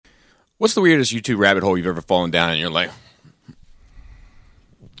What's the weirdest YouTube rabbit hole you've ever fallen down and you're like,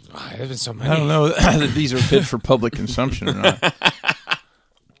 There's been so many. I don't know that these are fit for public consumption or not.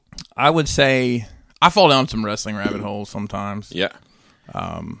 I would say I fall down some wrestling rabbit holes sometimes. yeah.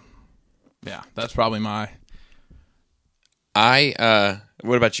 Yeah, that's probably my.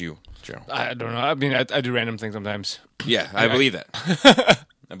 What about you, Joe? I don't know. I mean, I do random things sometimes. Yeah, I believe that.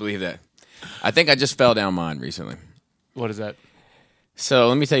 I believe that. I think I just fell down mine recently. What is that? So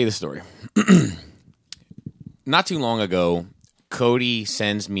let me tell you the story. Not too long ago, Cody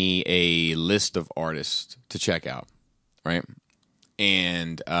sends me a list of artists to check out, right?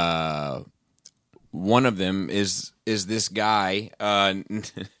 And one of them is this guy. Some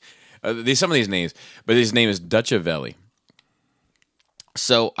of these names, but his name is Dutchavelli.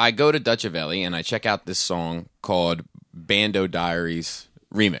 So I go to Dutchavelli and I check out this song called Bando Diaries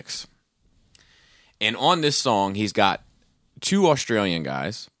Remix. And on this song, he's got 2 Australian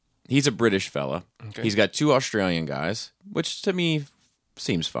guys. He's a British fella. Okay. He's got 2 Australian guys, which to me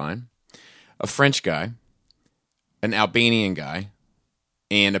seems fine. A French guy, an Albanian guy,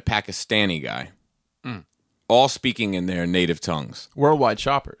 and a Pakistani guy. All speaking in their native tongues. Worldwide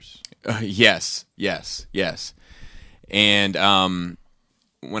shoppers. Yes. And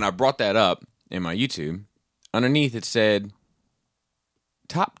when I brought that up in my YouTube, underneath it said,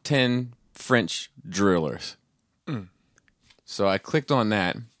 top 10 French drillers. So I clicked on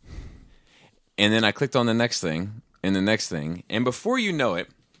that, and then I clicked on the next thing, and the next thing, and before you know it,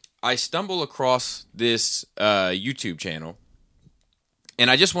 I stumble across this YouTube channel, and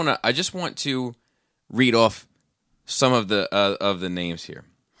I just want to read off some of the names here.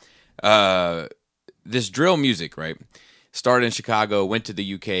 This drill music, right? Started in Chicago, went to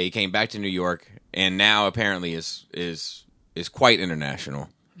the UK, came back to New York, and now apparently is quite international.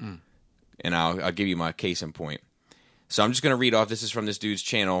 And I'll give you my case in point. So I'm just going to read off. This is from this dude's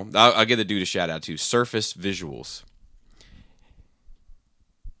channel. I'll give the dude a shout out to Surface Visuals.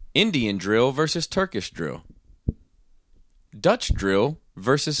 Indian drill versus Turkish drill. Dutch drill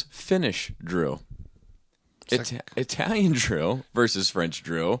versus Finnish drill. Italian drill versus French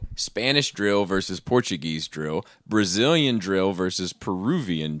drill. Spanish drill versus Portuguese drill. Brazilian drill versus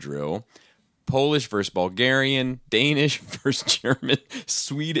Peruvian drill. Polish versus Bulgarian. Danish versus German.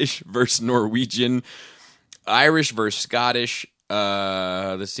 Swedish versus Norwegian. Irish versus Scottish.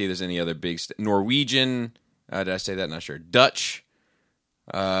 Let's see if there's any other big... Norwegian. Did I say that? Not sure. Dutch.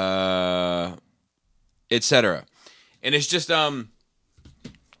 Etc. And it's just...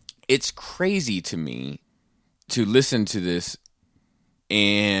 it's crazy to me to listen to this,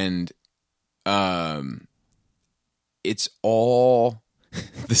 and it's all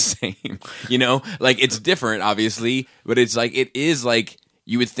the same, you know? Like, it's different, obviously, but it's like, it is like,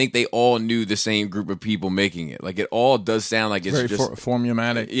 you would think they all knew the same group of people making it. Like, it all does sound like it's very just...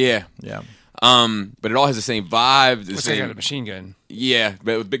 formulaic. Yeah. Yeah. But it all has the same vibe. Looks like a machine gun. Yeah.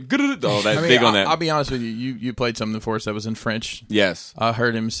 But all that, I mean, big on that. I'll be honest with you. You played something for us that was in French. Yes. I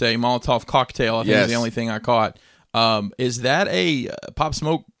heard him say Molotov cocktail. I think is the only thing I caught. Is that a Pop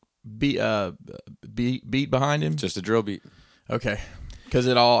Smoke beat behind him? Just a drill beat. Okay. Because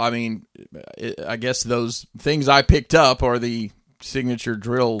I guess those things I picked up are the signature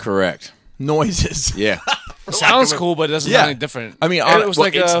drill Correct. noises. Yeah. It sounds cool, but it doesn't sound any different. I mean, it was well,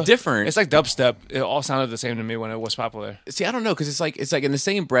 like it's different. It's like dubstep. It all sounded the same to me when it was popular. See, I don't know, because it's like in the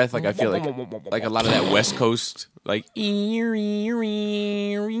same breath. Like, I feel like a lot of that West Coast, like it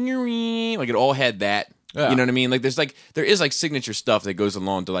all had that. Yeah. You know what I mean? Like, there is signature stuff that goes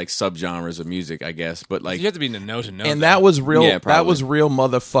along to like subgenres of music, I guess. But like, You have to be in the know to know. And that was real. Yeah, that was real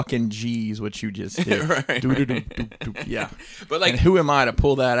motherfucking G's. What you just did. Right. Yeah. but like, And who am I to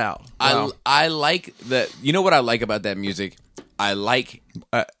pull that out? Wow. I like that. You know what I like about that music? I like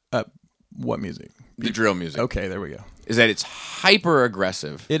What music? the drill music. Okay, there we go. Is that it's hyper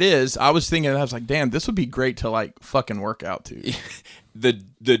aggressive. It is. I was thinking. I was like, damn, this would be great to like fucking work out to.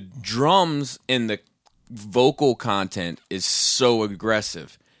 The drums and the vocal content is so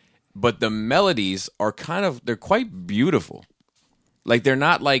aggressive, but the melodies are they're quite beautiful. Like, they're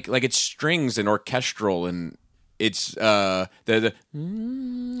not like it's strings and orchestral, and it's the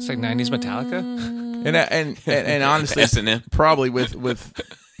It's like 90s Metallica. And honestly, S&M. probably with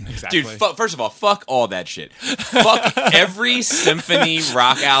Exactly. Dude, first of all, fuck all that shit. Fuck every symphony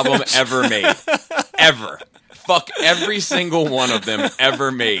rock album ever made. Ever. Fuck every single one of them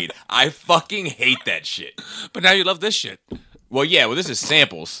ever made. I fucking hate that shit. But now you love this shit. Well, yeah, this is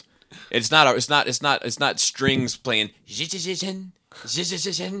samples. It's not strings playing.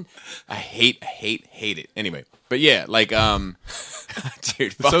 I hate it. Anyway, but yeah, like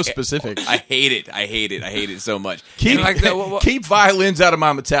dude, fuck So it. specific. I hate it so much. Keep, like that, keep violins out of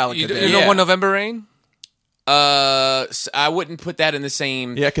my Metallica. You Dan. know what November Rain? I wouldn't put that in the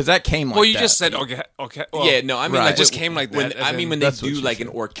same. Yeah, because that came like Well, you that. just said okay. Well, Yeah, no, I mean Right. like it just came like when, that. I mean when they That's what do you like an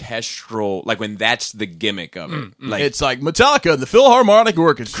said. orchestral, like when that's the gimmick of it. Like It's like Metallica and the Philharmonic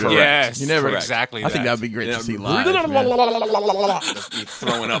Orchestra. Yes, You never exactly I think that. that'd be great Yeah. to see live. man. be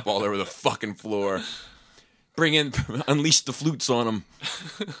throwing up all over the fucking floor. Unleash the flutes on them.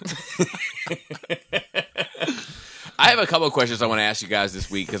 I have a couple of questions I want to ask you guys this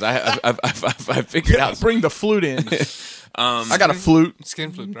week because I've figured out. Bring the flute in. I got a flute.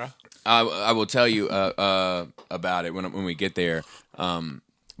 Skin flute, bro. I will tell you about it when we get there.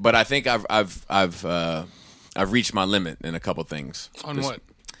 But I think I've reached my limit in a couple things. On what?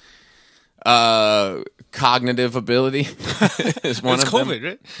 Cognitive ability is one It's of them. COVID,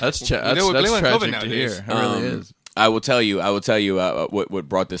 right? That's we're that's blaming COVID tragic to nowadays. hear. It really is. I will tell you what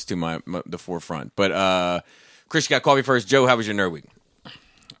brought this to the forefront. But Chris, you got coffee first. Joe, how was your nerd week?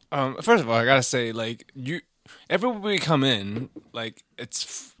 First of all, I gotta say, like everywhere we come in, like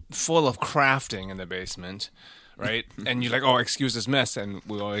it's full of crafting in the basement, right? And you're like, oh, excuse this mess, and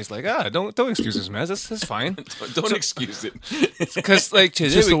we're always like, don't excuse this mess. It's fine. Don't excuse it. Because like today,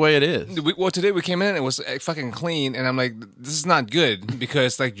 It's just the way it is. today we came in and it was fucking clean, and I'm like, this is not good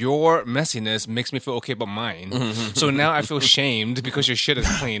because like your messiness makes me feel okay about mine. So now I feel shamed because your shit is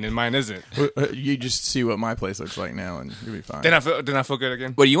clean and mine isn't. You just see what my place looks like now, and you'll be fine. Then I feel good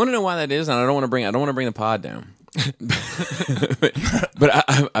again. But you want to know why that is? And I don't want to bring the pod down. but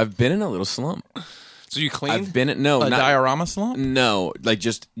I've been in a little slump. So you cleaned? I've been in no a not, diorama slump? no like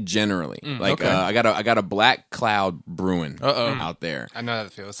just generally like okay. I got a black cloud brewing out there, I know how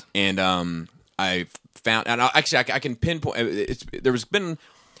that feels. and I found and I can pinpoint. There's been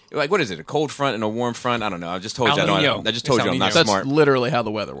like what is it? A cold front and a warm front? I don't know. I just told El you. Niño. I just told It's you I'm El not Niño. That's smart. literally how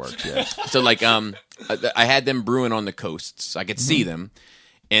the weather works. Yes. So like I had them brewing on the coasts. I could see them.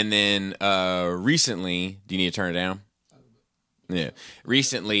 And then recently, do you need to turn it down? Yeah.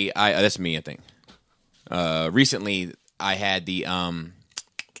 Recently, that's me, I think. Recently I had the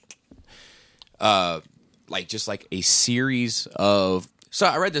like just like a series of so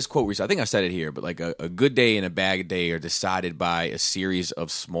I read this quote recently. I think I said it here, but like a good day and a bad day are decided by a series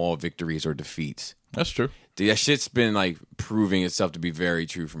of small victories or defeats. That's true. Dude, that shit's been like proving itself to be very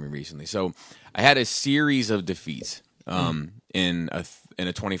true for me recently. So I had a series of defeats in a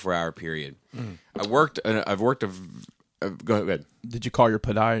 24-hour period. I've worked go ahead. Did you call your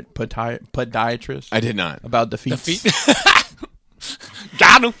podiatrist I did not. about defeats?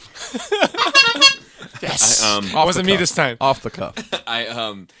 Got him. Yes. I Wasn't me this time. Off the cuff.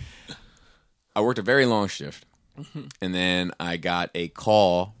 I worked a very long shift, and then I got a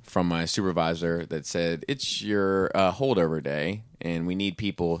call from my supervisor that said it's your holdover day, and we need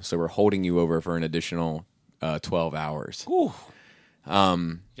people, so we're holding you over for an additional 12 hours Ooh.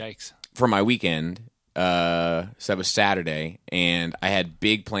 Yikes. for my weekend. So that was Saturday, and I had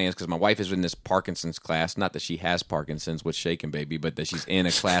big plans because my wife is in this Parkinson's class. Not that she has Parkinson's with Shaken Baby, but that she's in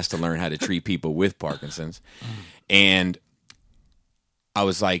a class to learn how to treat people with Parkinson's. And I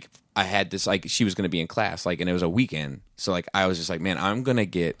was like, I had this, like, she was going to be in class, like, and it was a weekend. So, like, I was just like, man, I'm going to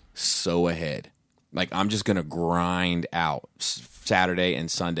get so ahead. Like, I'm just going to grind out Saturday and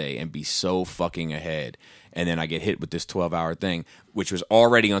Sunday and be so fucking ahead. And then I get hit with this 12-hour thing, which was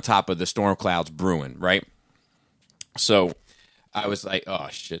already on top of the storm clouds brewing, right? So I was like, oh,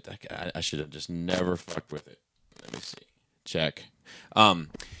 shit, I should have just never fucked with it. Let me see. Check.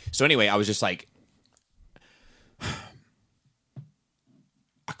 So anyway, I was just like, I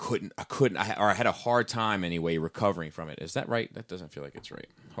couldn't, I had a hard time anyway recovering from it. Is that right? That doesn't feel like it's right.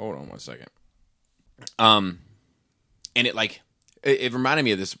 Hold on one second. And it like, it reminded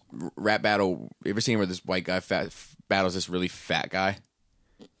me of this rap battle. You ever seen where this white guy battles this really fat guy?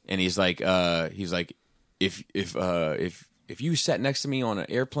 And he's like, if you sat next to me on an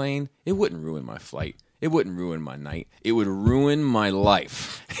airplane, it wouldn't ruin my flight. It wouldn't ruin my night. It would ruin my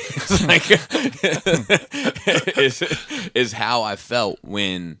life. It's like, is how I felt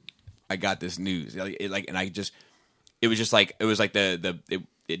when I got this news. It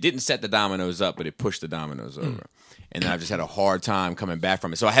didn't set the dominoes up, but it pushed the dominoes over. And then I've just had a hard time coming back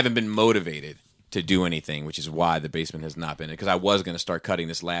from it. So I haven't been motivated to do anything, which is why the basement has not been it. Because I was going to start cutting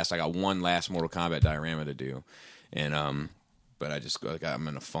this last. I got one last Mortal Kombat diorama to do, and but I just like I'm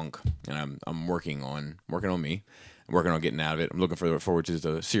in a funk, and I'm working on me. I'm working on getting out of it. I'm looking forward to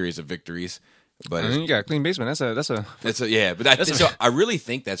the series of victories. But You got a clean basement. That's a yeah. But so I really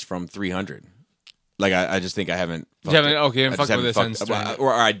think that's from 300. Like I just think I haven't. You haven't I just fucked with haven't it fucked- since.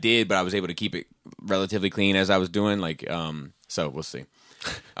 or I did, but I was able to keep it relatively clean as I was doing. Like, so we'll see.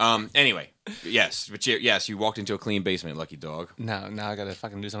 Anyway, yes, but you walked into a clean basement, lucky dog. Now I gotta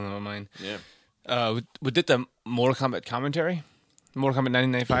fucking do something with mine. Yeah, We did the Mortal Kombat commentary. Mortal Kombat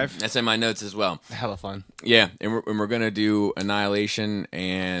 1995. that's in my notes as well. Hella fun. Yeah, and we're gonna do Annihilation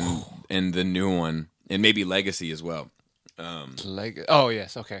and the new one, and maybe Legacy as well. Oh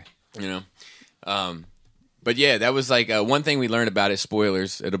yes, okay. You know, but yeah, that was like one thing we learned about it.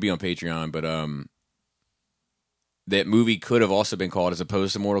 Spoilers, it'll be on Patreon, but that movie could have also been called, as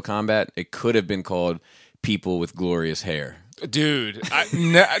opposed to Mortal Kombat, it could have been called People with Glorious Hair. Dude,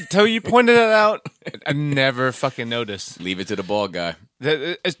 until you pointed it out, I never fucking noticed. Leave it to the bald guy.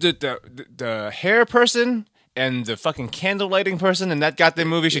 The hair person and the fucking candle lighting person and that goddamn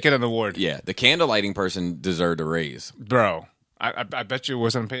movie should get an award. Yeah, the candle lighting person deserved a raise. Bro. I bet you it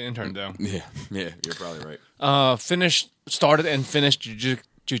was an intern though. Yeah, you're probably right. Started and finished Jujutsu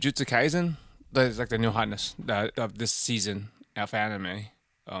Kaisen. That's like the new hotness of this season of anime.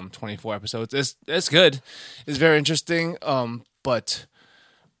 24 episodes. It's good. It's very interesting. But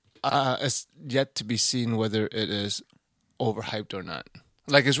it's yet to be seen whether it is overhyped or not.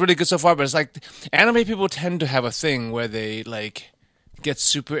 Like, it's really good so far, but it's like anime people tend to have a thing where they like get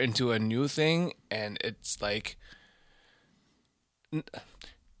super into a new thing, and it's like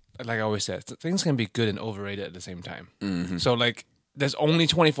I always said, things can be good and overrated at the same time. Mm-hmm. So like, there's only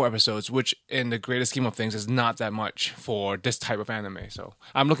 24 episodes, which in the greater scheme of things is not that much for this type of anime. So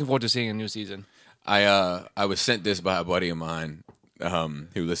I'm looking forward to seeing a new season. I was sent this by a buddy of mine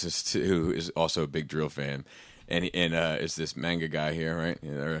who is also a big drill fan, and it's this manga guy here, right?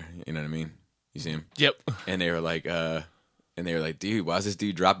 You know what I mean? You see him? Yep. And they were like, dude, why is this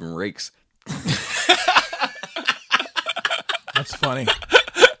dude dropping rakes? That's funny.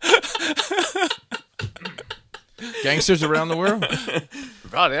 Gangsters around the world?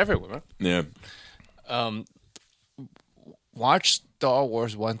 Probably everywhere. Yeah. Watch Star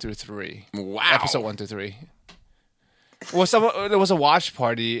Wars 1 through 3. Wow. Episode 1 through 3. Well, there was a watch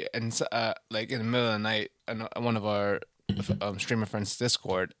party, and like in the middle of the night, on one of our streamer friends'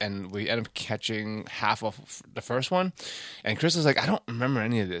 Discord, and we ended up catching half of the first one. And Chris was like, "I don't remember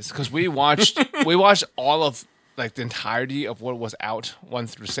any of this," because we watched all of like the entirety of what was out 1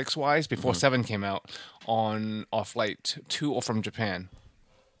 through 6 wise before 7 came out on our flight to or from Japan,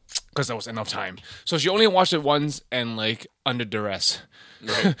 because there was enough time. So she only watched it once and like under duress.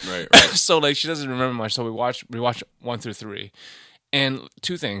 Right. So like she doesn't remember much. So we watched 1 through 3, and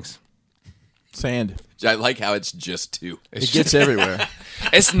 2 things. Sand. I like how it's just 2. It gets everywhere.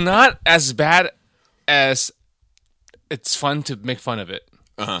 It's not as bad as it's fun to make fun of it.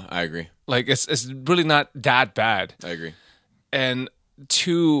 I agree. Like it's really not that bad. I agree. And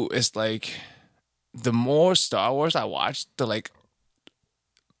 2 is like, the more Star Wars I watch, the like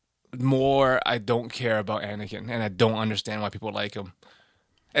more I don't care about Anakin, and I don't understand why people like him.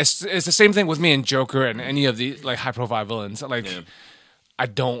 It's the same thing with me and Joker and any of the like high profile villains. Like I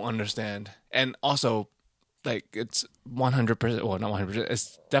don't understand. And also, like, it's 100%. Well, not 100%.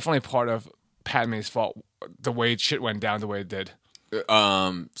 It's definitely part of Padme's fault. The way shit went down, the way it did.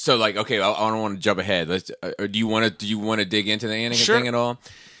 So like, okay, I don't want to jump ahead. Let's. Do you want to dig into the Anakin thing at all?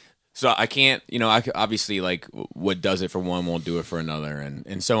 So I can't, I could, obviously, like, what does it for one won't do it for another,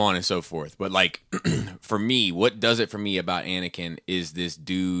 and so on and so forth. But, like, for me, what does it for me about Anakin is this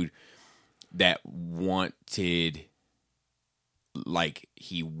dude that wanted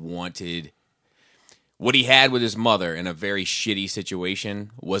what he had with his mother in a very shitty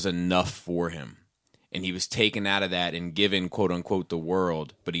situation was enough for him. And he was taken out of that and given, quote unquote, the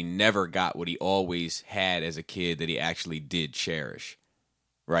world, but he never got what he always had as a kid that he actually did cherish.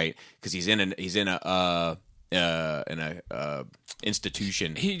 Right, because he's in a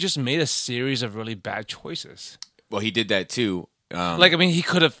institution. He just made a series of really bad choices. Well, he did that too. He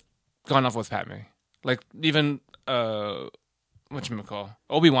could have gone off with Padme. Like, even whatchamacall,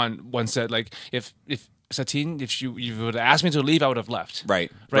 Obi-Wan once said, like, if Satine, if you would have asked me to leave, I would have left.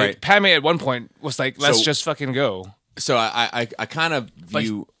 Right. Padme at one point was like, let's just fucking go. So I kind of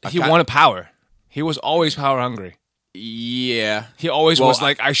view he wanted power. He was always power hungry. Yeah, he always was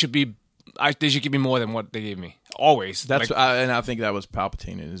like, they should give me more than what they gave me. Always. That's and I think that was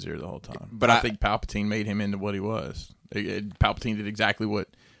Palpatine in his ear the whole time. But I think Palpatine made him into what he was. Palpatine did exactly what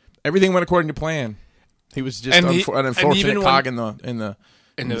everything went according to plan. He was just an unfortunate cog in the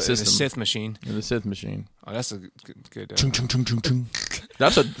Sith machine. In the Sith machine. Oh, that's a good. Chung, chung, chung, chung, chung.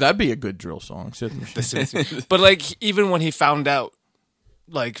 That'd be a good drill song. Sith machine. But like, even when he found out,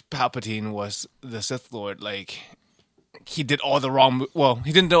 like, Palpatine was the Sith Lord, like, he did all the wrong. Well,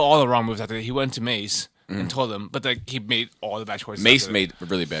 he didn't do all the wrong moves after that. He went to Mace and told him, but like he made all the bad choices. Mace made a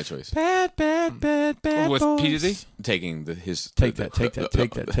really bad choice. Bad with boys. P. Diddy? Taking Take that.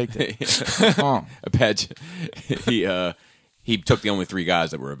 A bad. He took the only 3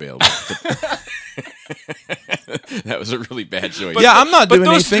 guys that were available. That was a really bad choice. Yeah, I'm not doing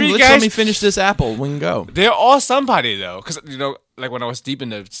anything. Let me finish this apple. We can go. They're all somebody though, because like when I was deep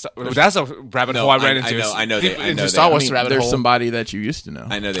into that's a rabbit hole I ran into. I know into Star Wars rabbit hole. There's somebody that you used to know.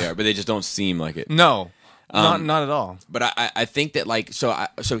 I know they are, but they just don't seem like it. No, not at all. But I think that like so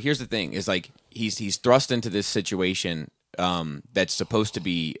here's the thing is like he's thrust into this situation that's supposed to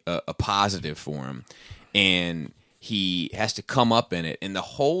be a positive for him, and he has to come up in it, and the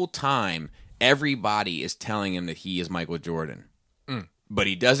whole time everybody is telling him that he is Michael Jordan, but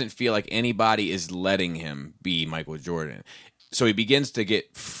he doesn't feel like anybody is letting him be Michael Jordan. So he begins to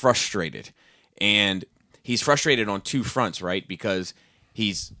get frustrated, and he's frustrated on 2 fronts, right? Because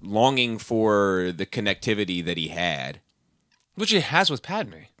he's longing for the connectivity that he had, which he has with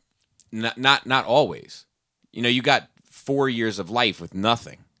Padme. Not always. You know, you got 4 years of life with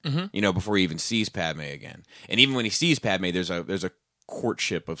nothing. You know, before he even sees Padme again, and even when he sees Padme, there's a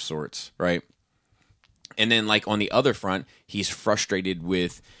courtship of sorts, right? And then, like on the other front, he's frustrated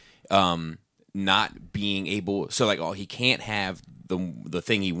with not being able. So, like, he can't have the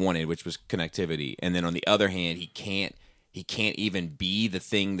thing he wanted, which was connectivity. And then on the other hand, he can't even be the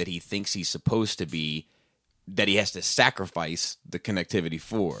thing that he thinks he's supposed to be. That he has to sacrifice the connectivity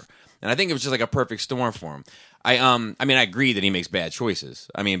for. And I think it was just like a perfect storm for him. I mean, I agree that he makes bad choices.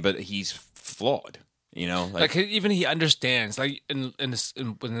 I mean, but he's flawed. You know, like even he understands. Like in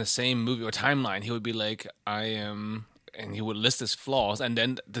the same movie or timeline, he would be like, "I am," and he would list his flaws. And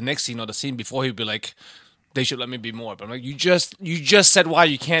then the next scene or the scene before, he'd be like, "They should let me be more." But I'm like, you just said why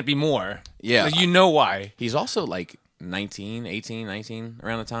you can't be more. Yeah, like, you know why. He's also like 19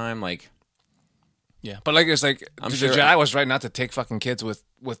 around the time, like. Yeah, but like it's like the Jedi was right not to take fucking kids with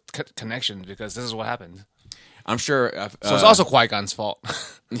connections because this is what happened. I'm sure. So it's also Qui-Gon's fault.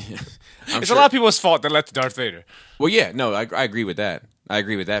 It's a lot of people's fault that led to Darth Vader. Well, yeah, no, I agree with that. I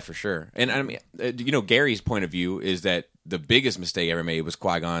agree with that for sure. And I mean, you know, Gary's point of view is that the biggest mistake ever made was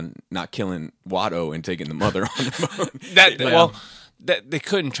Qui-Gon not killing Watto and taking the mother on the moon. They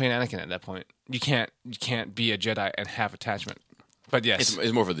couldn't train Anakin at that point. You can't be a Jedi and have attachment. But yes,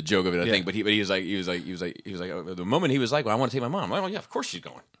 it's more for the joke of it, I think. But he was like, the moment he was like, "Well, I want to take my mom." I'm like, "Well, yeah, of course she's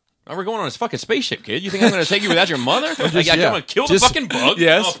going. Oh, we're going on this fucking spaceship, kid. You think I'm going to take you without your mother? I'm going to kill the fucking bug.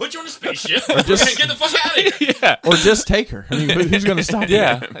 Yes. I'll put you on a spaceship. We're going to get the fuck out of here. Yeah. Or just take her. I mean, who's going to stop you?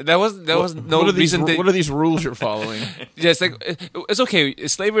 Yeah. That was no reason. What are these rules you're following? Yeah, it's like it's okay.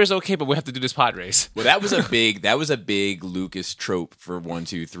 Slavery is okay, but we have to do this pod race. Well, that was a big Lucas trope for 1,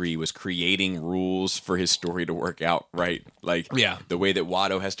 2, 3 was creating rules for his story to work out right. Like the way that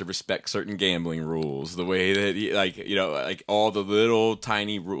Watto has to respect certain gambling rules, the way that he, like all the little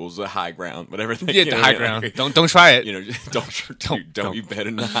tiny rules, the high ground, whatever. The high ground. Like, don't try it. You know, don't. You better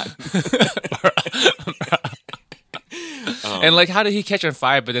not. And like, how did he catch on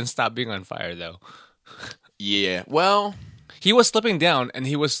fire but then stop being on fire though? Yeah, well, he was slipping down, and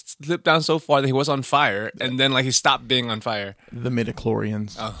he was slipped down so far that he was on fire, and then like he stopped being on fire. The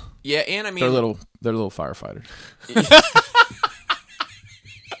midichlorians. Oh. Yeah, and I mean, they're little firefighters.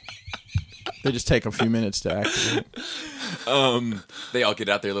 They just take a few minutes to activate. They all get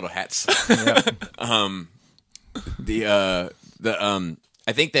out their little hats. Yeah.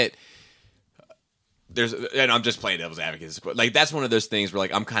 I think that and I'm just playing devil's advocate, but like that's one of those things where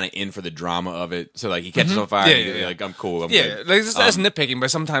like I'm kind of in for the drama of it. So like he catches on fire, like I'm cool. I'm good. Like that's nitpicking,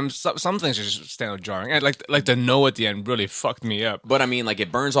 but sometimes some things just stand out jarring. And like the no at the end really fucked me up. But I mean, like it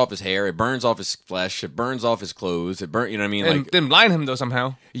burns off his hair, it burns off his flesh, it burns off his clothes, it burn. You know what I mean? And like didn't blind him though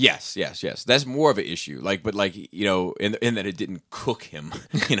somehow. Yes. That's more of an issue. Like, but like you know, in that it didn't cook him.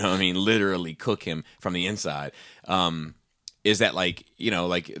 You know what I mean? Literally cook him from the inside. Is that like, you know,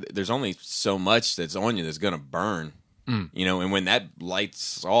 like there's only so much that's on you that's going to burn, you know, and when that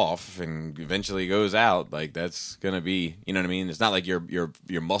lights off and eventually goes out, like that's going to be, you know what I mean? It's not like your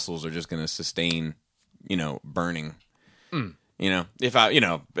muscles are just going to sustain, you know, burning, you know,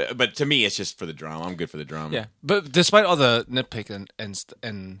 but to me, it's just for the drama. I'm good for the drama. Yeah. But despite all the nitpick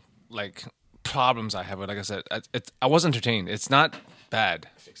and like problems I have, but like I said, I was entertained. It's not bad.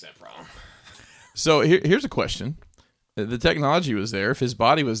 Fix that problem. So here's a question. The technology was there. If his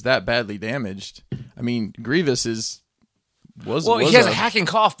body was that badly damaged, I mean, Grievous he has a hacking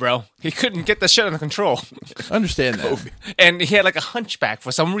cough, bro. He couldn't get the shit under control. Understand that. And he had like a hunchback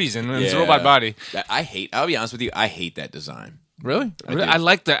for some reason in his robot body. I'll be honest with you, I hate that design. Really? I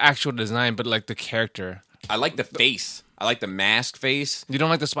like the actual design, but like the character. I like the face. I like the mask face. You don't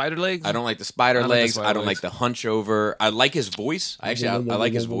like the spider legs? I don't like the spider legs. I don't like the hunch over. I like his voice. I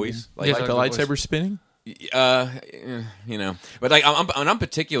like his voice. Like the lightsaber spinning. But like I'm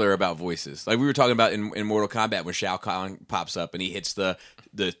particular about voices. Like we were talking about in Mortal Kombat when Shao Kahn pops up and he hits the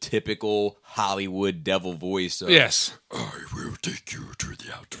typical Hollywood devil voice. Yes, I will take you to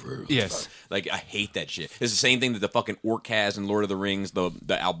the outworld. Yes, like I hate that shit. It's the same thing that the fucking orc has in Lord of the Rings, the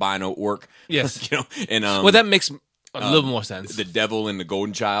albino orc. Yes, and well, that makes a little more sense. The devil in the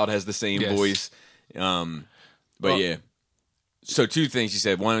Golden Child has the same voice. Yeah. So two things you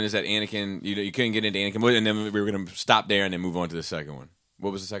said. One is that Anakin, you couldn't get into Anakin, and then we were going to stop there and then move on to the second one.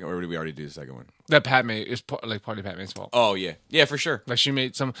 What was the second one? Or did we already do the second one? That Padme is partly Padme's fault. Oh, yeah. Yeah, for sure. Like she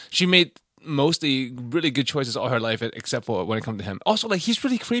made mostly really good choices all her life, except for when it comes to him. Also, like, he's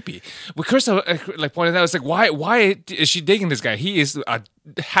really creepy. What Krista pointed out, it's like, why is she digging this guy? He is a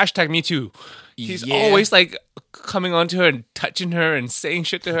 #MeToo. He's always like coming onto her and touching her and saying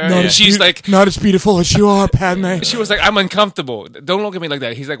shit to her. And she's like, not as beautiful as you are, Padme. She was like, I'm uncomfortable. Don't look at me like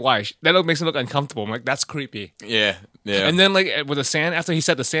that. He's like, why? That makes him look uncomfortable. I'm like, that's creepy. Yeah. And then like with the sand, after he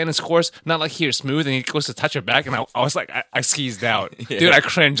said the sand is coarse, not like here smooth, and he goes to touch her back, and I was like, I skeezed out, dude. I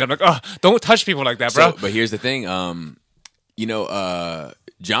cringe. I'm like, oh, don't touch people like that, bro. But here's the thing, John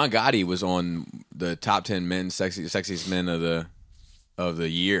Gotti was on the top 10 sexiest men of the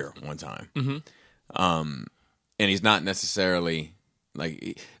year one time. Mm-hmm. And he's not necessarily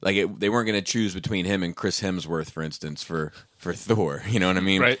they weren't going to choose between him and Chris Hemsworth, for instance, for Thor. You know what I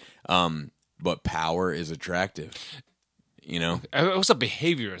mean? Right. But power is attractive. It was a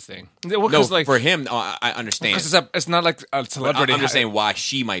behavior thing. For him, I understand. Because it's not like a celebrity. I'm just saying why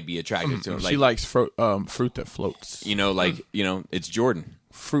she might be attracted to him. She likes fruit that floats. It's Jordan.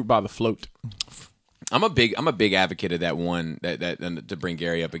 Fruit by the float. I'm a big advocate of that one. That to bring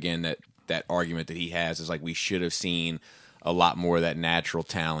Gary up again. That argument that he has is like we should have seen a lot more of that natural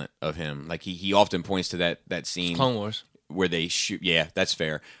talent of him. Like he often points to that scene, Clone Wars, where they shoot. Yeah, that's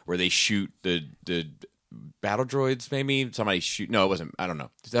fair. Where they shoot the battle droids. Maybe somebody shoot. No, it wasn't. I don't know.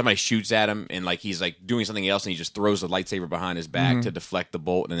 Somebody shoots at him, and like he's like doing something else, and he just throws the lightsaber behind his back to deflect the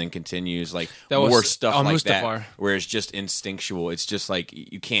bolt, and then continues like more stuff like Mustafar. that. Where it's just instinctual. It's just like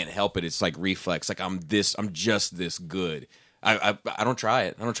you can't help it. It's like reflex. Like I'm just this good. I don't try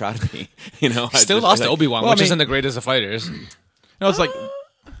it. I don't try to be. Still lost to Obi-Wan, which isn't the greatest of fighters. It's like.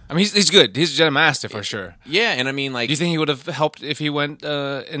 I mean, he's good. He's a Jedi Master for sure. Yeah, and I mean, like, do you think he would have helped if he went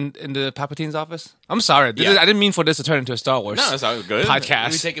into Palpatine's office? I'm sorry, I didn't mean for this to turn into a Star Wars. No, it's all good.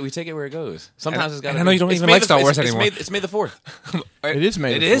 Podcast. We take it where it goes. Sometimes it's got. I know you don't even like Star Wars anymore. It's May the 4th. It is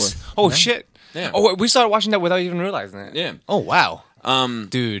May. It is. Oh shit. Yeah. Oh, we started watching that without even realizing it. Yeah. Oh wow.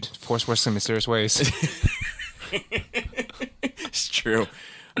 Dude, Force works in mysterious ways. It's true.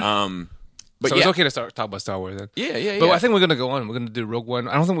 But so it's okay to talk about Star Wars then. Yeah. But I think we're gonna go on. We're gonna do Rogue One.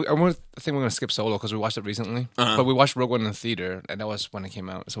 I think we're gonna skip Solo because we watched it recently. But we watched Rogue One in the theater, and that was when it came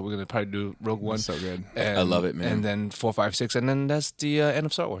out. So we're gonna probably do Rogue One. That's so good. I love it, man. And then 4, 5, 6, and then that's the end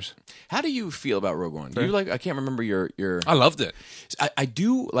of Star Wars. How do you feel about Rogue One? Do you like? I can't remember your. I loved it. I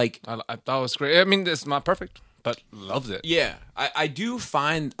do like. I thought it was great. I mean, it's not perfect, but loved it. Yeah, I do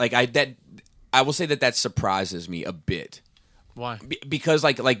find like I will say that surprises me a bit. Why? Because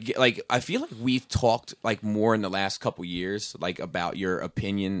like I feel like we've talked like more in the last couple years like about your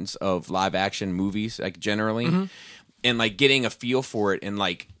opinions of live action movies like generally, and like getting a feel for it, and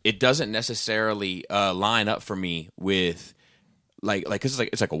like it doesn't necessarily line up for me with like cause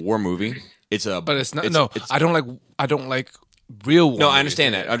it's like a war movie. But it's not. I don't like real war. No, I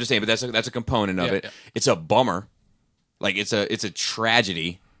understand that. I'm just saying, but that's a component of it. Yeah. It's a bummer. Like it's a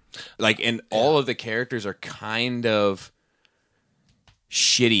tragedy. Like, and all of the characters are kind of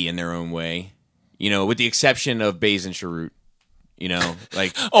shitty in their own way, with the exception of Baze and Chirrut.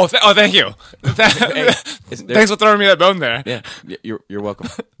 Like thank you. Thanks for throwing me that bone there. Yeah, you're welcome.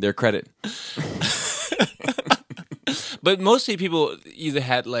 Their credit. But mostly people either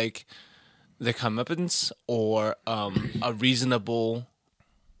had like the comeuppance or a reasonable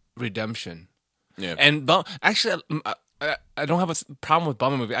redemption. Yeah, and actually. I don't have a problem with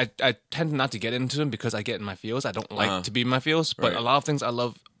bummer movie. I tend not to get into them because I get in my feels. I don't like to be in my feels, but a lot of things I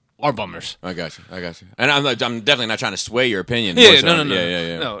love are bummers. I got you. And I'm definitely not trying to sway your opinion. Yeah,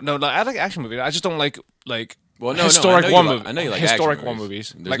 no. I like action movies. I just don't like historic war movies. I know you like historic war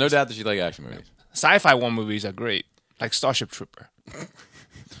movies. There's no doubt that you like action movies. Sci-fi war movies are great, like Starship Trooper.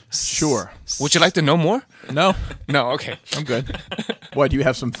 Sure. Would you like to know more? No. Okay. I'm good. What, do you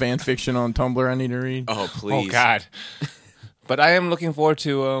have some fan fiction on Tumblr I need to read? Oh, please. Oh, God. But I am looking forward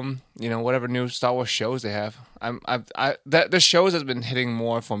to whatever new Star Wars shows they have. The shows has been hitting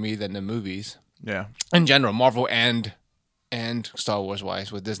more for me than the movies. Yeah. In general, Marvel and and Star Wars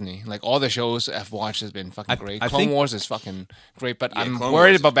wise with Disney. Like all the shows I've watched has been fucking great. Clone Wars is fucking great, but I'm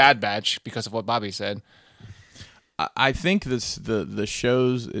worried about Bad Batch because of what Bobby said. I think the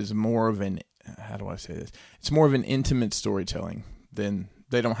shows is more of an, how do I say this? It's more of an intimate storytelling than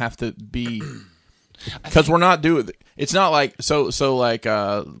they don't have to be, because we're not doing. It's not like so like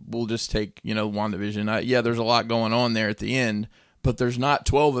we'll just take WandaVision. Yeah, there's a lot going on there at the end, but there's not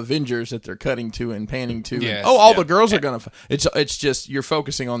 12 Avengers that they're cutting to and panning to. Yes. And, the girls are gonna. It's just you're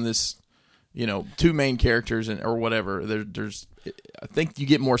focusing on this, two main characters or whatever. There's I think you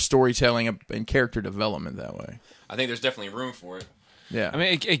get more storytelling and character development that way. I think there's definitely room for it. Yeah, I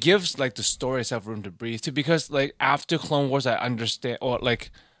mean, it gives like the story itself room to breathe too, because like after Clone Wars, I understand, or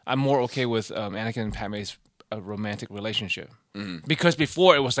like I'm more okay with Anakin and Padme's romantic relationship. Mm-hmm. Because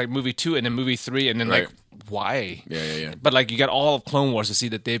before it was like movie 2 and then movie 3 and then like why? Yeah. But like you got all of Clone Wars to see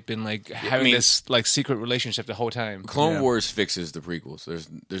that they've been like having this like secret relationship the whole time. Clone Wars fixes the prequels.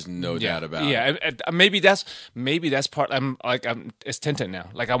 There's no doubt about it. Yeah, maybe that's part. It's tinted now.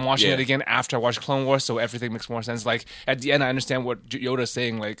 Like I'm watching it again after I watched Clone Wars, so everything makes more sense. Like at the end, I understand what Yoda's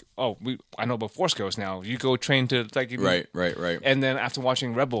saying. Like, I know about Force Ghosts now. You go train to like right. And then after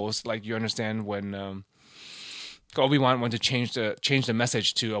watching Rebels, like you understand when. Obi-Wan wanted to change the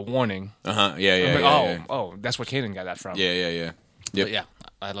message to a warning. Yeah. Oh, that's where Kanan got that from. Yeah. Yep. But yeah,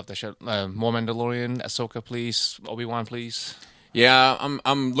 I love that show. More Mandalorian, Ahsoka, please. Obi-Wan, please. Yeah,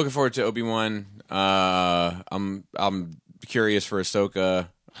 I'm looking forward to Obi-Wan. I'm curious for Ahsoka.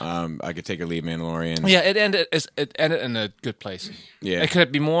 I could take or leave Mandalorian. Yeah, it ended in a good place. Yeah, it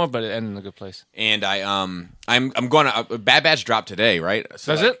could be more, but it ended in a good place. And I'm going to Bad Batch dropped today, right?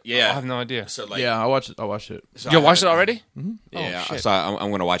 So does it? Yeah, I have no idea. So I watched it. So you watched it already? Mm-hmm. Yeah, so I'm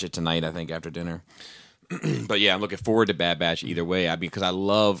going to watch it tonight. I think after dinner. But yeah, I'm looking forward to Bad Batch either way. I mean, because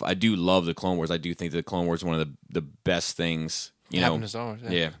I do love the Clone Wars. I do think the Clone Wars is one of the best things. Happened to Star Wars.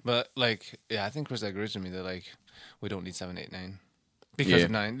 Yeah. But like, I think Chris agrees with me that like we don't need 7, 8, 9. Because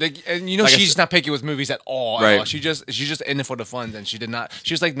of 9, like, and she's not picky with movies at all. Right. At all. She's just in it for the fun, and she did not.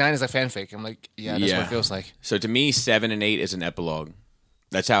 She was like 9 is a fanfic. I'm like, that's what it feels like. So to me, 7 and 8 is an epilogue.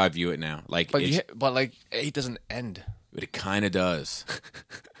 That's how I view it now. Like, but like 8 doesn't end. But it kind of does.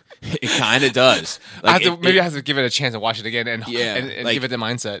 It kind of does. Like, I have to give it a chance and watch it again and give it the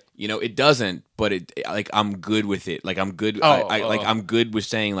mindset. It doesn't, but it I'm good with it. Like I'm good. I'm good with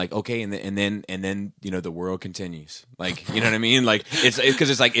saying like okay, and then the world continues. Like you know what I mean? Like it's because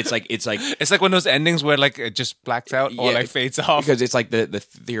it's like one of those endings where like it just blacks out or like fades off. Because it's like the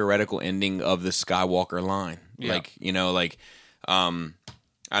theoretical ending of the Skywalker line. Yeah. Like I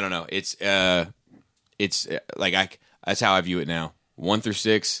don't know. It's like that's how I view it now. 1 through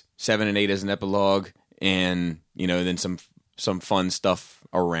 6, 7 and 8 as an epilogue, and then some fun stuff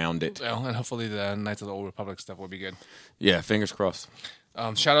around it. Well, and hopefully the Knights of the Old Republic stuff will be good. Yeah, fingers crossed.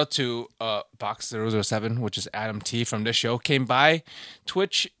 Shout out to Box007, which is Adam T from this show, came by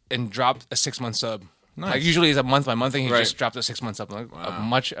Twitch and dropped a 6-month sub. Nice. Like usually it's a month by month thing. He just dropped a 6 month sub. Like,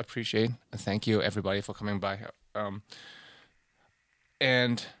 much appreciate. Thank you everybody for coming by.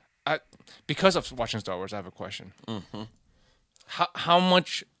 And because of watching Star Wars, I have a question. Mm-hmm. How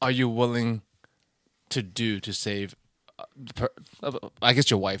much are you willing to do to save? I guess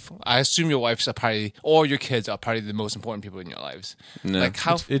your wife. I assume your wife's or your kids are probably the most important people in your lives. No, like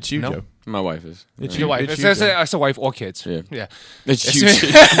how it's you, no? Joe. My wife is. It's your wife. It's a wife or kids. Yeah. It's you.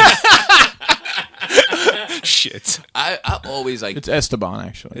 Shit. I always like. It's Esteban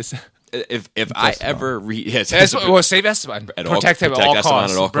actually. If I ever read, save Esteban. Protect him at all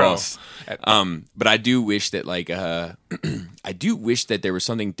costs. At all costs. But I do wish that I do wish that there was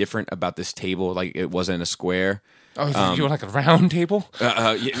something different about this table. Like it wasn't a square. Oh, you want like a round table?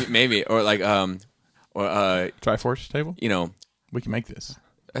 Maybe or like Triforce table. We can make this.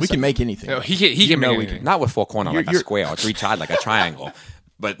 We can make anything. No, he can make anything. Not with 4 corners like a square or 3 sides like a triangle,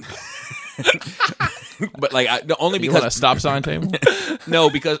 but. But like only because you want a stop sign table. No,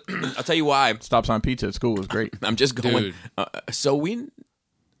 because I'll tell you why. Stop sign pizza at school was great. I'm just going. I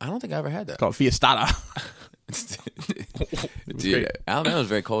don't think I ever had that. It's called Fiestada. Dude, Alabama was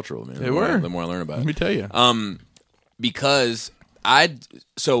very cultural, man. They were. The more I learn about it. Let me tell you. Because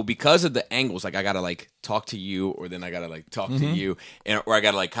of the angles, like I gotta like talk to you, or then I gotta like talk to you, or I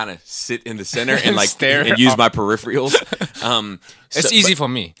gotta like kind of sit in the center and like stare and use my peripherals. It's easy for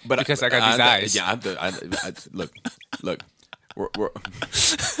me, because I got these eyes. Yeah, look. We're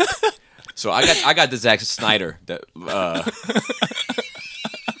so I got the Zack Snyder that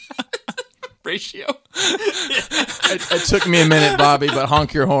ratio. It took me a minute, Bobby, but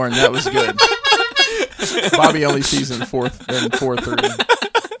honk your horn. That was good. Bobby only sees in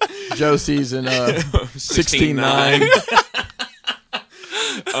 4:30. Joe sees in 16:9.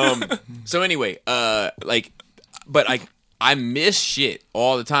 So anyway, but I miss shit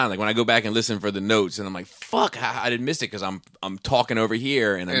all the time. Like when I go back and listen for the notes, and I'm like, "Fuck, I didn't miss it because I'm talking over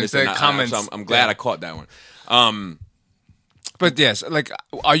here and I missed the comments." So I'm glad I caught that one. But yes, like,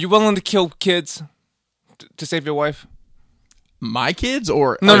 are you willing to kill kids to save your wife? My kids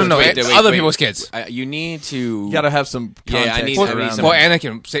or no, other people's kids. You need to. You got to have some context. I need some. Well,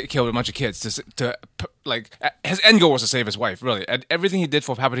 Anakin killed a bunch of kids to like his end goal was to save his wife. Really, and everything he did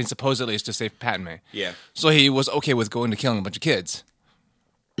for Palpatine supposedly is to save Padme. Yeah. So he was okay with going to killing a bunch of kids.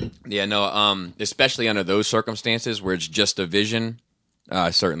 Yeah, no. Especially under those circumstances where it's just a vision, I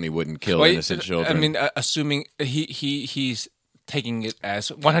certainly wouldn't kill innocent children. I mean, assuming he's taking it as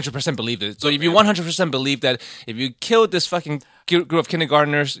 100% believed it. So if you 100% believe that if you killed this fucking group of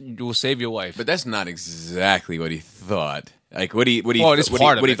kindergartners, you will save your wife. But that's not exactly what he thought. Like what he it's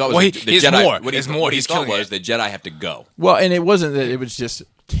part what of he it. thought was Well, the Jedi. More. What he thought was the Jedi have to go. Well, and it wasn't that it was just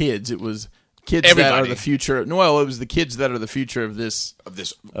kids. It was kids that are the future. No, it was the kids that are the future of this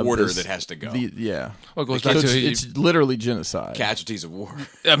order that has to go. Yeah. Well, it goes back to it's literally genocide. Casualties of war.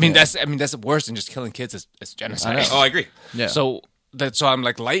 I mean, that's worse than just killing kids. It's genocide. I agree. Yeah. So I'm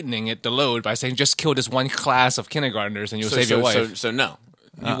like lightening it, the load, by saying just kill this one class of kindergartners and you'll save your wife. So no,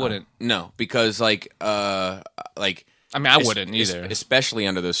 you wouldn't. No, because I mean, I wouldn't either. Especially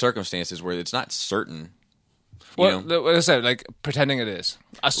under those circumstances where it's not certain. Well, like I said, like pretending it is,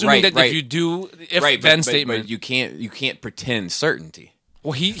 assuming that if you do if-then statement, but you can't pretend certainty.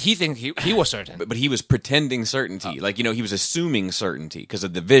 Well, he thinks he was certain, but he was pretending certainty, he was assuming certainty because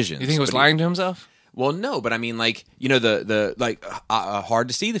of the visions. You think he was lying to himself? Well, no, but I mean, hard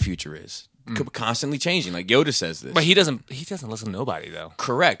to see the future is constantly changing. Like Yoda says this, but he doesn't listen to nobody though.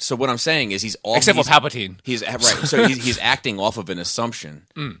 Correct. So what I'm saying is except for Palpatine. He's right. So he's acting off of an assumption.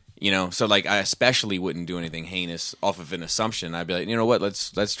 So like I especially wouldn't do anything heinous off of an assumption. I'd be like, you know what?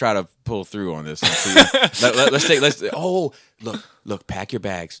 Let's try to pull through on this. Look, pack your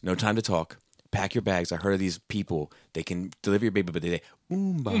bags. No time to talk. Pack your bags. I heard of these people. They can deliver your baby, but they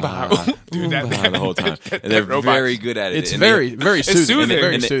the whole time. And they're very good at it. It's very soothing.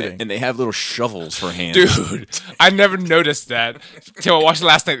 Very soothing. And they have little shovels for hands. Dude, I never noticed that till I watched it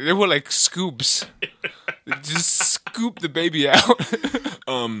last night. They were like scoops. Just scoop the baby out.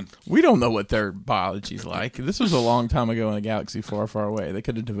 We don't know what their biology's like. This was a long time ago in a galaxy far, far away. They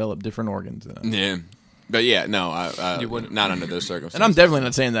could have developed different organs in it. Yeah. But yeah, no, not under those circumstances. And I'm definitely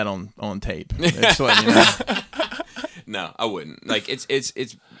not saying that on tape. No, I wouldn't. Like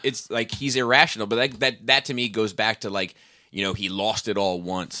it's like he's irrational, but that to me goes back to he lost it all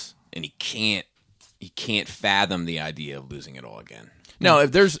once and he can't fathom the idea of losing it all again. Now,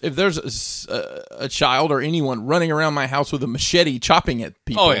 if there's a child or anyone running around my house with a machete chopping at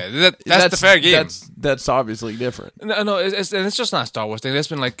people, oh yeah, that's the fair game. That's obviously different. No, it's just not a Star Wars thing. It's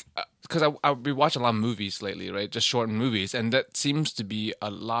been like because I'll be watching a lot of movies lately, right? Just short movies, and that seems to be a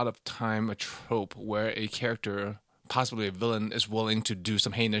lot of time a trope where a character, possibly a villain, is willing to do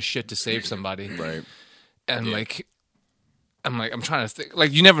some heinous shit to save somebody, right? And I'm trying to think.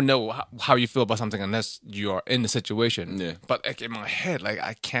 Like, you never know how you feel about something unless you are in the situation. Yeah. But like, in my head, like,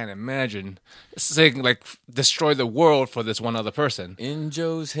 I can't imagine saying, like, destroy the world for this one other person. In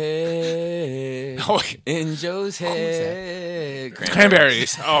Joe's head. Oh, in Joe's head.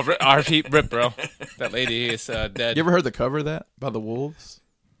 Cranberries. Oh, rip, bro. That lady is dead. You ever heard the cover of that by the Wolves?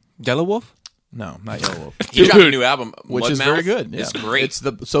 Yellow Wolf? No, not Yellow Wolf. He got a new album, which is very good. Yeah. It's great.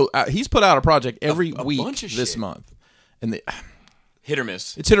 He's put out a project every week this month. And hit or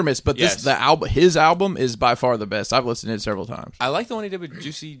miss. It's hit or miss, but his album is by far the best. I've listened to it several times. I like the one he did with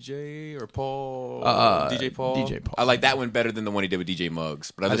Juicy J or Paul, DJ Paul. DJ Paul. I like that one better than the one he did with DJ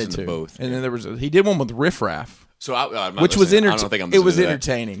Muggs, but I listened to both. And then he did one with Riff Raff, which was entertaining. It was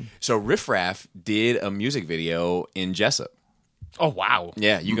entertaining. So Riff Raff did a music video in Jessup. Oh wow!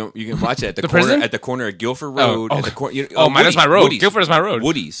 Yeah, you can watch it at the corner of Guilford Road. That's my road. Guilford is my road.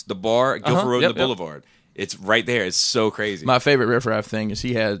 Woody's, the bar, Guilford Road, and the Boulevard. It's right there. It's so crazy. My favorite Riff Raff thing is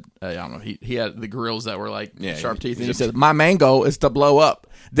he had, I don't know, he had the grills that were like sharp teeth. And he said, my main goal is to blow up,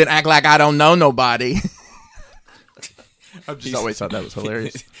 then act like I don't know nobody. I've just always thought that was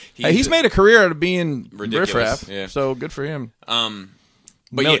hilarious. He's made a career out of being Riff Raff, so good for him.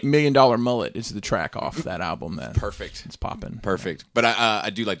 But $1 million mullet is the track off that album. Then perfect. It's popping. Perfect. But I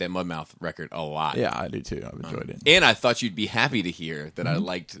do like that Mudmouth record a lot. Yeah, I do too. I've enjoyed it. And I thought you'd be happy to hear that I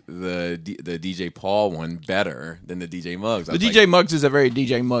liked the DJ Paul one better than the DJ Muggs. The DJ Muggs is a very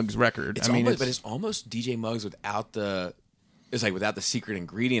DJ Muggs record. But it's almost DJ Muggs without the secret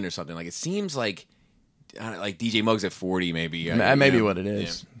ingredient or something. Like it seems like DJ Muggs at 40 maybe. Maybe what it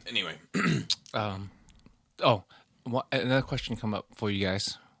is. Yeah. Anyway. another question come up for you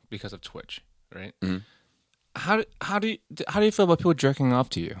guys because of Twitch, right? Mm-hmm. How do you feel about people jerking off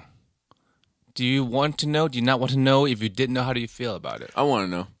to you? Do you want to know? Do you not want to know? If you didn't know, how do you feel about it? I want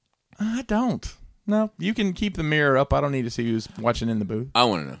to know. I don't. No, you can keep the mirror up. I don't need to see who's watching in the booth. I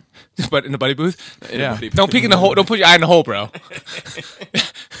want to know. But in the buddy booth? Yeah. Don't peek in the hole. Don't put your eye in the hole, bro.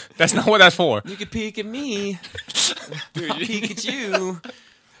 That's not what that's for. You can peek at me. I'll peek at you.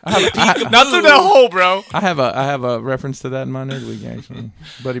 Not through that hole, bro. I have a reference to that in my nerd league, actually.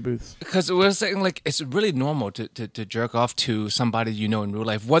 Buddy booths. Because we're saying, like, it's really normal to jerk off to somebody you know in real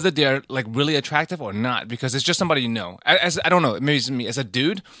life, whether they're, like, really attractive or not, because it's just somebody you know. I don't know, maybe it's me. As a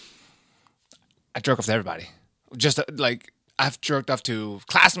dude, I jerk off to everybody. Just, like, I've jerked off to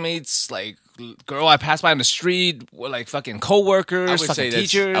classmates, like, girl I passed by on the street, like, fucking coworkers, fucking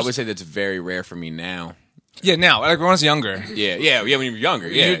teachers. I would say that's very rare for me now. Yeah, now, like when I was younger. Yeah, when you were younger,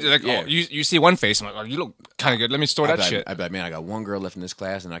 yeah. Oh, you see one face, I'm like, oh, you look kind of good. Let me store that shit. I'd be like, man, I got one girl left in this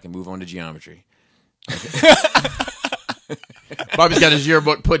class and I can move on to geometry. Bobby's got his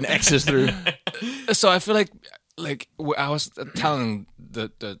yearbook putting X's through. So I feel like I was telling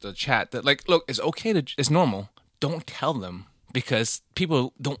the chat that, like, look, it's okay it's normal. Don't tell them because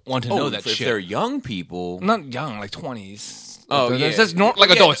people don't want to know that shit. If they're young people. Not young, like 20s. Oh, yeah. That's like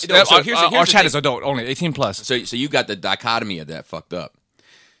adults. No, so our chat is adult only, 18 plus. So you got the dichotomy of that fucked up.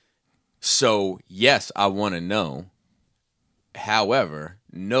 So, yes, I want to know. However,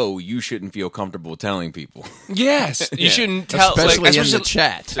 no, you shouldn't feel comfortable telling people. Yes, you shouldn't tell, especially in the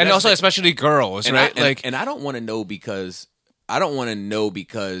chat, so and also especially girls, right? And I don't want to know because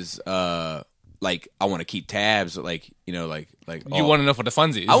like I want to keep tabs, like you know, like you want to know for the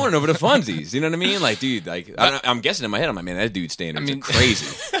funsies. I want to know for the funsies. You know what I mean? Like, dude, like I'm guessing in my head, I'm like, man, that dude's standards are crazy.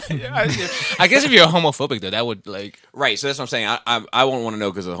 I guess if you're homophobic, though, that would like right. So that's what I'm saying. I won't want to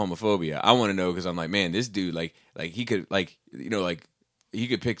know because of homophobia. I want to know because I'm like, man, this dude, like he could, like you know, like he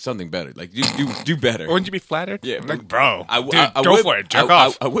could pick something better. Like do better. Wouldn't you be flattered? Yeah, I'm like, bro, I go for it. Jerk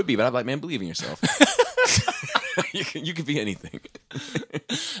off. I would be, but I'm like, man, believe in yourself. You can be anything.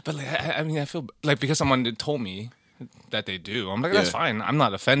 But like, I mean, I feel like because someone told me that they do, I'm like, that's fine. I'm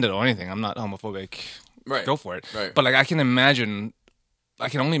not offended or anything. I'm not homophobic. Right. Go for it. Right. But like, I can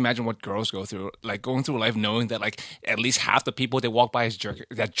only imagine what girls go through, like going through life knowing that like at least half the people they walk by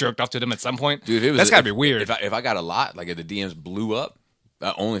that jerked off to them at some point. Dude, that's gotta be weird. If I got a lot, like if the DMs blew up,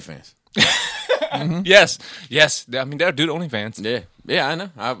 OnlyFans. Mm-hmm. Yes. I mean, they're dude OnlyFans. Yeah, I know.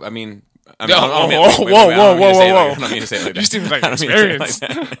 I mean. Whoa! I don't mean to say it like that. You seem like experience.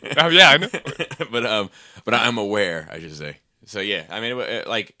 Yeah, I know. But I'm aware, I should say. So yeah, I mean,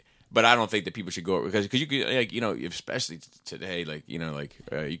 but I don't think that people should go because you could, like, you know, especially today, like, you know, like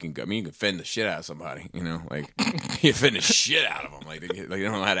you can offend the shit out of somebody, you know, like you offend the shit out of them, like they don't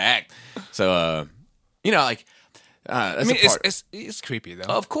know how to act. So you know, like. That's it's creepy though.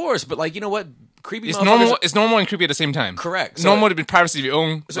 Of course, but like, you know what? Creepy. It's normal. It's normal and creepy at the same time. Correct. It's normal to be privacy of your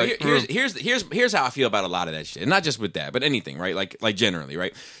own. So like, here's how I feel about a lot of that shit, and not just with that, but anything, right? Like generally,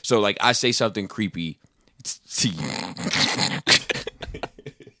 right? So like, I say something creepy to you,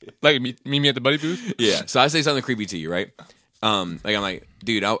 like meet me at the buddy booth. Yeah. So I say something creepy to you, right? Like I'm like,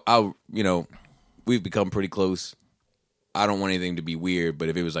 dude, I'll you know, we've become pretty close. I don't want anything to be weird, but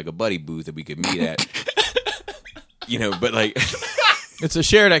if it was like a buddy booth that we could meet at. You know, but like it's a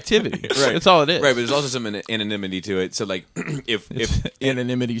shared activity, right? That's all it is, right? But there's also some anonymity to it. So like, if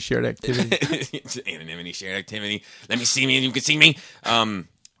anonymity shared activity, it's anonymity shared activity. Let me see me, and you can see me.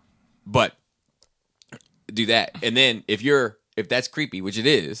 But do that, and then if that's creepy, which it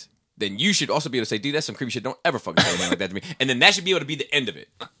is, then you should also be able to say, dude, that's some creepy shit. Don't ever fucking say anything like that to me. And then that should be able to be the end of it.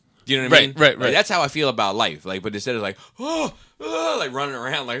 Do you know what I mean? Right. Like, that's how I feel about life. Like, but instead of like, like running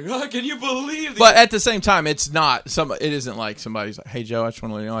around, like, can you believe? But at the same time, it's not it isn't like somebody's like, hey Joe, I just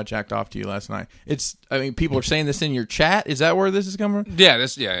want to let you know I jacked off to you last night. I mean, people are saying this in your chat. Is that where this is coming from? Yeah,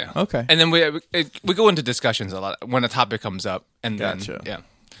 yeah. Okay. And then we go into discussions a lot when a topic comes up, and then gotcha. Yeah.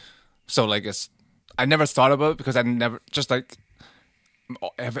 So like, I never thought about it because I never just like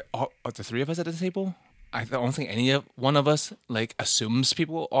all the three of us at the table. I don't think any one of us like assumes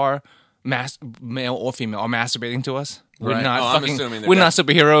people are male or female are masturbating to us. We're right. not fucking. We're not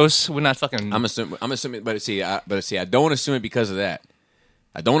superheroes. We're not fucking. I'm assuming, but see, I don't assume it because of that.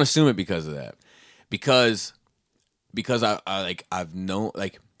 Because I've known,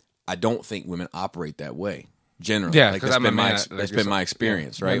 like, I don't think women operate that way generally. Yeah, like that's been my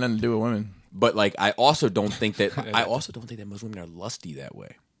experience, right? Nothing to do with women. But like, I also don't think that most women are lusty that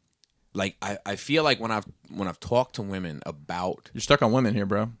way. Like I feel like when I've talked to women about you're stuck on women here,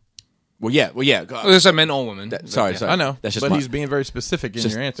 bro. Well, yeah. There's a men or women. Sorry. I know. That's just but he's being very specific in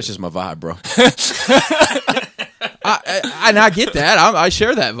your answer. That's just my vibe, bro. I get that. I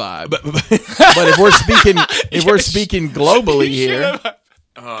share that vibe. But if we're speaking globally here,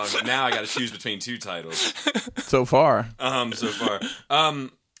 now I got to choose between two titles. So far. No,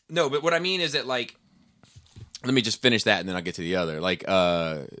 but what I mean is that like, let me just finish that and then I'll get to the other. Like,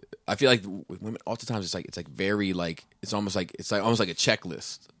 I feel like women oftentimes it's like very like it's almost like a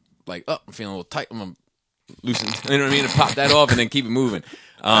checklist. Like, oh, I'm feeling a little tight. I'm gonna loosen. You know what I mean? And pop that off and then keep it moving.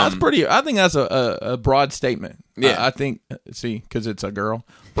 That's pretty. I think that's a broad statement. Yeah, I think. See, because it's a girl,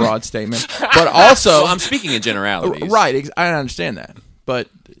 broad statement. But also, well, I'm speaking in generalities. Right. I understand that, but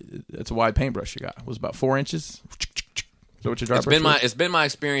it's a wide paintbrush you got. It was about 4 inches. So what your it's been my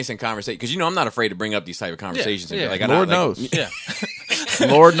experience in conversation because I'm not afraid to bring up these type of conversations. Yeah. Like, Lord knows. Yeah.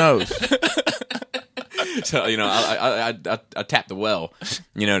 Lord knows. So I tap the well,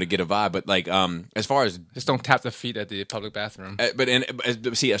 to get a vibe. But like, as far as just don't tap the feet at the public bathroom. But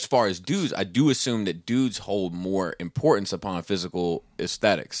see, as far as dudes, I do assume that dudes hold more importance upon physical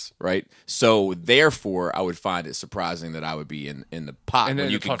aesthetics, right? So therefore, I would find it surprising that I would be in the pot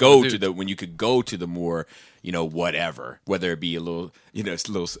when you could go to the more whatever, whether it be a little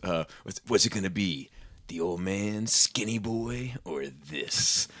what's it gonna be? The old man, skinny boy, or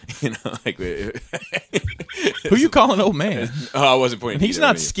this? Like who you calling old man? Oh, I wasn't pointing. He's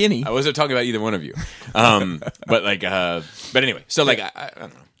not skinny. I wasn't talking about either one of you. But anyway. So like, I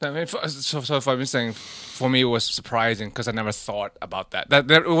don't know. I mean, so if I'm saying, for me, it was surprising because I never thought about that.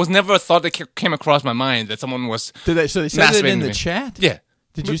 It was never a thought that came across my mind that someone was. So they said it in the chat. Yeah.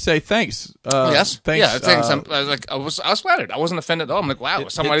 Did you say thanks? Yes. Thanks. Yeah. Thanks. I was flattered. I wasn't offended at all. I'm like, wow,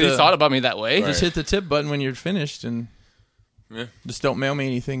 somebody thought about me that way. Right. Just hit the tip button when you're finished, and just don't mail me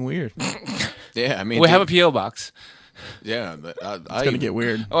anything weird. Yeah, I mean, we have a PO box. Yeah, but it's gonna get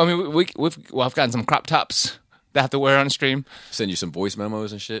weird. Oh, I mean, I've gotten some crop tops that I have to wear on stream. Send you some voice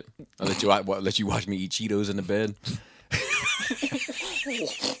memos and shit. I'll let you watch me eat Cheetos in the bed.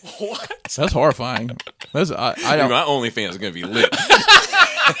 What? That's horrifying. I don't. My OnlyFans is gonna be lit.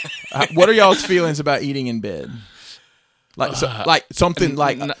 What are y'all's feelings about eating in bed? Like something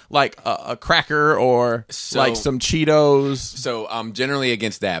like a cracker or like some Cheetos. So I'm generally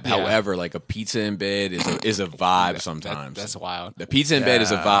against that. Yeah. However, like a pizza in bed is a vibe sometimes. That's wild. The pizza in bed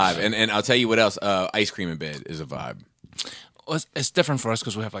is a vibe, and I'll tell you what else. Ice cream in bed is a vibe. Well, it's different for us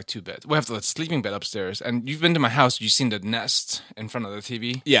because we have like two beds. We have the sleeping bed upstairs, and you've been to my house. You've seen the Nest in front of the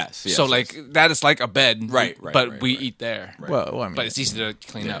TV. Yes. So like that is like a bed, right? But we eat there. Right. Well, I mean, but it's easy to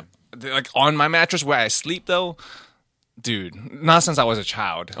clean up. Like on my mattress where I sleep, though, dude, not since I was a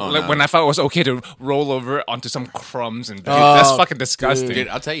child. When I thought it was okay to roll over onto some crumbs and that's fucking disgusting. Dude,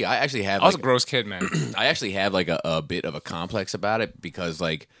 I'll tell you, I was a gross kid, man. I actually have like a bit of a complex about it because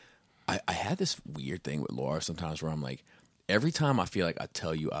like I had this weird thing with Laura sometimes where I'm like, every time I feel like I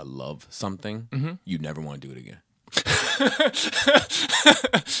tell you I love something, you never want to do it again.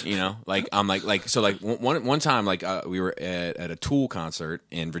 Like I'm like so like one time like we were at a Tool concert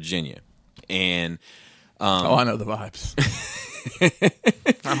in Virginia, and I know the vibes.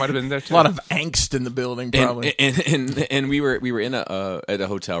 I might have been there too. A lot of angst in the building, probably. And we were in at a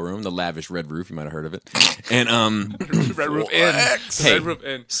hotel room, the lavish Red Roof. You might have heard of it. And Red Roof Inn. Red Roof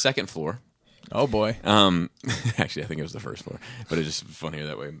Inn. Second floor. Oh boy. Actually, I think it was the first floor, but it's just funnier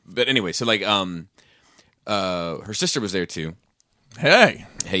that way. But anyway, so like her sister was there too. Hey,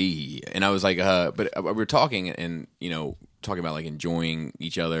 and I was like, but we were talking and talking about like enjoying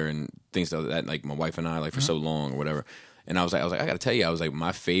each other and things like that. Like my wife and I, like for so long or whatever. And I was like, I got to tell you, I was like,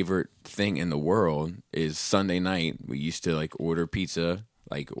 my favorite thing in the world is Sunday night. We used to like order pizza,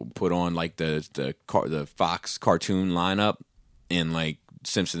 like put on like the Fox cartoon lineup and like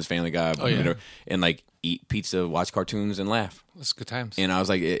Simpsons, Family Guy, and like eat pizza, watch cartoons, and laugh. That's good times. And I was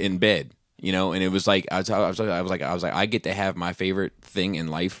like in bed, and it was like I was like I get to have my favorite thing in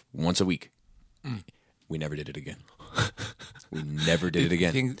life once a week. We never did it again. We never did it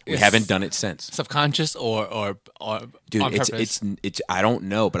again. We haven't done it since. Subconscious or dude, on purpose? It's I don't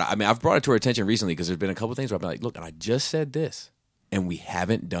know, but I mean I've brought it to our attention recently because there's been a couple things where I've been like, look, I just said this, and we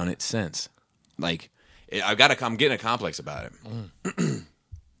haven't done it since. Like I'm getting a complex about it.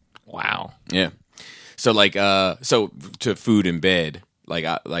 Wow. Yeah. So like so to food in bed.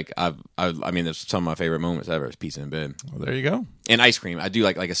 I mean, there's some of my favorite moments ever is pizza in bed. Well, there you go. And ice cream. I do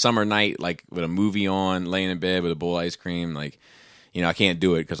like a summer night, like with a movie on, laying in bed with a bowl of ice cream. Like, I can't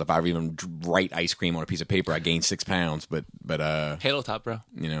do it because if I even write ice cream on a piece of paper, I gain 6 pounds. But Halo Top, bro.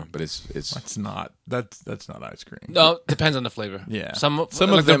 But it's that's not ice cream. No, depends on the flavor. Yeah, some of like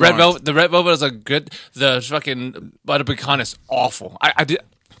them the red velvet. The red velvet is a good. The fucking butter pecan is awful. I hate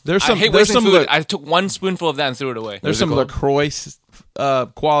wasting food. I took one spoonful of that and threw it away. There's some LaCroix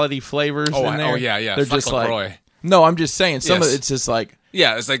quality flavors in there. Oh yeah. They're Fuck just LaCroix. No, I'm just saying. Some of it's just like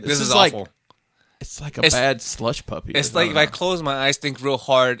it's like this is like, awful. It's like a bad slush puppy. It's like if I close my eyes, think real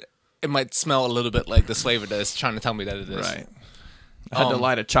hard, it might smell a little bit like the flavor that it's trying to tell me that it is. Right. I had to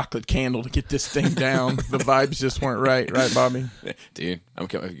light a chocolate candle to get this thing down. The vibes just weren't right, Bobby? Dude,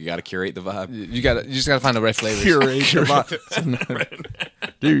 you got to curate the vibe. You just got to find the right flavors. Curate the vibe,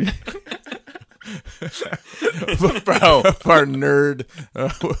 dude. Bro, our nerd,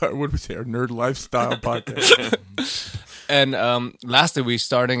 what would we say? Our nerd lifestyle podcast. And lastly, we're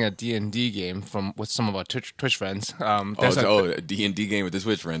starting a D&D game with some of our Twitch friends. A D&D game with the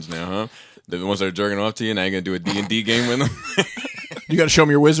Twitch friends now, huh? The ones that are jerking off to you, now you're going to do a D&D game with them? You got to show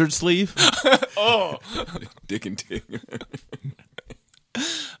them your wizard sleeve? Dick and dick.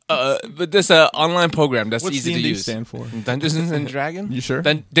 But this online program that's What's easy D&D to use. stand for? Dungeons and Dragons? You sure?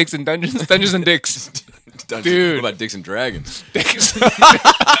 Dicks and Dungeons? Dungeons and Dicks. Dude. What about Dicks and Dragons?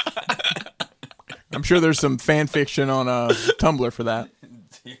 I'm sure there's some fan fiction on Tumblr for that.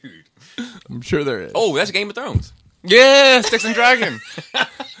 Dude. I'm sure there is. Oh, that's Game of Thrones. Yes, Dicks and Dragon.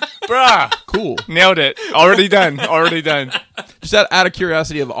 Bruh. Cool. Nailed it. Already done. Just out of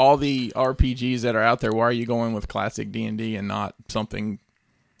curiosity, of all the RPGs that are out there, why are you going with classic D&D and not something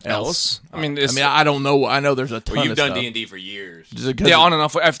else? I mean, I don't know. I know there's a ton you've of done stuff. D&D for years. Yeah, on and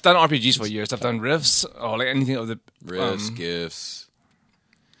off. I've done RPGs for years. I've done Rifts or like anything of the... Rifts, GIFs.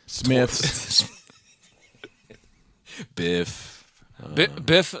 Smiths. Biff.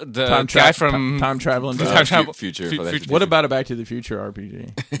 Biff, the guy from Time Traveling Future. What about a Back to the Future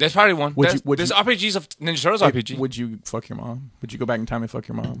RPG? There's probably one. There's you, RPGs of Ninja Turtles RPG. Would you fuck your mom? Would you go back in time and fuck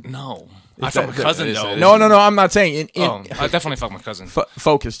your mom? No. I fuck my cousin, though. No, I'm not saying. I definitely fuck my cousin.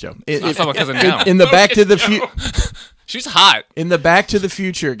 Focus, Joe. I fuck my cousin now. In the Back to the Future... She's hot. In the Back to the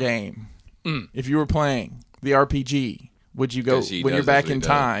Future game, if you were playing the RPG, would you go when you're back in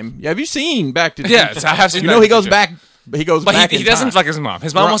time? Yeah, have you seen Back to the Future? Yes, I have seen. You know he goes back. He goes but back. He doesn't fuck his mom.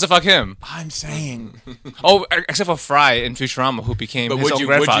 His mom wants to fuck him. I'm saying. Except for Fry in Futurama, who became his own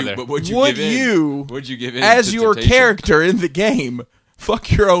grandfather. Would you give in as your character in the game,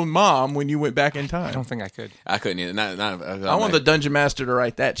 fuck your own mom when you went back in time? I don't think I could. I couldn't either. I want the dungeon master to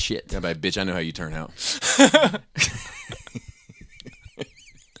write that shit. Yeah, but bitch, I know how you turn out.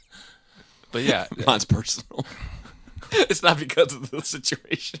 But yeah, mine's personal. It's not because of the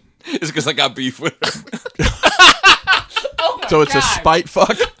situation. It's because I got beef with her. So it's a spite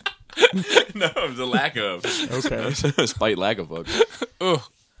fuck? No, it's a lack of. Okay. Spite lack of fuck.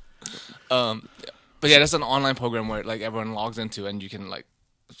 But yeah, that's an online program where like everyone logs into and you can like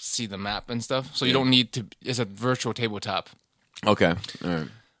see the map and stuff. So you don't need to. It's a virtual tabletop. Okay. All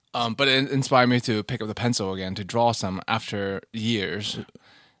right. But it inspired me to pick up the pencil again to draw some after years,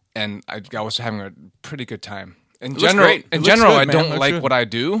 and I was having a pretty good time. In general, I don't like what I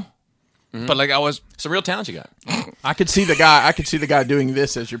do. Mm-hmm. But like it's a real talent you got. I could see the guy doing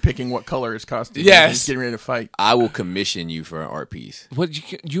this as you're picking what color his costume. Yes, he's getting ready to fight. I will commission you for an art piece. What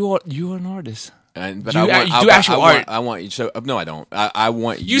you are an artist. But you do actual art. I want you. So no, I don't. I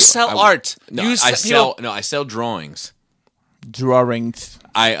want you. You sell art. No, I sell drawings. Drawings.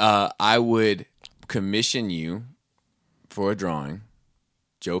 I would commission you for a drawing.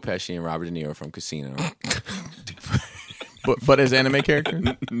 Joe Pesci and Robert De Niro from Casino. But as anime character?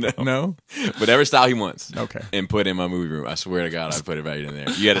 No? Whatever style he wants. Okay. And put in my movie room. I swear to God, I'd put it right in there.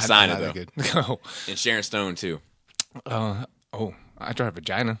 You got to sign it, though. Good. And Sharon Stone, too. I draw a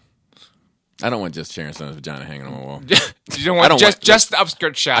vagina. I don't want just Sharon Stone's vagina hanging on my wall. You don't want just the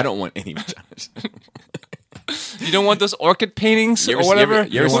upskirt shot. I don't want any vaginas. You don't want those orchid paintings or whatever?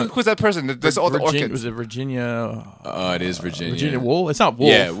 Who's that person? That's all the orchids. Was it Virginia? It is Virginia. Virginia Woolf? It's not Woolf.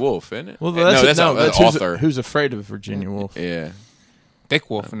 Yeah, Woolf, isn't it? Well, that's author. Who's afraid of Virginia Woolf? Yeah. Dick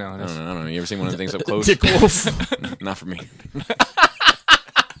Wolf now. I don't know. You ever seen one of the things up close? Dick Wolf. Not for me.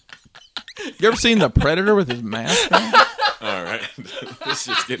 You ever seen The Predator with his mask on? All right. This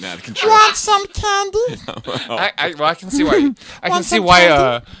shit's getting out of control. Want some candy? I can see why. I can see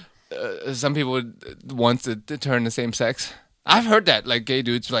why some people would want to turn the same sex. I've heard that, like gay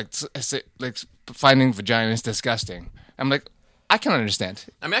dudes like finding vaginas disgusting. I'm like, I can understand.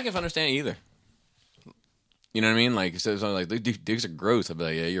 I mean, I can understand either. You know what I mean? Like, so like dicks are gross. I'd be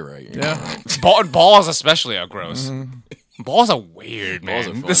like, yeah, you're right. You're right. Balls especially are gross. Mm-hmm. Balls are weird, man.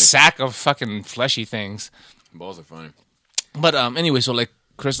 Balls are the sack of fucking fleshy things. Balls are funny. But anyway, so like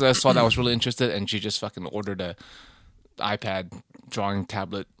Krista saw that I was really interested, and she just fucking ordered a iPad drawing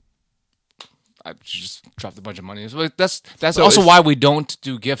tablet. She just dropped a bunch of money. So like, that's also why we don't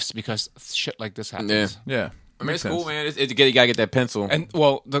do gifts, because shit like this happens. Yeah. I mean, it's cool, man. You gotta get that pencil. And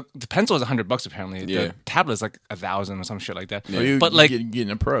well, the pencil is $100 apparently. Yeah. The tablet is like 1,000 or some shit like that. Yeah. But like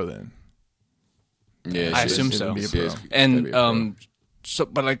getting a pro then. Yeah, I assume so. And so,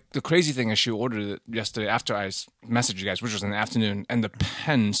 but like the crazy thing is, she ordered it yesterday after I messaged you guys, which was in the afternoon, and the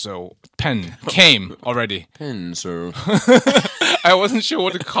pen came already. Pen, sir. I wasn't sure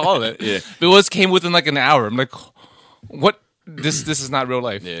what to call it. Yeah, it came within like an hour. I'm like, what? This is not real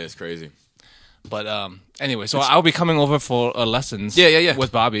life. Yeah, it's crazy. But anyway, so I'll be coming over for lessons. Yeah.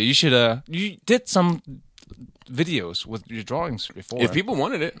 With Bobby. You should. You did some videos with your drawings before. If people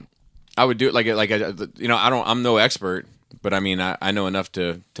wanted it, I would do it. I'm no expert. But I mean, I know enough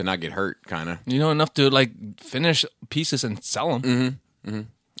to not get hurt, kind of. You know enough to like finish pieces and sell them. Mm-hmm. Mm-hmm.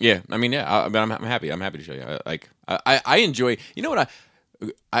 Yeah, I mean, yeah. But I'm happy. I'm happy to show you. I enjoy. You know what?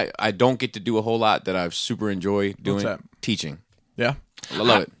 I don't get to do a whole lot that I super enjoy doing. Teaching. Yeah, I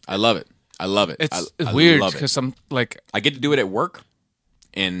love it. I love it. It's weird because I'm like I get to do it at work,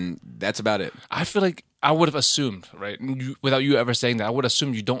 and that's about it. I feel like I would have assumed, right, without you ever saying that, I would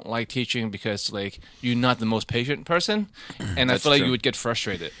assume you don't like teaching because, like, you're not the most patient person, and I feel like you would get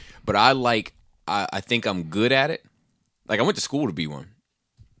frustrated. But I think I'm good at it. Like, I went to school to be one,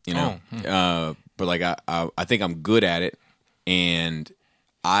 you know? But, like, I think I'm good at it, and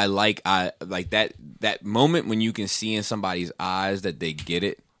I like that moment when you can see in somebody's eyes that they get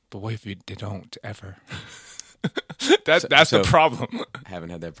it. But what if they don't, ever? That's the problem. I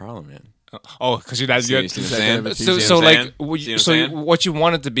haven't had that problem yet. Oh, because you're that good. So what you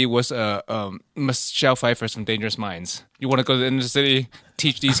wanted to be was Michelle Pfeiffer from Dangerous Minds. You want to go to the inner city,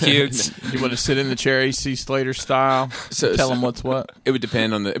 teach these kids. You want to sit in the chair, see Slater style, tell them what's what. It would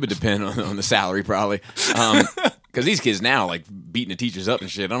depend on the salary probably. Because these kids now like beating the teachers up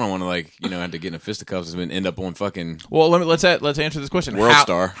and shit. I don't want to have to get in a fisticuffs and end up on fucking. Well, let's answer this question. World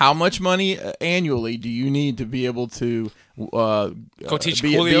Star. How much money annually do you need to be able to go teach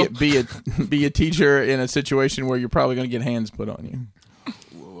be a teacher in a situation where you're probably going to get hands put on you?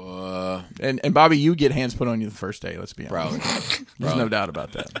 And Bobby, you get hands put on you the first day. Let's be honest. Probably. There's no doubt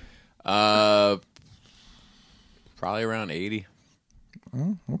about that. Probably around 80.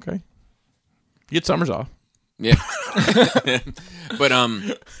 Oh, okay. You get summers off. Yeah, but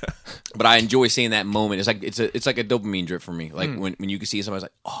I enjoy seeing that moment. It's like a dopamine drip for me. Like when you can see somebody's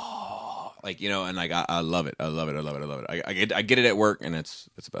like, oh, like, you know, and like I love it. I love it. I get it at work, and that's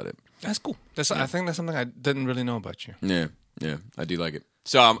about it. That's cool. I think that's something I didn't really know about you. Yeah, I do like it.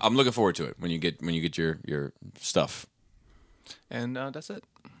 So I'm looking forward to it when you get your stuff. And that's it.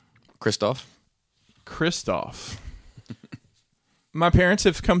 Christoph. My parents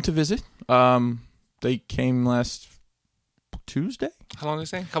have come to visit. They came last Tuesday. How long did they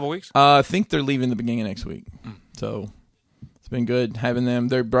stay? A couple weeks? I think they're leaving the beginning of next week. So it's been good having them.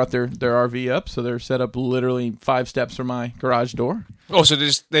 They brought their RV up, so they're set up literally 5 steps from my garage door. Oh, so they're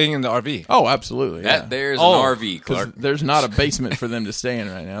just staying in the RV? Oh, absolutely. Yeah. There's an RV, Clark. There's not a basement for them to stay in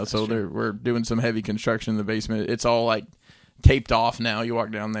right now, so we're doing some heavy construction in the basement. It's all like taped off now. You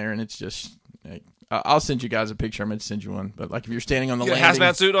walk down there, and it's just... Like, I'll send you guys a picture. I'm going to send you one. But like if you're standing on the landing...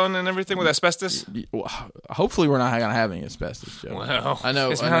 hazmat suit on and everything with asbestos? Well, hopefully we're not going to have any asbestos, Joe. Well, I know.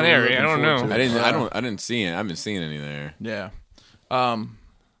 It's not airy. I don't know. I didn't see it. I haven't seen any there. Yeah.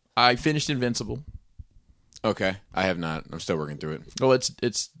 I finished Invincible. Okay. I have not. I'm still working through it. Well,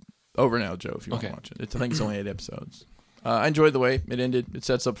 it's over now, Joe, if you want to watch it. I think it's only 8 episodes. I enjoyed the way it ended. It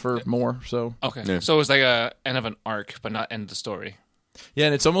sets up for more, so... Okay. Yeah. So it was like a end of an arc, but not end of the story. Yeah,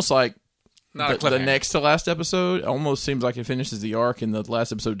 and it's almost like the next to last episode almost seems like it finishes the arc, and the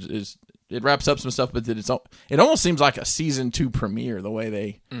last episode it wraps up some stuff, but it almost seems like a season 2 premiere the way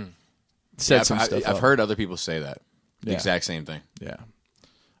they set some stuff up. I've heard other people say that. The exact same thing. Yeah.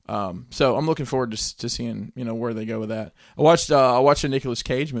 So I'm looking forward to seeing where they go with that. I watched a Nicolas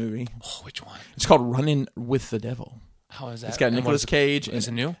Cage movie. Oh, which one? It's called Running with the Devil. How is that? It's got Nicolas Cage. Is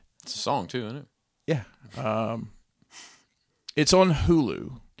it new? It's a song too, isn't it? Yeah. It's on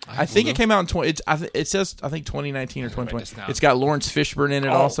Hulu. I think it came out in it says 2019 or 2020. It's got Lawrence Fishburne in it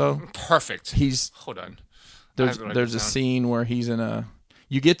also. Perfect. Hold on. There's a scene where he's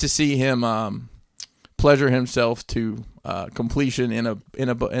you get to see him pleasure himself to completion in a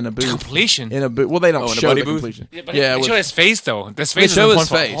booth. Completion in a booth. Well, they don't show the completion. Yeah, but they show his face though. This face show is his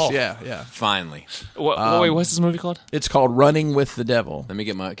face. Oh. Yeah. Finally. Wait, what's this movie called? It's called Running with the Devil. Let me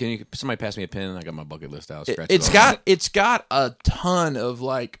get somebody pass me a pen? I got my bucket list out. It's got a ton of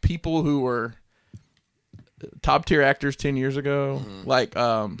like people who were top tier actors 10 years ago. Like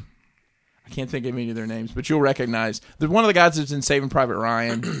I can't think of any of their names, but you'll recognize one of the guys that's in Saving Private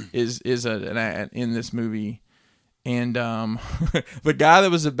Ryan is in this movie. And the guy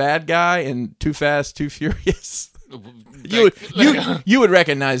that was a bad guy in Too Fast, Too Furious, you would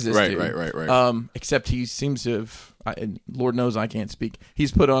recognize this dude. Right. Except he seems to have, and Lord knows I can't speak.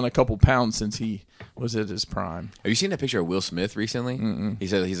 He's put on a couple pounds since he was at his prime. Have you seen that picture of Will Smith recently? He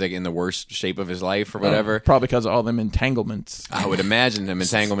said he's like in the worst shape of his life or whatever. Probably because of all them entanglements. I would imagine them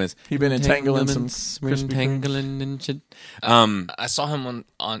entanglements. He's been entangling some entangling and shit. I saw him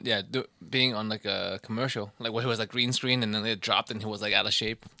being on like a commercial, like where he was like green screen and then it dropped and he was like out of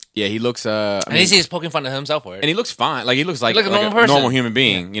shape. Yeah, he looks. And he's poking fun at himself for it. And he looks fine. Like he looks like a normal human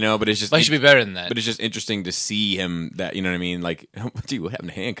being, you know. But it's just. But he should be better than that. But it's just interesting to see him. That you know what I mean. Like, dude, what happened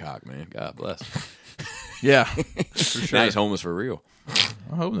to Hancock, man? God bless. Yeah, for sure. Now he's homeless for real.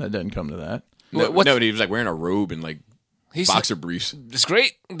 I hope that doesn't come to that. No, but he was like wearing a robe and like boxer briefs. It's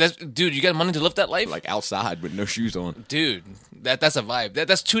great, dude. You got money to live that life, like outside with no shoes on, dude. That's a vibe.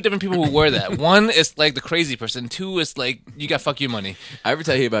 That's two different people who wear that. One is like the crazy person. Two is like you got fuck you money. I ever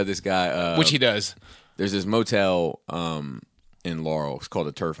tell you about this guy? Which he does. There's this motel in Laurel. It's called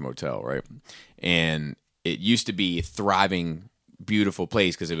the Turf Motel, right? And it used to be a thriving, beautiful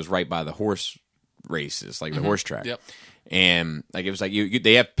place because it was right by the horse races, like the horse track. Yep. And like it was like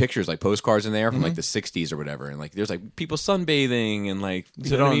they have pictures like postcards in there from like the 60s or whatever, and like there's like people sunbathing and like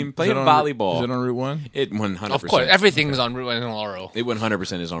playing volleyball. Is it on Route 1? It 100%. Of course, everything is on Route 1 in Laurel. It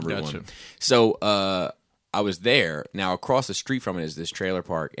 100% is on Route 1. So I was there. Now across the street from it is this trailer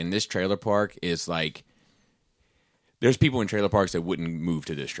park, and this trailer park is like there's people in trailer parks that wouldn't move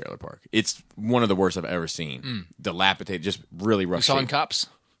to this trailer park. It's one of the worst I've ever seen. Dilapidated, just really rough. You saw in Cops?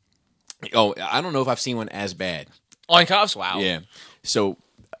 Oh, I don't know if I've seen one as bad. On Cops? Wow. Yeah. So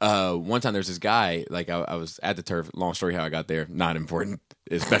one time there's this guy, like I was at the turf, long story how I got there, not important,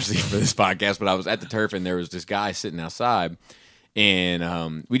 especially for this podcast, but I was at the turf and there was this guy sitting outside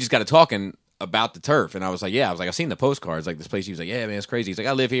and we just got to talking about the turf. And I was like, I've seen the postcards, like this place. He was like, yeah, man, it's crazy. He's like,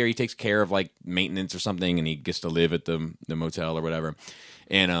 I live here. He takes care of like maintenance or something and he gets to live at the motel or whatever.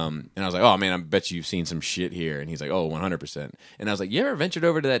 And I was like, oh, man, I bet you've seen some shit here. And he's like, oh, 100%. And I was like, you ever ventured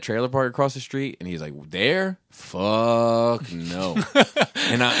over to that trailer park across the street? And he's like, there? Fuck no.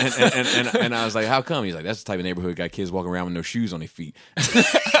 and I was like, how come? He's like, that's the type of neighborhood got kids walking around with no shoes on their feet.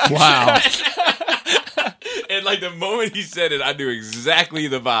 Wow. And like the moment he said it, I knew exactly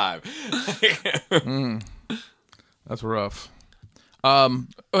the vibe. That's rough.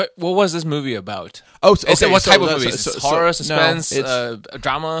 What was this movie about? Oh, okay. What type of movie? Is it horror, suspense,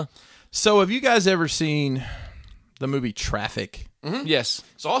 drama? So, have you guys ever seen the movie Traffic? Mm-hmm. Yes,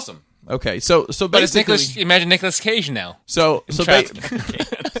 it's awesome. Okay, so basically, imagine Nicolas Cage now. So the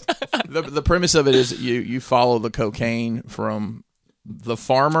premise of it is you follow the cocaine from the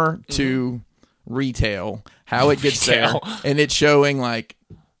farmer to retail, how it gets there, and it's showing like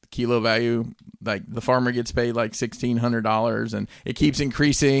kilo value. Like the farmer gets paid like $1,600, and it keeps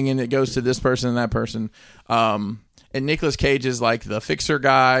increasing, and it goes to this person and that person. And Nicolas Cage is like the fixer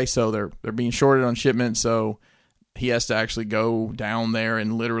guy, so they're being shorted on shipment, so he has to actually go down there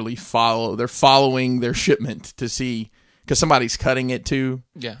and literally follow. They're following their shipment to see because somebody's cutting it too.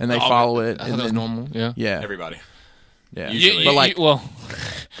 Yeah, and they follow it. I thought it was normal. Yeah, everybody. Yeah, usually. But like, well,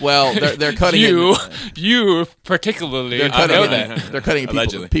 they're cutting you particularly. They're cutting I know it. that They're cutting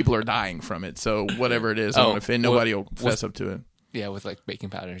it. People are dying from it. So whatever it is, I don't offend. Nobody will fess up to it. Yeah, with like baking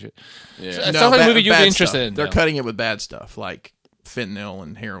powder and shit. Yeah, so it sounds like a movie you'd be interested in. They're cutting it with bad stuff like fentanyl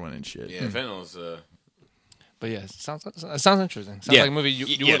and heroin and shit. Yeah, fentanyl's. But yeah, it sounds interesting. Sounds like a movie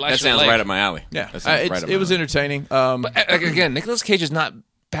you would like. That sounds right up my alley. Yeah, it was entertaining. But again, Nicolas Cage is not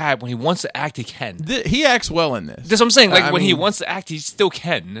bad. When he wants to act, he can. He acts well in this. That's what I'm saying. Like when he wants to act, he still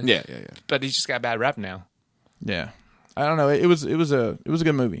can. Yeah. But he's just got a bad rap now. Yeah, I don't know. It was a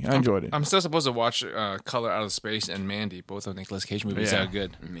good movie. I enjoyed it. I'm still supposed to watch Color Out of Space and Mandy, both of Nicolas Cage movies that are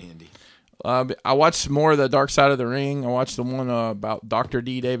good. Mandy. I watched more of the Dark Side of the Ring. I watched the one about Dr.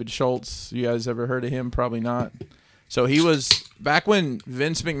 D. David Schultz. You guys ever heard of him? Probably not. So he was back when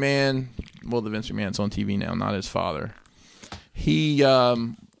Vince McMahon. Well, the Vince McMahon's on TV now, not his father. He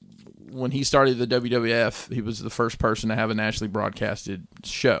when he started the WWF, he was the first person to have a nationally broadcasted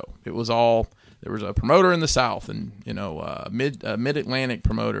show. It was all there was a promoter in the South, and mid-Atlantic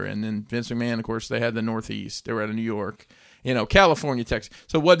promoter, and then Vince McMahon. Of course, they had the Northeast. They were out of New York, California, Texas.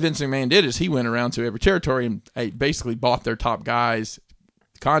 So what Vince McMahon did is he went around to every territory and basically bought their top guys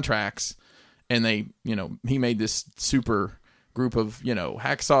contracts, and they, he made this super group of,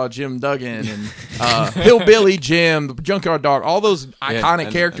 Hacksaw Jim Duggan and Hillbilly Jim, the Junkyard Dog, all those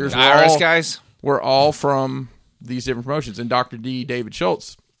iconic characters. And the Irish guys were all from these different promotions. And Dr. D. David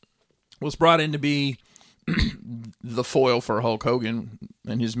Schultz was brought in to be the foil for Hulk Hogan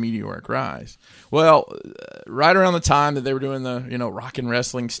and his meteoric rise. Well, right around the time that they were doing the, rock and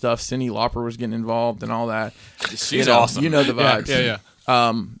wrestling stuff, Cyndi Lauper was getting involved and all that. She's awesome. You know the vibes. Yeah.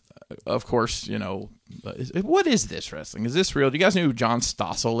 Of course, what is this wrestling? Is this real? Do you guys know who John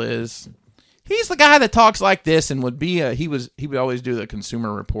Stossel is? He's the guy that talks like this and would be he would always do the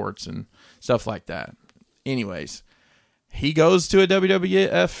Consumer Reports and stuff like that. Anyways, he goes to a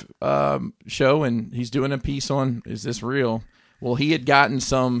WWF show and he's doing a piece on, is this real? Well, he had gotten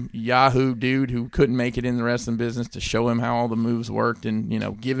some Yahoo dude who couldn't make it in the wrestling business to show him how all the moves worked and,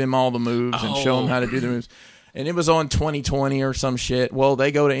 give him all the moves and show him how to do the moves. And it was on 2020 or some shit. Well,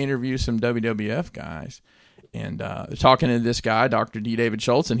 they go to interview some WWF guys. And talking to this guy, Dr. D. David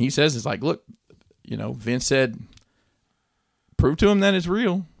Schultz, and he says, it's like, look, Vince said, prove to him that it's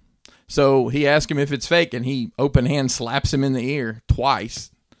real. So he asked him if it's fake, and he open hand slaps him in the ear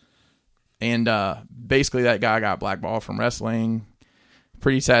twice. And basically that guy got blackballed from wrestling.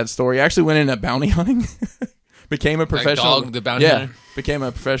 Pretty sad story. Actually went into bounty hunting. Became a professional. Dog, the bounty hunter? Became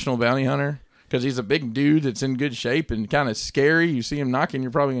a professional bounty hunter. Because he's a big dude that's in good shape and kind of scary. You see him knocking,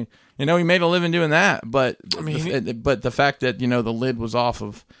 you're probably, he made a living doing that. But but the fact that, the lid was off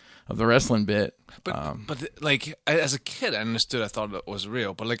of the wrestling bit. But as a kid, I understood. I thought it was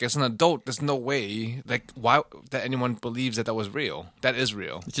real. But as an adult, there's no way why that anyone believes that was real. That is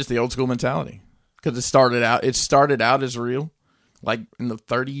real. It's just the old school mentality. Because it started out as real, like in the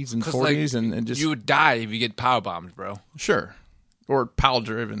 30s and 40s, and just you would die if you get power bombed, bro. Sure, or pile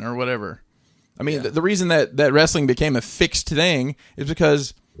driven or whatever. I mean, the reason that wrestling became a fixed thing is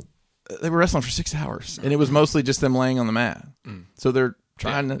because they were wrestling for 6 hours, and it was mostly just them laying on the mat. So they're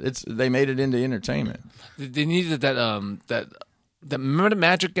trying to. They made it into entertainment. They needed that. Remember the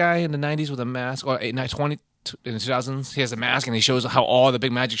Magic guy in the 90s with a mask, or 20 in the 2000s? He has a mask and he shows how all the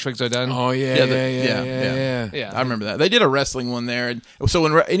big magic tricks are done. Oh yeah. I remember that. They did a wrestling one there, and so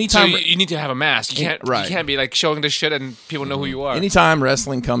anytime you need to have a mask. You can't be showing this shit and people know who you are. Anytime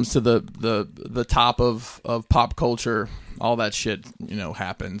wrestling comes to the top of pop culture, all that shit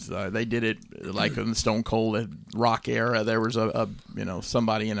happens. They did it like in the Stone Cold Rock era. There was a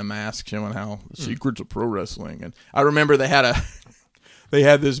somebody in a mask showing how the secrets of pro wrestling, and I remember they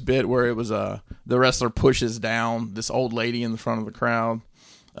had this bit where it was the wrestler pushes down this old lady in the front of the crowd.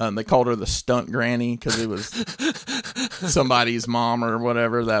 They called her the stunt granny because it was somebody's mom or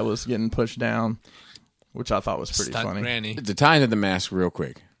whatever that was getting pushed down, which I thought was pretty funny. Granny. To tie into the mask real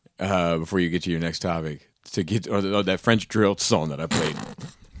quick before you get to your next topic, to get that French drill song that I played,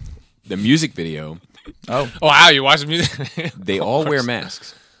 the music video. Oh wow! You watch the music? They all wear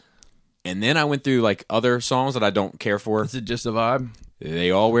masks. And then I went through other songs that I don't care for. Is it just a vibe?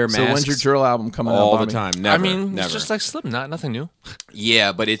 They all wear masks. So when's your drill album coming out? All the time. Never. It's just like Slipknot, nothing new.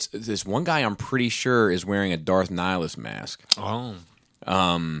 Yeah, but it's this one guy I'm pretty sure is wearing a Darth Nihilus mask. Oh.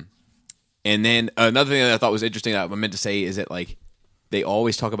 And then another thing that I thought was interesting that I meant to say is that they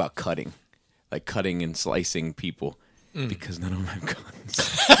always talk about cutting. Like cutting and slicing people. Because none of them have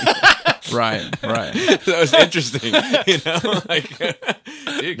guns. Right. That was interesting.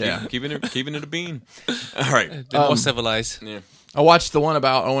 Dude, keeping it a bean. All right. They're more civilized. Yeah. I watched the one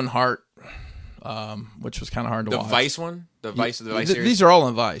about Owen Hart, which was kind of hard to watch. The Vice one? The Vice series? These are all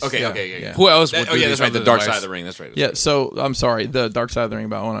in Vice. Okay. Yeah. Who else? That's right. The Dark Side of the Ring. That's right. Yeah. So I'm sorry. The Dark Side of the Ring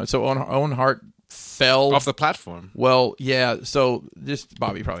about Owen Hart. So Owen Hart fell off the platform. Well, yeah. So just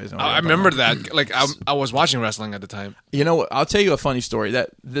Bobby probably doesn't know. I remember that. I was watching wrestling at the time. You know what? I'll tell you a funny story. That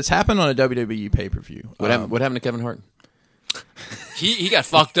this happened on a WWE pay-per-view. What happened to Kevin Hart? He got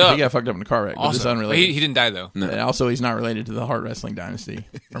fucked up. He got fucked up in a car wreck. But it's unrelated. He didn't die though. No. And also, he's not related to the Hart Wrestling Dynasty,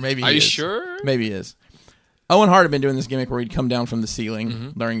 or maybe. Are you sure? Maybe he is. Owen Hart had been doing this gimmick where he'd come down from the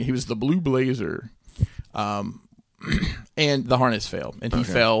ceiling he was the Blue Blazer, and the harness failed, and he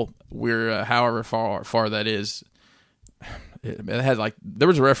fell. However far that is. It had there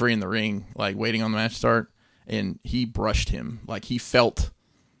was a referee in the ring waiting on the match to start, and he brushed him he felt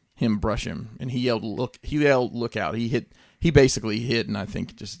him brush him, and he yelled look out. He basically hit, and I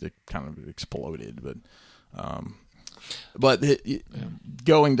think just it kind of exploded. But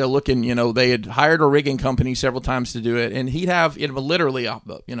going to looking, they had hired a rigging company several times to do it, and he'd have literally a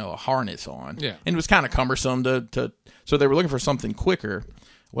harness on, and it was kind of cumbersome to. So they were looking for something quicker.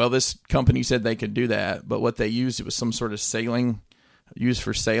 Well, this company said they could do that, but what they used, it was some sort of sailing used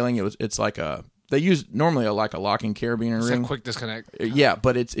for sailing. It's like they use normally a locking carabiner ring. A quick disconnect. Yeah,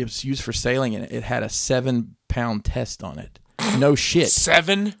 but it was used for sailing, and it had a 7-pound test on it. No shit.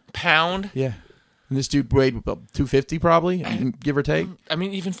 7 pound? Yeah. And this dude weighed about 250 probably, give or take. I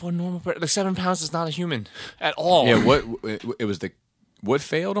mean, even for a normal person, 7 pounds is not a human at all. Yeah, what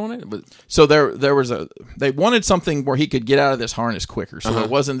failed on it? So there was they wanted something where he could get out of this harness quicker, so it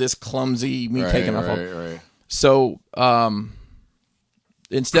wasn't this clumsy taking off. Right. So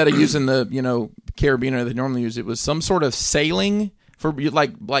instead of using the carabiner they normally use, it was some sort of sailing for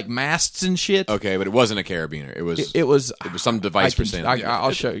like masts and shit. Okay, but it wasn't a carabiner. It was some device for sanding.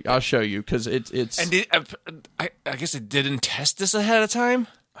 I'll show you because it's. And I guess it didn't test this ahead of time.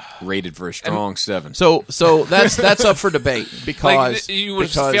 Rated for a strong 7. So that's up for debate because you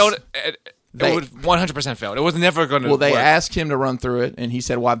would have failed. It would 100% failed. It was never going to. Well, they asked him to run through it, and he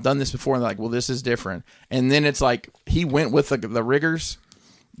said, "Well, I've done this before." And they're like, "Well, this is different." And then it's like he went with the riggers,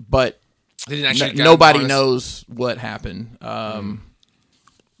 but nobody knows what happened.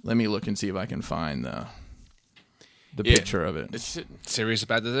 Let me look and see if I can find the picture of it. It's serious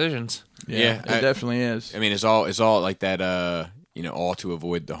bad decisions. Yeah, it definitely is. I mean, it's all like that. All to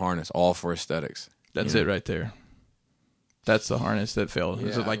avoid the harness, all for aesthetics. That's it right there. That's the harness that failed.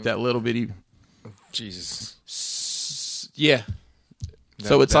 Is it like that little bitty? Jesus. Yeah.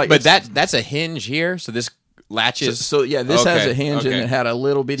 So it's like, but that's a hinge here. So this latches. So this has a hinge and it had a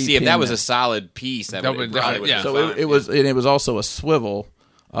little bitty. See, if that was a solid piece, that would probably yeah. So it was, and it was also a swivel.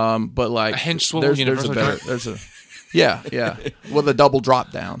 But like a hinge swivel. There's a yeah, with a double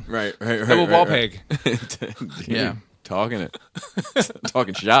drop down. Right. Double ball peg. Yeah. Talking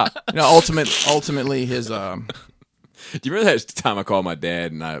shop. Ultimately, his. Do you remember that time I called my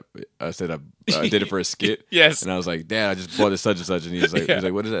dad and I said I did it for a skit? Yes. And I was like, Dad, I just bought this such and such, and he was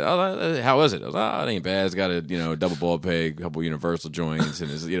like, what is it? Oh, how is it? I was like, it ain't bad. It's got a double ball peg, a couple universal joints,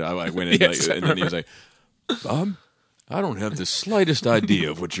 and it's, I like went in and then he was like, I don't have the slightest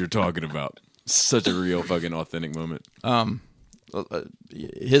idea of what you're talking about. Such a real fucking authentic moment.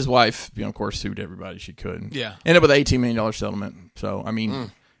 His wife, of course, sued everybody she could. Yeah. Ended up with an $18 million settlement. So, I mean,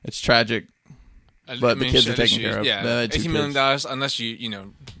 it's tragic, but the kids are taken care of. Yeah, $18 million, unless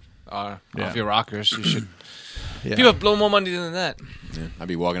you are off your rockers, you should. Yeah. People blow more money than that. Yeah. I'd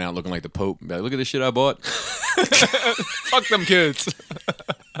be walking out looking like the Pope. Like, look at this shit I bought. Fuck them kids.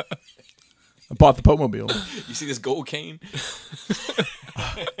 I bought the Pope-mobile. You see this gold cane?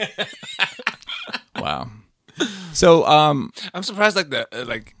 Wow. So I'm surprised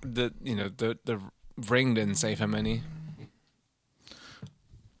the ring didn't save him any.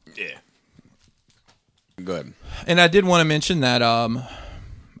 Yeah. Go ahead. And I did want to mention that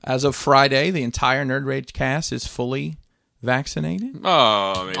as of Friday, the entire Nerd Rage cast is fully vaccinated.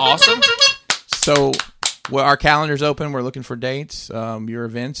 Oh, man. Awesome. So our calendar's open. We're looking for dates. Your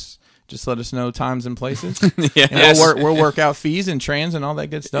events. Just let us know times and places. Yes. We'll work out fees and trans and all that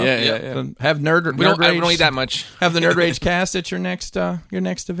good stuff. Yeah. So have Nerd Rage. We don't need that much. Have the Nerd Rage cast at your next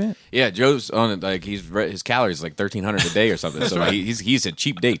event. Yeah, Joe's on it. Like his calories like 1,300 a day or something. So right. he's a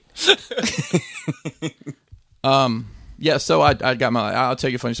cheap date. Yeah. So I got I'll tell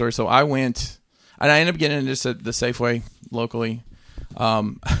you a funny story. So I went and I ended up getting this at the Safeway locally.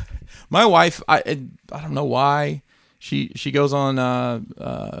 My wife, I don't know why. She goes on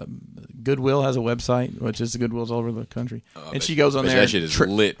Goodwill has a website, which is Goodwill's all over the country, and she goes on there. That shit is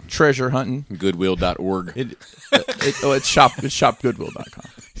lit. Treasure hunting. Goodwill.org. It's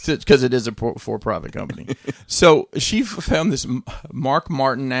shopgoodwill.com because it is a for-profit company. So she found this Mark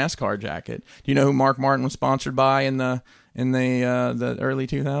Martin NASCAR jacket. Do you know who Mark Martin was sponsored by in the early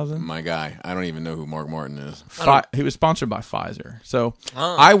 2000s? My guy. I don't even know who Mark Martin is. He was sponsored by Pfizer. So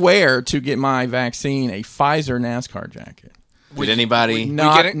I wear to get my vaccine a Pfizer NASCAR jacket. Did anybody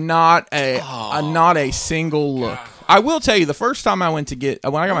not a single look? I will tell you, the first time I went to get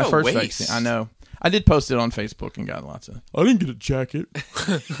when I got my first vaccine, I know I did post it on Facebook and got lots of. I didn't get a jacket.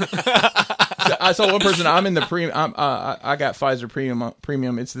 I saw one person. I'm in the premium. I got Pfizer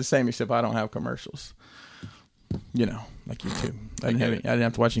premium. It's the same except I don't have commercials. Like YouTube. I didn't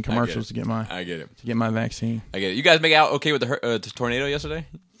have to watch any commercials to get my. I get it. To get my vaccine. I get it. You guys make out okay with the tornado yesterday?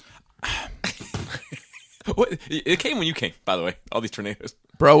 What? It came when you came, by the way. All these tornadoes,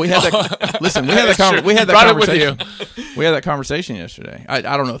 bro. We had that. Listen, we had that conversation. We had that conversation yesterday. I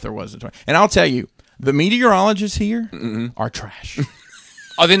don't know if there was a tornado, and I'll tell you, the meteorologists here are trash.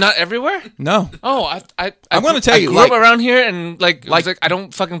 Are they not everywhere? No. Oh, I'm going to tell you. I grew up around here, and like I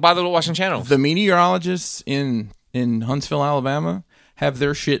don't fucking bother watching channels. The meteorologists in Huntsville, Alabama, have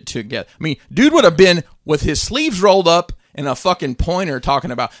their shit together. I mean, dude would have been with his sleeves rolled up and a fucking pointer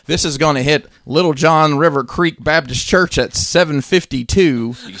talking about this is going to hit Little John River Creek Baptist Church at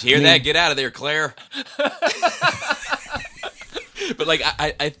 7:52. You hear that? Get out of there, Claire. But like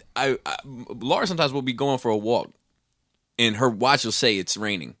I Laura sometimes will be going for a walk, and her watch will say it's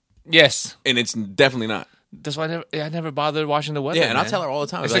raining. Yes, and it's definitely not. That's why I never bothered watching the weather. Yeah, and I'll tell her all the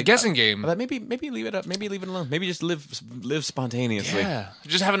time. It's a guessing game. But maybe leave it up. Maybe leave it alone. Maybe just live spontaneously. Yeah,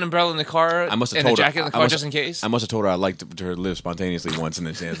 just have an umbrella in the car. I must have and told a jacket her, in the car just in case. I must have told her I'd like to live spontaneously once, and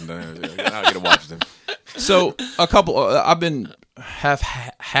then she hasn't done it. I get to watch them. So a couple. I've been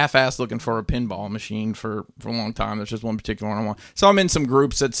half-assed looking for a pinball machine for a long time. There's just one particular one I want. So I'm in some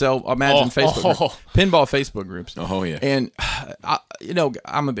groups that sell, Facebook groups, pinball Facebook groups. Oh, yeah. And,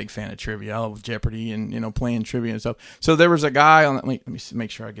 I'm a big fan of trivia. I love Jeopardy and, playing trivia and stuff. So there was a guy on, let me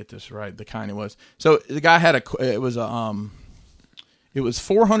make sure I get this right, the kind it was. So the guy had it was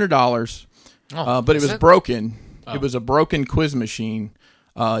 $400, but it was broken. Oh. It was a broken quiz machine.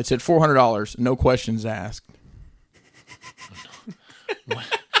 It said $400, no questions asked.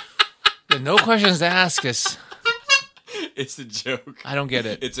 No questions asked is. It's a joke. I don't get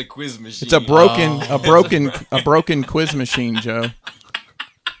it. It's a quiz machine. It's a broken quiz machine, Joe.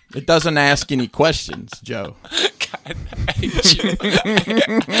 It doesn't ask any questions, Joe. God, I hate you.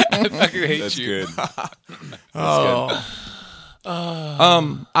 I fucking hate That's you. Good. That's good.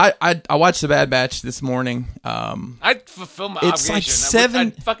 I watched The Bad Batch this morning. I'd fulfill my it's obligation.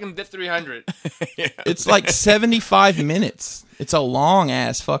 Like I'd fucking did 300. Yeah. It's like 75 minutes. It's a long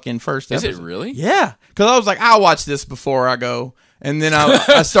ass fucking first episode. Is it really? Yeah. Because I was like, I'll watch this before I go. And then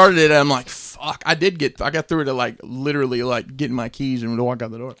I started it and I'm like, fuck. I got through it to like literally like getting my keys and to walk out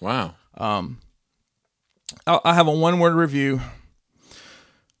the door. Wow. I have a 1-word review.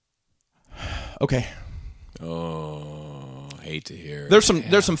 Okay. Oh, hate to hear it.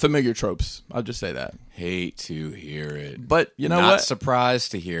 There's some familiar tropes. I'll just say that. Hate to hear it. But you know what? Not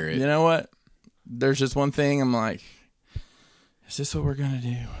surprised to hear it. You know what? There's just one thing I'm like, is this what we're going to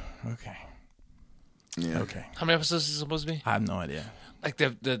do? Okay. Yeah. Okay. How many episodes is it supposed to be? I have no idea. Like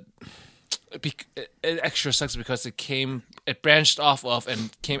it extra sucks because it branched off of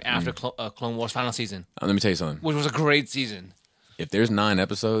and came after Clone Wars final season. Let me tell you something. Which was a great season. If there's 9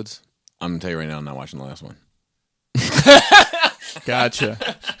 episodes, I'm going to tell you right now I'm not watching the last one. Gotcha.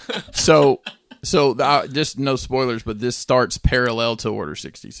 So just no spoilers, but this starts parallel to Order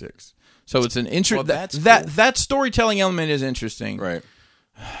 66. So it's an interesting. Well, that storytelling element is interesting, right?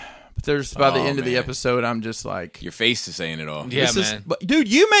 But there's by the end of the episode, I'm just like, your face is saying it all. Yeah, man. But dude,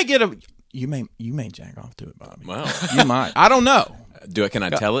 you may jack off to it, Bobby. Well, you might. I don't know. Can I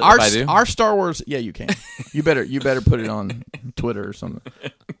tell it if I do? Our Star Wars, yeah, you can. You better put it on Twitter or something.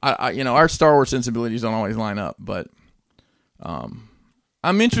 Our Star Wars sensibilities don't always line up, but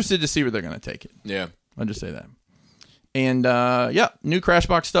I'm interested to see where they're going to take it. Yeah, I'll just say that. And new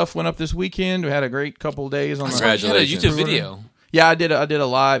Crashbox stuff went up this weekend. We had a great couple of days on. Congratulations! You had a YouTube video. Yeah, I did a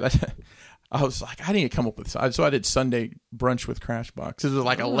live. I was like, I need to come up with this. So I did Sunday brunch with Crashbox. It was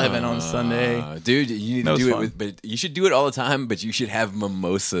like 11 on Sunday. Dude, you need to do it but you should do it all the time, but you should have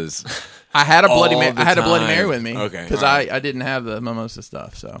mimosas. I had a Bloody Mary with me. Okay. Because I didn't have the mimosa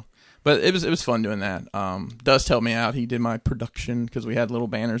stuff, so. But it was fun doing that. Dust helped me out. He did my production because we had little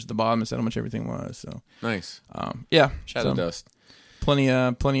banners at the bottom that said how much everything was. So nice. Yeah. Shout out Dust. Plenty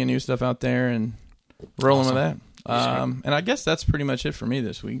of new stuff out there and rolling with that. And I guess that's pretty much it for me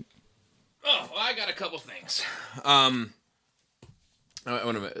this week. Oh, well, I got a couple things.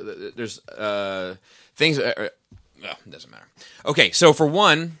 There's things. Doesn't matter. Okay, so for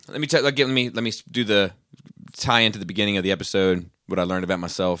one, let me do the tie into the beginning of the episode. What I learned about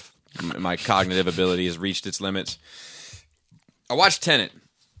myself, my cognitive ability has reached its limits. I watched Tenet.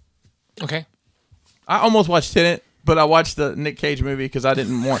 Okay, I almost watched Tenet, but I watched the Nick Cage movie because I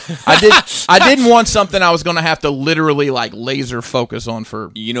didn't want. I didn't want something I was going to have to literally like laser focus on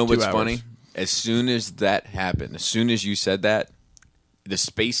for. You know what's 2 hours. funny? As soon as that happened, as soon as you said that, the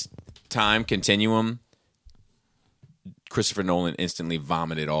space-time continuum, Christopher Nolan instantly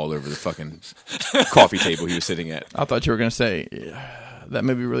vomited all over the fucking coffee table he was sitting at. I thought you were going to say that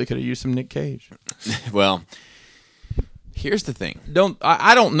movie really could have used some Nick Cage. Well, here's the thing.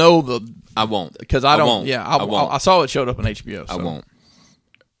 I don't know I won't because I don't. Won't. Yeah, I won't. I saw it showed up on HBO. So. I won't.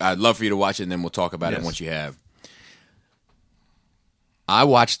 I'd love for you to watch it, and then we'll talk about it once you have. I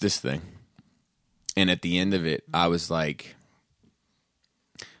watched this thing. And at the end of it, I was like,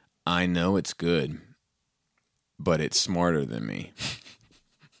 I know it's good, but it's smarter than me.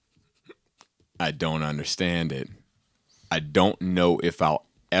 I don't understand it. I don't know if I'll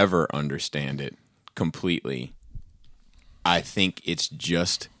ever understand it completely. I think it's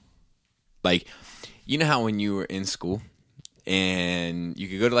just like, you know how when you were in school and you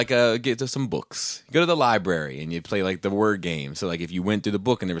could go to get to some books, go to the library and you play like the word game. So like if you went through the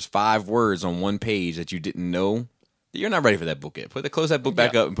book and there was 5 words on one page that you didn't know, you're not ready for that book yet. Close that book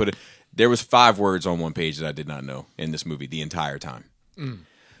back up and put it. There was 5 words on one page that I did not know in this movie the entire time. And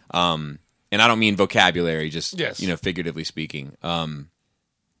I don't mean vocabulary, just figuratively speaking.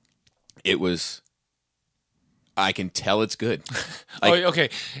 It was I can tell it's good. Like, okay.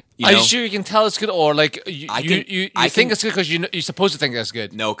 Are you sure you can tell it's good, or like you think it's good because you're supposed to think it's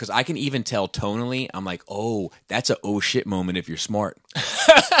good? No, because I can even tell tonally. I'm like, oh, that's a oh shit moment if you're smart.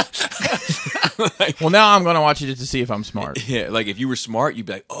 Well, now I'm going to watch it just to see if I'm smart. Yeah, like if you were smart, you'd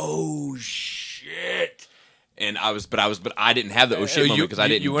be like, oh shit. And I didn't have the oh shit moment because I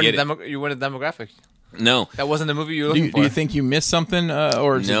didn't get it. You weren't a demographic. No, that wasn't the movie you were looking for. Do you think you missed something,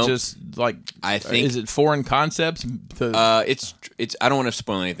 or is it just like? I think is it foreign concepts? It's. I don't want to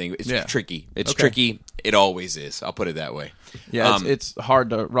spoil anything. It's tricky. It's tricky. It always is. I'll put it that way. Yeah, it's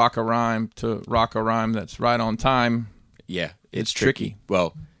hard to rock a rhyme that's right on time. Yeah, it's tricky.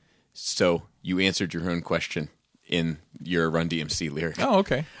 Well, so you answered your own question in your Run DMC lyric. Oh,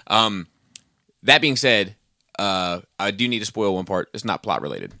 okay. That being said, I do need to spoil one part. It's not plot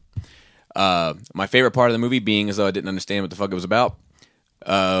related. My favorite part of the movie being as though I didn't understand what the fuck it was about.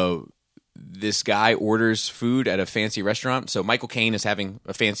 This guy orders food at a fancy restaurant. So Michael Caine is having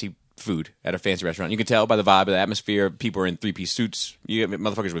a fancy food at a fancy restaurant. You can tell by the vibe of the atmosphere. People are in 3-piece suits. You get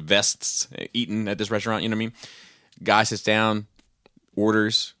motherfuckers with vests eating at this restaurant. You know what I mean? Guy sits down,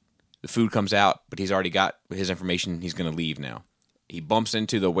 orders. The food comes out, but he's already got his information. He's going to leave now. He bumps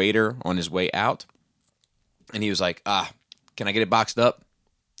into the waiter on his way out. And he was like, can I get it boxed up?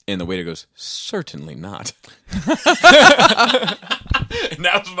 And the waiter goes, certainly not. And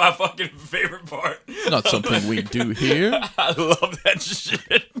that was my fucking favorite part. Not something we do here. I love that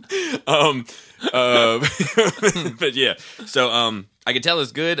shit. But yeah, so I can tell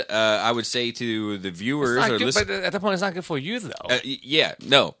it's good. I would say to the viewers, or but at that point, it's not good for you, though. Yeah,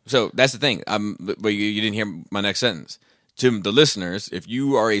 no. So that's the thing. But you didn't hear my next sentence. To the listeners, if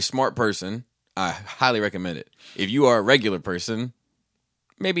you are a smart person, I highly recommend it. If you are a regular person,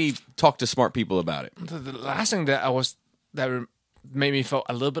 maybe talk to smart people about it. The last thing that made me feel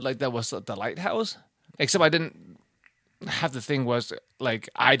a little bit like that was The Lighthouse. Except I didn't have the thing was like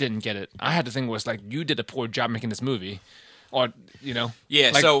I didn't get it. I had the thing was like you did a poor job making this movie, or Yeah.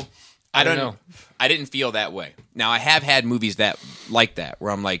 Like, so I don't know. I didn't feel that way. Now I have had movies that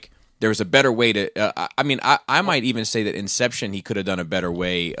where I'm like there was a better way to. I might even say that Inception he could have done a better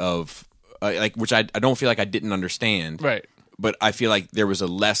way of which I don't feel like I didn't understand. Right. But I feel like there was a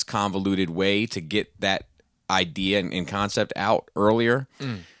less convoluted way to get that idea and concept out earlier.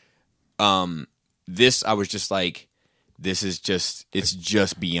 This, I was just like, it's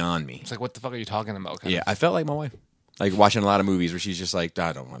just beyond me. It's like, what the fuck are you talking about? Yeah, I felt like my wife. Like watching a lot of movies where she's just like,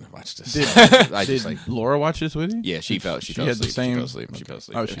 I don't want to watch this. Did Laura watch this with you? Yeah, she fell asleep. She fell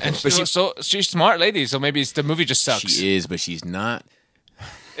asleep. Oh, so she's a smart lady, so maybe the movie just sucks. She is, but she's not.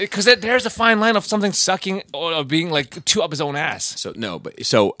 Because there's a fine line of something sucking or being like too up his own ass. So no, but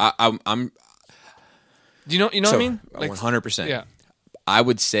so I'm. Do you know what I mean? Like 100%. Yeah. I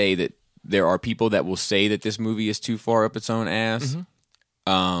would say that there are people that will say that this movie is too far up its own ass.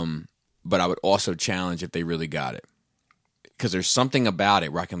 Mm-hmm. But I would also challenge if they really got it. Because there's something about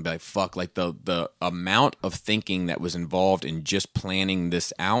it where I can be like, fuck, like the amount of thinking that was involved in just planning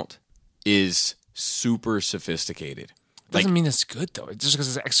this out is super sophisticated. Doesn't mean it's good though. It's just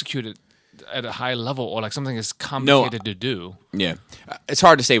because it's executed at a high level or like something is complicated to do. Yeah, it's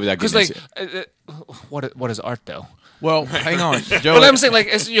hard to say without getting into what is art though? Well, hang on, Joe. But I'm saying like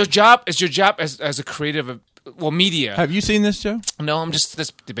it's your job as a creative, media. Have you seen this, Joe? No, I'm just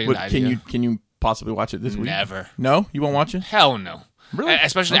debating the idea. Can you possibly watch it this week? Never. No, you won't watch it? Hell no. Really?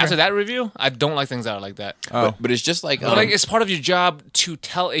 Especially after that review, I don't like things that are like that. Oh. But it's just like... like it's part of your job to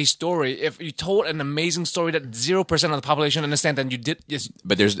tell a story. If you told an amazing story that 0% of the population understand, then you did... Yes.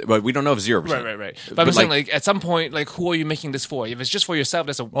 But we don't know if 0%. Right. But I'm saying, like, at some point, like, who are you making this for? If it's just for yourself,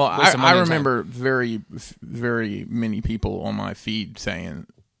 that's a waste of money. I remember very, very many people on my feed saying,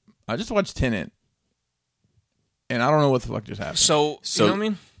 I just watched Tenet, and I don't know what the fuck just happened. So you know what I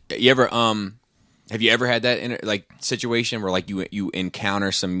mean? You ever... Have you ever had that situation where like you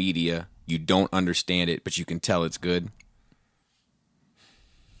encounter some media, you don't understand it, but you can tell it's good?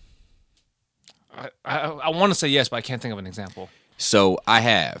 I want to say yes, but I can't think of an example. So I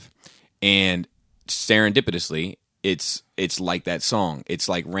have, and serendipitously, it's like that song. It's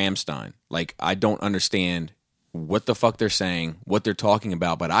like Rammstein. Like I don't understand what the fuck they're saying, what they're talking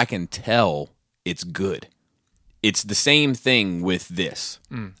about, but I can tell it's good. It's the same thing with this.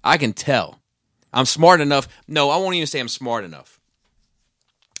 I can tell. I'm smart enough. No, I won't even say I'm smart enough.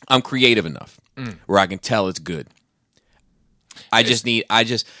 I'm creative enough where I can tell it's good. Is it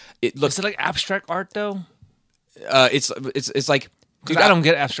like abstract art though? It's like I don't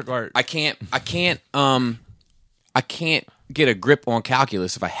get abstract art. I can't get a grip on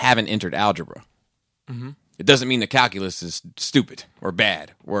calculus if I haven't entered algebra. Mm-hmm. It doesn't mean the calculus is stupid or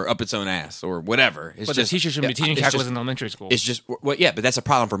bad or up its own ass or whatever. It's but just the teacher shouldn't be teaching calculus in elementary school. It's just, well, yeah, but that's a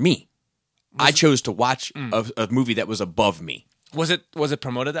problem for me. I chose to watch a movie that was above me. Was it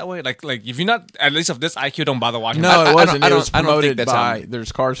promoted that way? Like if you're not at least of this IQ, don't bother watching. No, it wasn't. It was I don't think promoted that's by.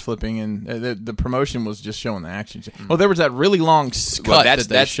 There's cars flipping, and the promotion was just showing the action. Well, there was that really long cut that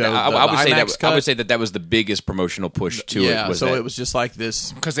they showed. I would say that was the biggest promotional push to it. Yeah, so it was just like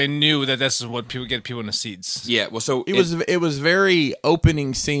this because they knew that this is what get people in the seats. Yeah, well, so it was very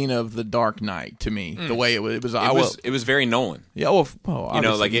opening scene of The Dark Knight to me. The way it was. It was very Nolan. Yeah, well, you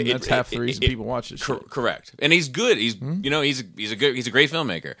know, like that's half the reason people watch it. Correct, and he's good. He's he's a great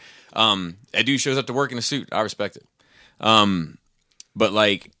filmmaker. That dude shows up to work in a suit. I respect it. But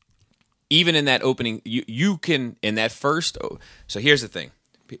like, even in that opening, you can in that first. So here's the thing.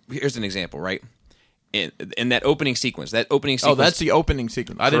 Here's an example, right? In that opening sequence, Oh, that's the opening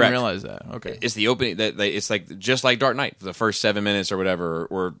sequence. I didn't realize that. Okay, it's the opening. It's like just like Dark Knight, the first 7 minutes or whatever,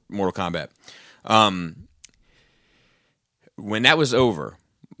 or Mortal Kombat. When that was over,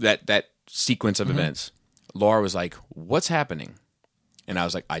 that sequence of events, Laura was like, "What's happening?" And I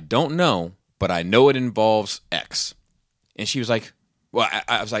was like, "I don't know, but I know it involves X." And she was like, "Well,"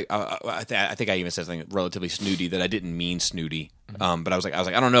 I was like, I think I even said something relatively snooty that I didn't mean snooty. But I was like,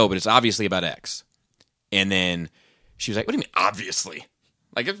 "I don't know, but it's obviously about X." And then she was like, "What do you mean, obviously?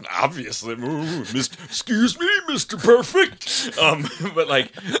 Like, it's obviously, excuse me, Mr. Perfect." But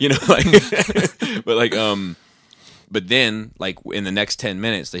like, you know, like, but then like in the next 10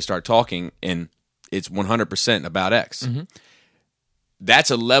 minutes they start talking and it's 100% about X.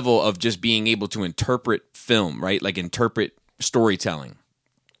 That's a level of just being able to interpret film, right? Like interpret storytelling.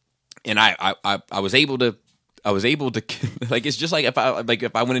 And I was able to like, it's just like if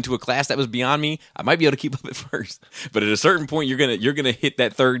I went into a class that was beyond me, I might be able to keep up at first. But at a certain point you're gonna hit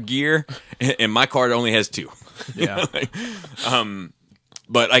that third gear, and my card only has 2. Yeah.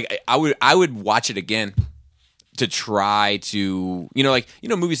 But like I would watch it again to try to,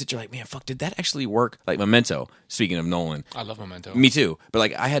 movies that you're like, man, fuck, did that actually work? Like Memento, speaking of Nolan. I love Memento. Me too. But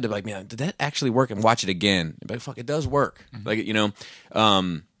like I had to like, man, did that actually work? And watch it again. But fuck, it does work. Like,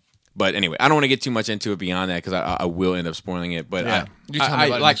 but anyway, I don't want to get too much into it beyond that because I will end up spoiling it. But yeah.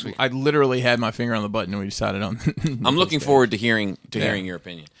 I literally had my finger on the button and we decided on. I'm looking forward to hearing your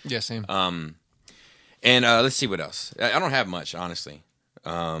opinion. Yeah, same. And let's see what else. I don't have much, honestly.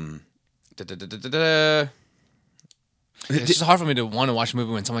 It's just hard for me to want to watch a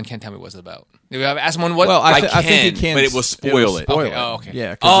movie when someone can't tell me what it's about. If I ask someone what, well, I think it can, but it will spoil it. Okay. Oh, okay.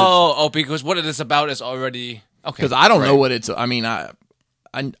 Yeah. Because what it is about is already okay. Because I don't know what it's. I mean, I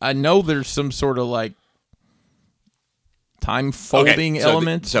know there's some sort of like time folding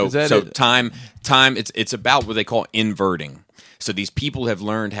element. So time. It's about what they call inverting. So these people have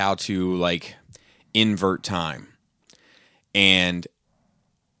learned how to like invert time, and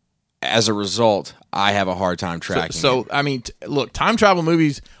as a result, I have a hard time tracking. So I mean, look, time travel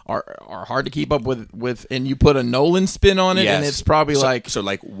movies are hard to keep up with, and you put a Nolan spin on it, and it's probably so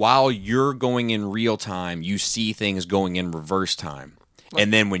while you're going in real time, you see things going in reverse time.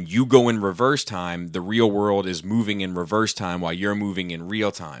 And then when you go in reverse time, the real world is moving in reverse time while you're moving in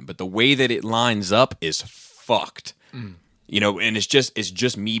real time. But the way that it lines up is fucked. And it's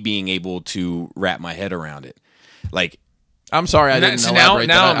just me being able to wrap my head around it. Like, I'm sorry, I didn't elaborate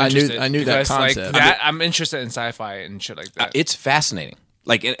now that. I knew that concept. Like I'm interested in sci-fi and shit like that. It's fascinating.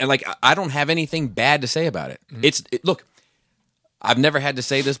 Like, and like, I don't have anything bad to say about it. Look, I've never had to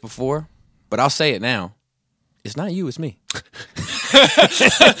say this before, but I'll say it now. It's not you, it's me.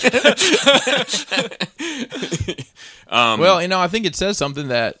 Well, I think it says something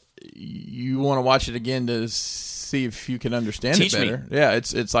that you want to watch it again to see if you can understand it better. Me. Yeah,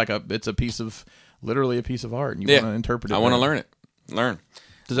 it's a piece of literally a piece of art, and you want to interpret it. I want to learn it. Learn.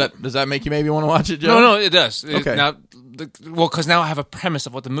 Does that make you maybe want to watch it, Joe? No, it does. Okay. Because now I have a premise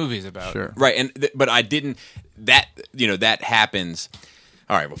of what the movie is about. Sure. Right, but I didn't. That happens.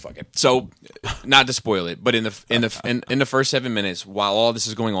 All right, well, fuck it. So, not to spoil it, but in the first 7 minutes, while all this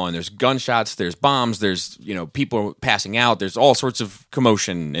is going on, there's gunshots, there's bombs, there's people passing out, there's all sorts of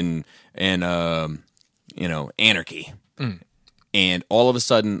commotion and anarchy, and all of a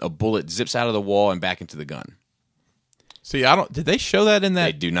sudden a bullet zips out of the wall and back into the gun. See, did they show that in that?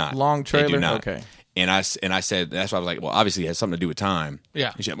 They do not. Long trailer. They do not. Okay. And I said, that's why I was like, well, obviously it has something to do with time.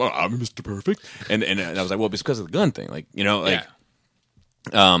 Yeah. And she said, well, I'm Mr. Perfect, and I was like, well, it's because of the gun thing, Yeah.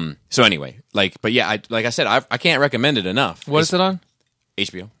 So anyway, but yeah, I said, I can't recommend it enough. What is it on?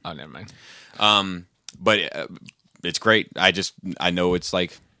 HBO. Oh, never mind. But it's great. I know it's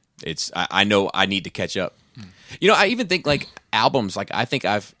like, I know I need to catch up. I even think like albums, like I think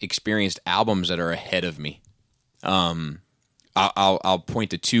I've experienced albums that are ahead of me. I'll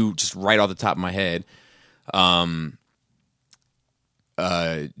point to two just right off the top of my head.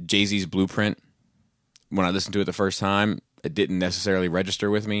 Jay-Z's Blueprint. When I listened to it the first time, it didn't necessarily register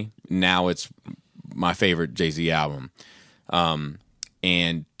with me. Now it's my favorite Jay-Z album.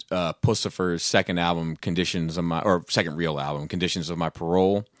 And Pussifer's second album, second real album, Conditions of My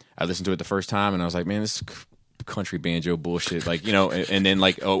Parole. I listened to it the first time and I was like, man, this country banjo bullshit. Like, and then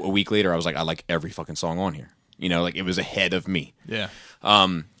like a week later, I was like, I like every fucking song on here. Like it was ahead of me. Yeah.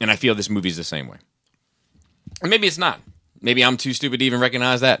 And I feel this movie's the same way. Or maybe it's not. Maybe I'm too stupid to even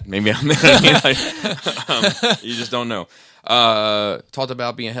recognize that. Maybe I'm. You just don't know. Talked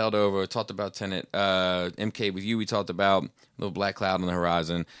about Being Held Over. Talked about Tenet. MK with You. We talked about Little Black Cloud on the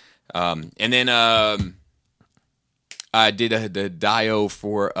Horizon. And then I did the Dio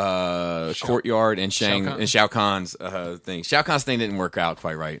for Courtyard and Shao Kahn's thing. Shao Kahn's thing didn't work out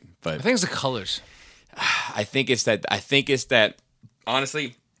quite right, but I think it's the colors. I think it's that.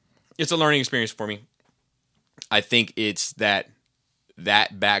 Honestly, it's a learning experience for me. I think it's that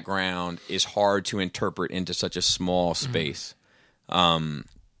background is hard to interpret into such a small space. Some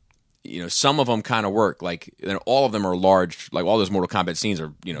of them kind of work. Like, all of them are large. Like, all those Mortal Kombat scenes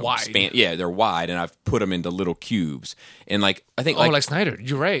are, wide. They're wide, and I've put them into little cubes. And like, I think, like Snyder.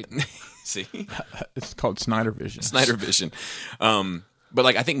 You're right. See, it's called Snyder Vision. Snyder Vision. But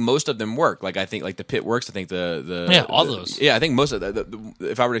like, I think most of them work. Like, I think like the Pit works. I think all those. Yeah, I think most of the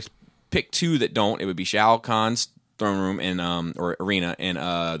if I were to pick two that don't, it would be Shao Kahn's Throne Room and or Arena and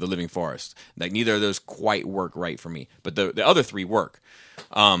The Living Forest. Like, neither of those quite work right for me, but the other three work.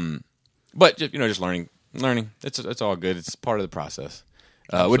 But just learning. It's all good. It's part of the process.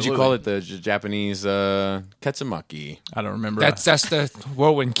 What did you call it? The Japanese Katsumaki. I don't remember. That's the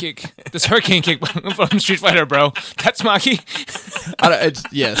whirlwind kick. This hurricane kick from Street Fighter, bro. Katsumaki.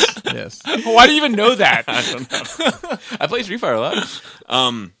 Yes. Why do you even know that? I don't know. I play Street Fighter a lot.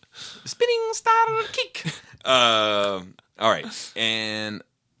 Spinning star kick. All right, and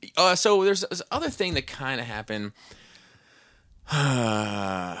so there's this other thing that kind of happened.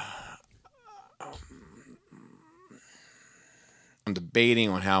 I'm debating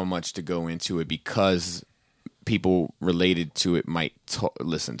on how much to go into it because people related to it might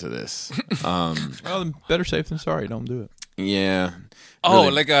listen to this. Well, better safe than sorry. Don't do it. Yeah. Oh,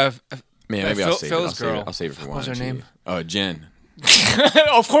 really. Like a man. Maybe I'll save Phil's it. girl. I'll save it for one. What's her name? Oh, Jen.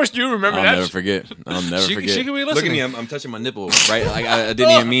 Of course, you remember that. I'll never forget. She could be listening. Look at me. I'm touching my nipple. Right. Like, I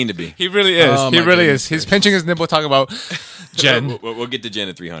didn't even mean to be. He really is. Oh, he really is. He's pinching his nipple, talking about Jen. We'll get to Jen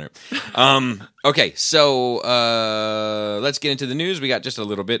at 300. Okay, so let's get into the news. We got just a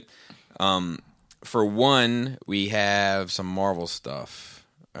little bit. For one, we have some Marvel stuff.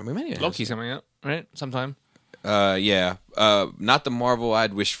 We might even Loki's coming out, right? Sometime. Yeah. Not the Marvel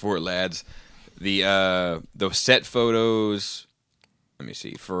I'd wished for, lads. The set photos. Let me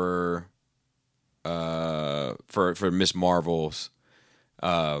see for Miss Marvel's.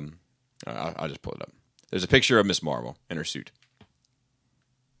 I'll just pull it up. There's a picture of Miss Marvel in her suit.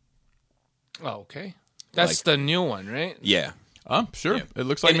 Oh, okay. That's the new one, right? Yeah. Sure. Yeah. It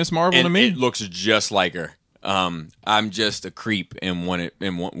looks like Miss Marvel to me. It looks just like her. I'm just a creep and want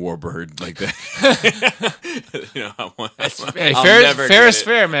Warbird like that. Fair is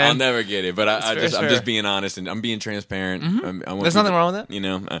fair, man. I'll never get it, but I'm just being honest and I'm being transparent. Mm-hmm. There's nothing wrong with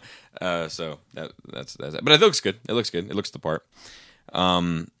that. So that's that. But it looks good. It looks the part.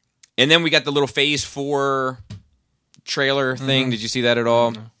 And then we got the little Phase 4 trailer thing. Did you see that at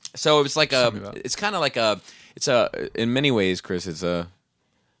all? Mm-hmm. So it's like it's kind of like in many ways, Chris, it's a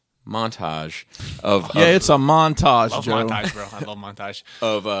montage of it's a montage. Love Joe. montage, bro. I love montage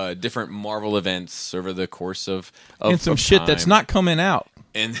of different Marvel events over the course of and some shit time. that's not coming out.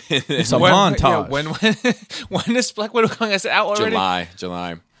 And it's a montage. When is Black Widow coming? Is it out already?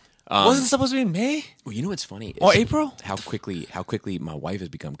 July. Wasn't it supposed to be in May? Well, you know what's funny? Or April? How quickly my wife has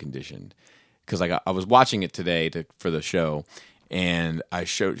become conditioned. Because I was watching it today for the show, and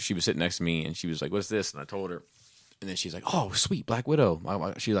she was sitting next to me, and she was like, "What's this?" And I told her. And then she's like, "Oh, sweet, Black Widow."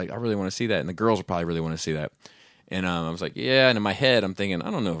 She's like, "I really want to see that," and the girls will probably really want to see that. And I was like, "Yeah." And in my head, I'm thinking, I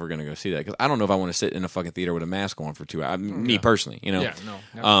don't know if we're gonna go see that because I don't know if I want to sit in a fucking theater with a mask on for 2 hours. Me personally, Yeah,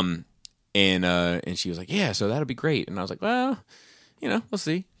 no. And she was like, "Yeah, so that'll be great." And I was like, "Well, we'll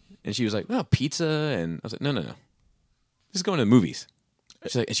see." And she was like, "Well, pizza," and I was like, "No. This is going to the movies."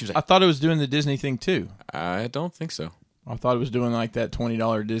 She was like, I thought it was doing the Disney thing too. I don't think so. I thought it was doing like that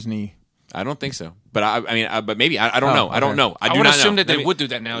 $20 Disney. I don't think so, but but maybe I don't know. Okay. I don't know. I would assume that they would do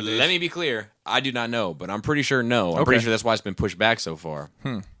that nowadays. Let me be clear. I do not know, but I'm pretty sure no. I'm pretty sure that's why it's been pushed back so far.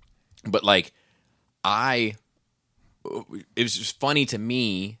 But like, it was just funny to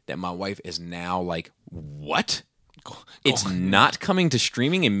me that my wife is now like, "What? it's not coming to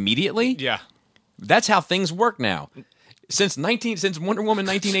streaming immediately. Yeah, that's how things work now. Since Wonder Woman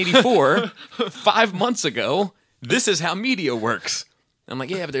 1984, 5 months ago, this is how media works. I'm like,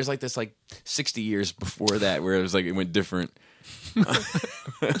 yeah, but there's like this 60 years before that where it was it went different.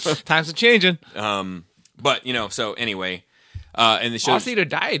 Times are changing. But so anyway, and the show theater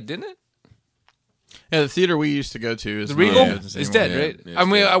died, didn't it? Yeah, the theater we used to go to is the Regal. It's dead, right? Yeah, I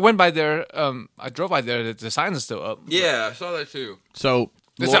mean, I went by there. I drove by there. The sign is still up. Yeah, I saw that too. So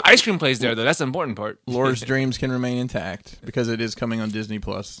there's an ice cream place there, though. That's the important part. Laura's dreams can remain intact because it is coming on Disney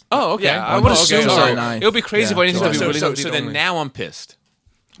Plus. Oh, okay. Yeah, I would assume so. It would be crazy for anything to be released on So then now I'm pissed.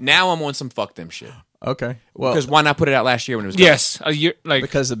 Now I'm on some fuck them shit. Okay. Well, because why not put it out last year when it was done? Yes, a year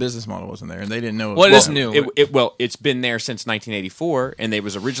because the business model wasn't there and they didn't know. Well, it is new. It's been there since 1984, and it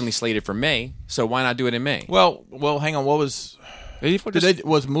was originally slated for May. So why not do it in May? Well, hang on. What was?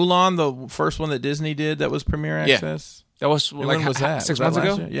 Was Mulan the first one that Disney did that was premiere access? That was when was that? 6 months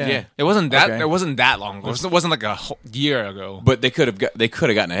ago. Yeah, it wasn't that. Okay. It wasn't that long ago. It wasn't like a whole year ago. But they could have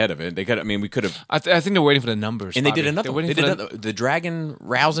gotten ahead of it. They could. I mean, we could have. I think they're waiting for the numbers. And Bobby. They did another. They did another, the dragon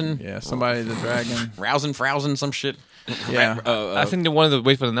rousing. Yeah, somebody the dragon rousing some shit. Yeah, I think they wanted to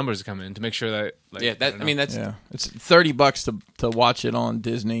wait for the numbers to come in to make sure that. That's it's $30 to watch it on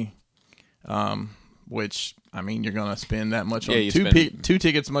Disney, which I mean you're gonna spend that much on two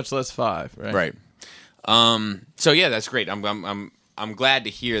tickets, much less 5, right? Right. So yeah, that's great. I'm glad to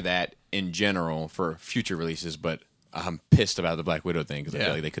hear that in general for future releases, but I'm pissed about the Black Widow thing because I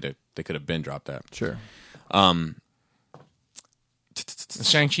feel like they could have been dropped that. Sure.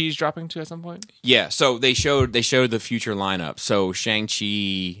 Shang-Chi's dropping too at some point. Yeah, so they showed the future lineup. So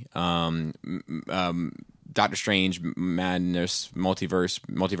Shang-Chi, Doctor Strange, Madness,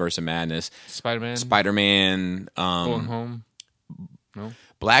 Multiverse of Madness, Spider-Man, Going Home. No.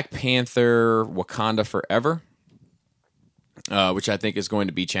 Black Panther, Wakanda Forever, which I think is going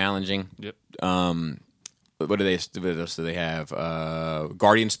to be challenging. Yep. What else do they have?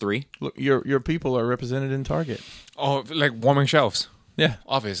 Guardians 3. Look, your people are represented in Target. Oh, like warming shelves. Yeah,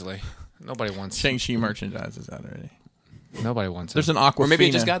 obviously. Nobody wants Shang-Chi merchandise is out already. Nobody wants it. There's an Aquafina. Or maybe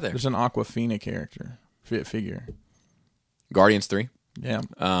it just got there. There's an Aquafina character figure. Guardians 3. Yeah.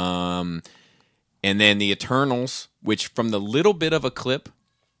 And then the Eternals, which from the little bit of a clip,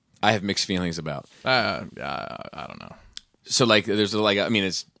 I have mixed feelings about. I don't know. So there's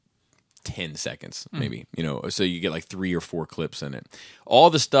it's 10 seconds maybe, so you get 3 or 4 clips in it. All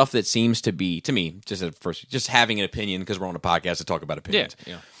the stuff that seems to be, to me, just having an opinion because we're on a podcast to talk about opinions.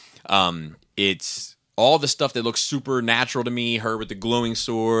 Yeah. It's all the stuff that looks supernatural to me, her with the glowing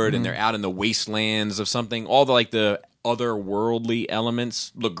sword and they're out in the wastelands of something. All the otherworldly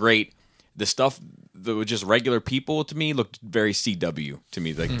elements look great. The stuff that was just regular people to me looked very CW to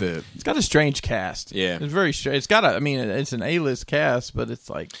me. It's got a strange cast. Yeah, it's very strange. It's got it's an A-list cast, but it's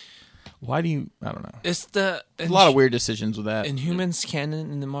why do you? I don't know. It's a lot of weird decisions with that. Inhumans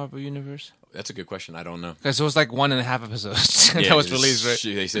canon in the Marvel universe? That's a good question. I don't know because it was 1.5 episodes that was released. Right?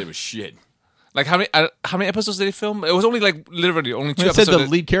 They said it was shit. How many episodes did they film? It was only literally only 2 episodes. It said the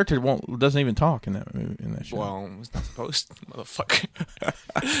lead character doesn't even talk in that show. Well, it's not supposed to, motherfucker.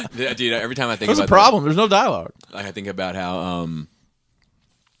 Dude, every time I think about the problem, there's no dialogue. I think about how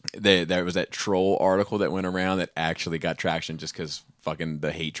there was that troll article that went around that actually got traction just because fucking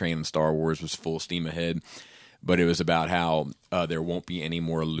the hate train in Star Wars was full steam ahead. But it was about how there won't be any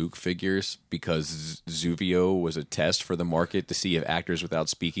more Luke figures because Zuvio was a test for the market to see if actors without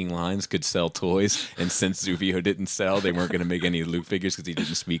speaking lines could sell toys. And since Zuvio didn't sell, they weren't going to make any Luke figures because he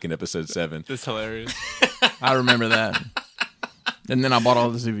didn't speak in Episode 7. That's hilarious. I remember that. And then I bought all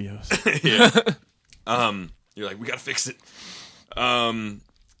the Zuvios. Yeah. You're like, we got to fix it. And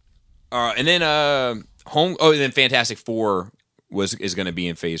then and then Fantastic Four is going to be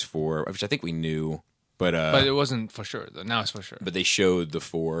in Phase 4, which I think we knew. But it wasn't for sure. Though. Now it's for sure. But they showed the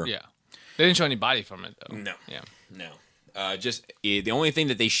 4. Yeah, they didn't show any body from it though. No. Yeah. No. The only thing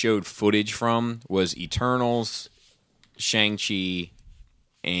that they showed footage from was Eternals, Shang-Chi,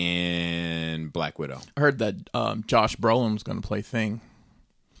 and Black Widow. I heard that Josh Brolin's going to play Thing.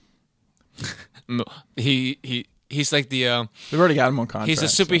 No, he's like the. They've already got him on contract. He's a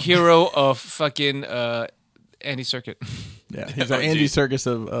superhero of fucking Andy Serkis. Yeah, he's an Andy Serkis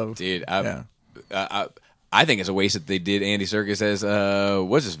of. Dude, I think it's a waste that they did Andy Serkis as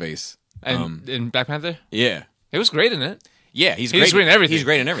what's his face in Black Panther. Yeah, he was great in it. Yeah, he's great in everything. He's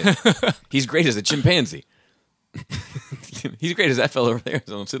great in everything. He's great as a chimpanzee. He's great as that fellow over there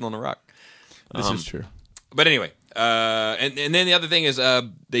sitting on the rock. This is true. But anyway, and then the other thing is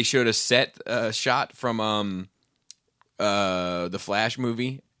they showed a set shot from the Flash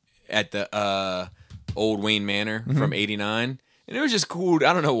movie at the old Wayne Manor from '89, and it was just cool.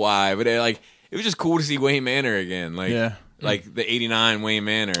 I don't know why, but it was just cool to see Wayne Manor again. Like the '89 Wayne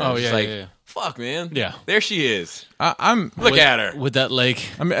Manor. Oh yeah. Fuck, man. Yeah, there she is. Look at her with that lake.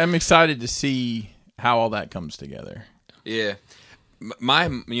 I'm excited to see how all that comes together. Yeah.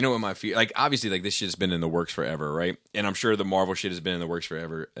 You know what my fear, like, obviously, like, this shit has been in the works forever, right? And I'm sure the Marvel shit has been in the works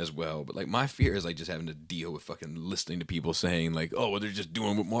forever as well. But, like, my fear is, like, just having to deal with fucking listening to people saying, like, oh, well, they're just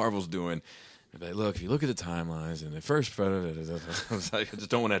doing what Marvel's doing. And like, look, if you look at the timelines and the first, I just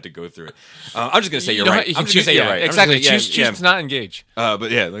don't want to have to go through it. I'm just gonna say you're right. I'm just gonna say you're right. Exactly. Choose to not engage.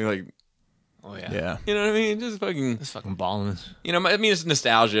 But yeah, like. Oh yeah. Yeah. You know what I mean? Just fucking balling. You know, I mean, it's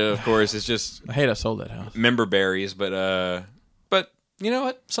nostalgia, of course. It's just I hate I sold that house. Member berries, but you know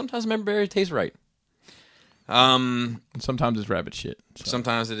what? Sometimes member berries taste right. Sometimes it's rabbit shit. So.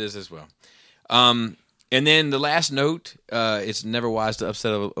 Sometimes it is as well. And then the last note, it's never wise to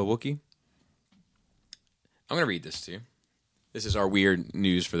upset a Wookiee. I'm going to read this to you. This is our weird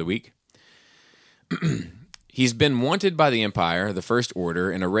news for the week. He's been wanted by the Empire, the First Order,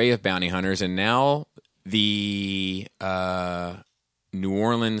 an array of bounty hunters, and now the New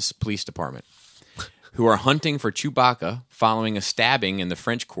Orleans Police Department, who are hunting for Chewbacca following a stabbing in the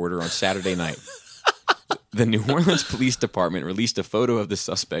French Quarter on Saturday night. The New Orleans Police Department released a photo of the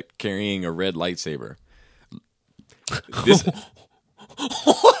suspect carrying a red lightsaber.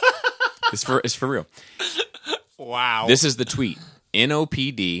 It's for real. Wow. This is the tweet.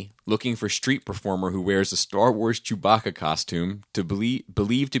 NOPD looking for street performer who wears a Star Wars Chewbacca costume to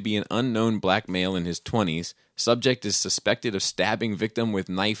believed to be an unknown black male in his 20s. Subject is suspected of stabbing victim with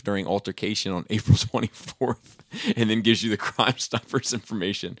knife during altercation on April 24th, and then gives you the Crime Stoppers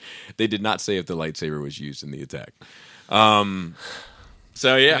information. They did not say if the lightsaber was used in the attack.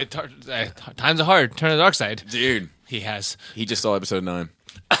 So yeah, times are hard. Turn to the dark side, dude. He just saw episode 9.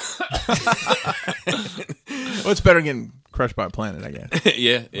 Well, it's better than getting crushed by a planet, I guess.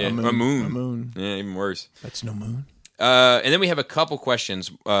 yeah. A moon. A moon. Yeah, even worse. That's no moon. And then we have a couple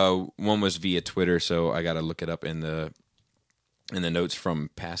questions. One was via Twitter, so I got to look it up in the notes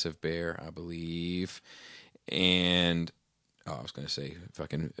from Passive Bear, I believe. And I was going to say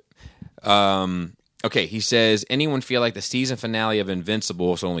fucking. Okay, he says, anyone feel like the season finale of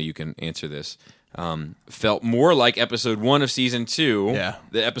Invincible? So only you can answer this. Felt more like episode 1 of season 2. Yeah,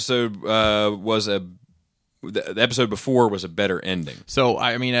 the episode the episode before was a better ending. So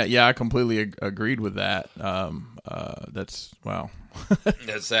I mean, I completely agreed with that. That's wow.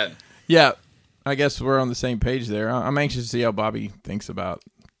 That's that. Yeah, I guess we're on the same page there. I'm anxious to see how Bobby thinks about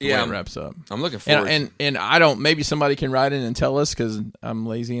the way it wraps up. I'm looking forward. And I don't. Maybe somebody can write in and tell us because I'm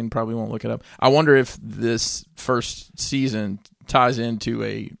lazy and probably won't look it up. I wonder if this first season ties into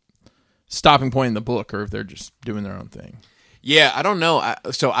a stopping point in the book, or if they're just doing their own thing. Yeah, I don't know.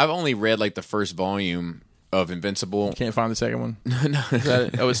 So I've only read like the first volume of Invincible. Can't find the second one. No. Is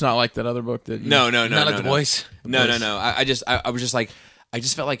that it? Oh, it's not like that other book that. No. Not like The Boys. No. I was just like, I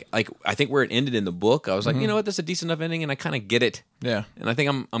just felt like I think where it ended in the book, I was like, you know what, that's a decent enough ending, and I kind of get it. Yeah. And I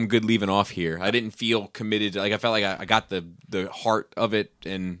think I'm good leaving off here. I didn't feel committed. Like I felt like I got the heart of it,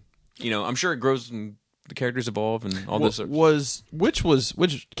 and I'm sure it grows and the characters evolve and all this.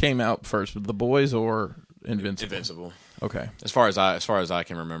 Which came out first, The Boys or Invincible? Invincible. Okay. As far as I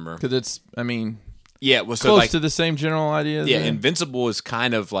can remember, because it's, I mean, yeah, well, so close like, to the same general idea. Yeah, Invincible is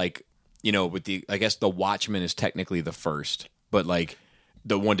kind of like, with the, I guess the Watchmen is technically the first, but like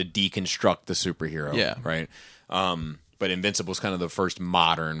the one to deconstruct the superhero. Yeah. Right. But Invincible is kind of the first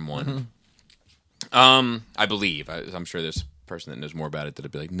modern one. Mm-hmm. I believe. I'm sure there's a person that knows more about it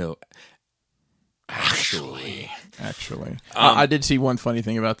that'd be like, no, actually. I did see one funny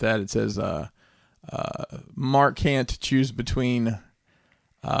thing about that. It says Mark can't choose between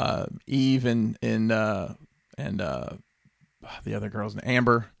Eve and the other girl's name,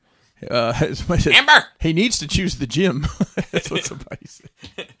 Amber. Amber. He needs to choose the gym. That's what somebody said.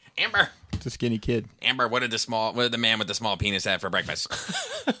 Amber. It's a skinny kid. Amber, what did the man with the small penis have for breakfast?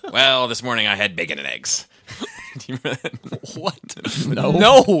 Well, this morning I had bacon and eggs. Do you remember that? What?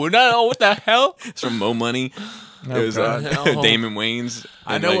 No. What the hell? It's from Mo Money. Oh, it was Damon Wayans.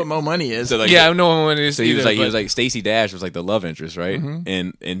 I know what Mo Money is. So like, I know what Money is. So he was like Stacey Dash was like the love interest, right?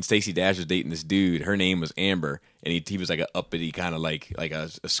 Mm-hmm. And Stacey Dash was dating this dude. Her name was Amber, and he was like a uppity kind of like a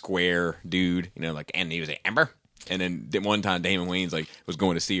square dude, and he was like Amber. And then one time Damon Wayans was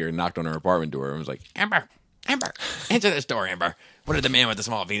going to see her and knocked on her apartment door and was like, Amber, answer this door, Amber. What did the man with the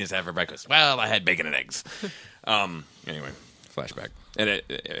small penis have for breakfast? Well, I had bacon and eggs. Anyway, flashback.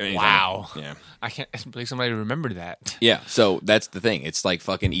 Wow. Yeah. I can't believe somebody remembered that. Yeah, so that's the thing. It's like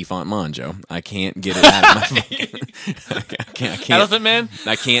fucking Yvonne Mon, Joe. I can't get it out of my fucking... I can't. Elephant Man?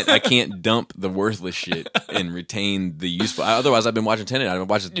 I can't dump the worthless shit and retain the useful. Otherwise, I've been watching Tenet. I've been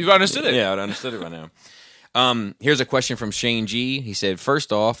watching... You've understood it. Yeah, I've understood it right now. Here's a question from Shane G. He said,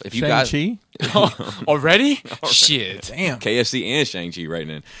 first off, if you guys... Shang-Chi? Already? Shit. Damn. KFC and Shang-Chi right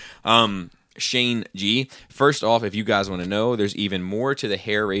now. Shane G. First off, if you guys want to know, there's even more to the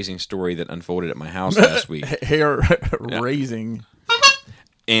hair-raising story that unfolded at my house last week. Hair-raising.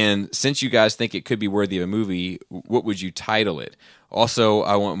 And since you guys think it could be worthy of a movie, what would you title it? Also,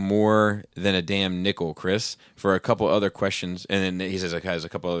 I want more than a damn nickel, Chris, for a couple other questions. And then he says, okay, has a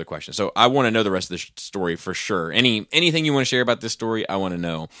couple other questions. So I want to know the rest of the story for sure. Anything you want to share about this story, I want to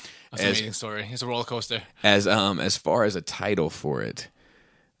know. That's an amazing story. It's a roller coaster. As far as a title for it,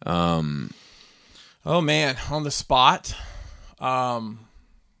 oh man, on the spot, a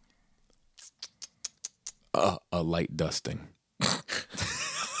light dusting.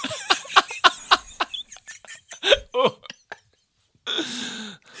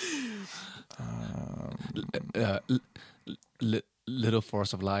 Little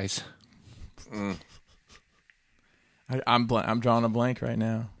Force of Lies. I'm drawing a blank right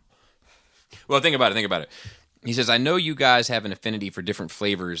now. Well, think about it. He says, I know you guys have an affinity for different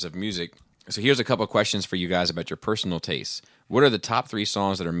flavors of music. So here's a couple of questions for you guys about your personal tastes. What are the top 3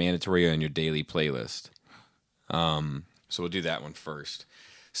 songs that are mandatory on your daily playlist? So we'll do that one first.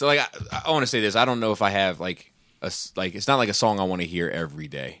 So like, I want to say this. I don't know if I have like it's not like a song I want to hear every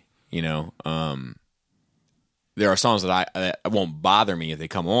day. You know, there are songs that won't bother me if they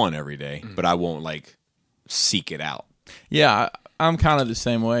come on every day, but I won't like seek it out. Yeah, I'm kind of the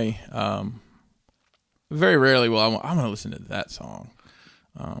same way. Very rarely will I'm going to listen to that song.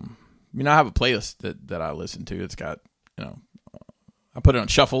 I have a playlist that I listen to. It's got, I put it on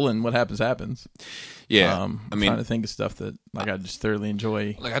shuffle, and what happens happens. Yeah, I'm trying to think of stuff that I just thoroughly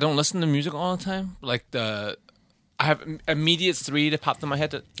enjoy. Like I don't listen to music all the time. Like I have immediate 3 that popped in my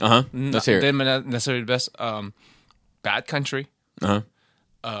head. Let's hear it. They're not necessarily the best. Bad Country.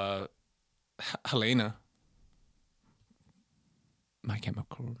 Helena. My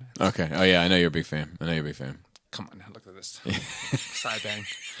Chemical Romance. Okay. Oh yeah, I know you're a big fan. Come on now, look at this. Side bang.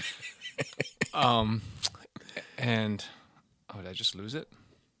 And did I just lose it?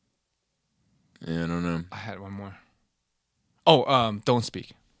 Yeah, I don't know. I had one more. Oh, Don't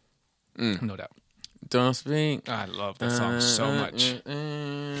Speak. No doubt. Don't Speak. I love that song so much.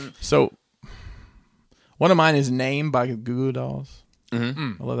 So, one of mine is Name by Goo Goo Dolls.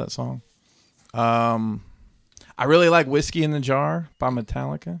 I love that song. I really like Whiskey in the Jar by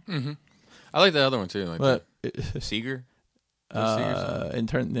Metallica. I like the other one too. But Seeger?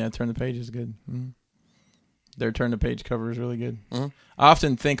 Turn the Page is good. Their Turn the Page cover is really good. I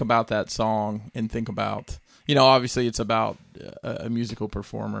often think about that song and think about, obviously it's about a musical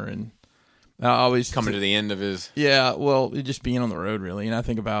performer, and I always coming to the end of his. Yeah, well, just being on the road really, and I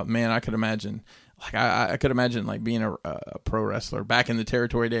think about, man, I could imagine. Like I could imagine like being a pro wrestler back in the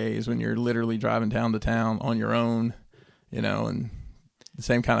territory days when you're literally driving town to town on your own, and the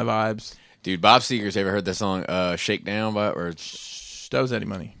same kind of vibes. Dude, Bob Seger's ever heard that song "Shakedown" that was Eddie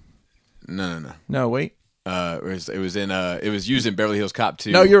Money? No. No, wait. It was used in Beverly Hills Cop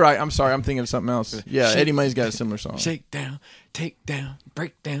 2. No, you're right. I'm sorry. I'm thinking of something else. Yeah, Eddie Money's got a similar song. Shake down, take down,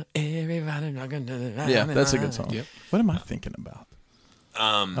 break down, everybody. Yeah, that's a good song. Yep. What am I thinking about?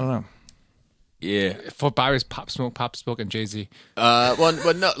 I don't know. Yeah, for Barry's Pop Smoke, and Jay-Z.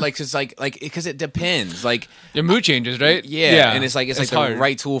 Well, no, it's like because it depends. Like your mood changes, right? Yeah, and it's like the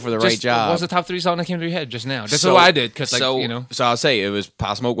right tool for the right job. What's the top 3 song that came to your head just now? That's what I did because, So I'll say it was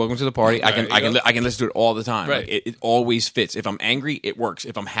Pop Smoke, Welcome to the Party. I can listen to it all the time. Right. Like, it always fits. If I'm angry, it works.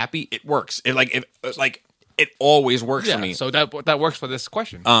 If I'm happy, it works. It always works for me. So that works for this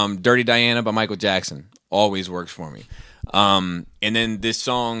question. Dirty Diana by Michael Jackson always works for me. And then this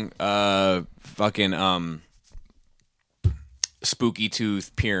song, Spooky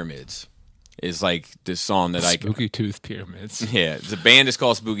Tooth Pyramids is like this song that Spooky Tooth Pyramids. Yeah, the band is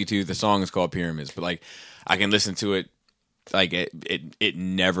called Spooky Tooth. The song is called Pyramids. But like, I can listen to it. Like it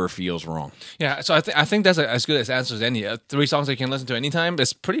never feels wrong. Yeah, so I think that's as good as answers as any. 3 songs that you can listen to anytime.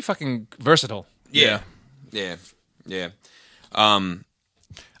 It's pretty fucking versatile. Yeah.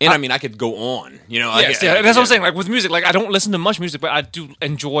 And I mean, I could go on, Yes, that's what I'm saying. Like with music, like I don't listen to much music, but I do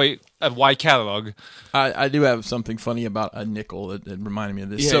enjoy a wide catalog. I do have something funny about a nickel that reminded me of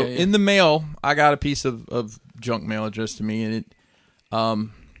this. In the mail, I got a piece of junk mail addressed to me, and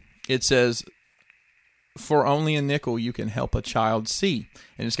it says, "For only a nickel, you can help a child see."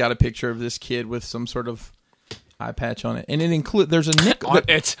 And it's got a picture of this kid with some sort of eye patch on it, and it include there's a nickel on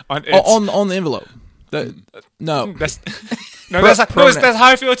the envelope. No, that's how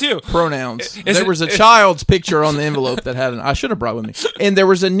I feel too. Pronouns. There was a child's picture on the envelope that had I should have brought with me, and there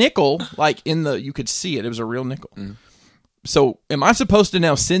was a nickel like you could see it. It was a real nickel. So, am I supposed to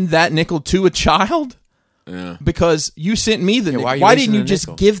now send that nickel to a child? Yeah. Because you sent me the nickel. Why didn't you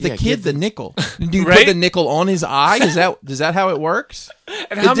just give the kid the nickel? Do you right? put the nickel on his eye? Is that how it works?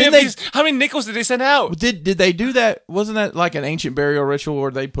 And how many nickels did they send out? Did they do that? Wasn't that like an ancient burial ritual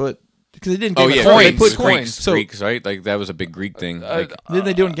where they put? Because they didn't. Game of Thrones, they put coins. So, Greeks, right? Like that was a big Greek thing. Didn't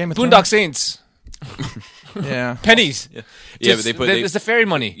they do it in Game of Thrones? Boondock Saints. Yeah, pennies. Yeah, but it's the ferry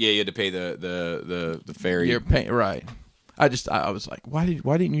money. Yeah, you had to pay the ferry. You're paying, right. I was like, why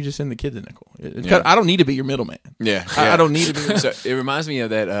didn't you just send the kid the nickel? I don't need to be your middleman. Yeah, I don't need to be. So it reminds me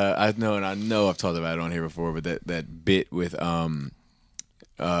of that. I know I've talked about it on here before, but that bit with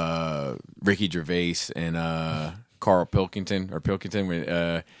Ricky Gervais and Carl Pilkington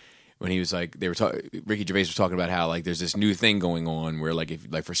when he was like Ricky Gervais was talking about how like there's this new thing going on where like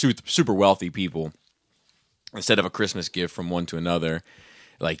if like for super wealthy people, instead of a Christmas gift from one to another,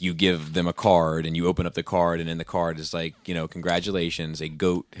 like you give them a card and you open up the card and in the card is like, congratulations, a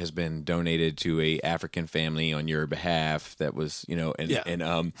goat has been donated to a African family on your behalf. That was, and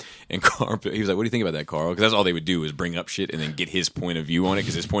Carl, he was like, what do you think about that, Carl? Because that's all they would do is bring up shit and then get his point of view on it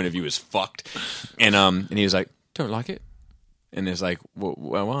because his point of view is fucked. And he was like, don't like it. And it's like, well,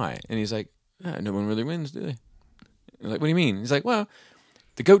 why? And he's like, no one really wins, do they? Like, what do you mean? He's like, well,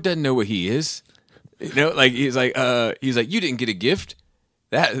 the goat doesn't know what he is. Like he's like, you didn't get a gift.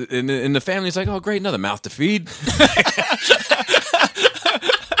 That and the family's like, oh great, another mouth to feed.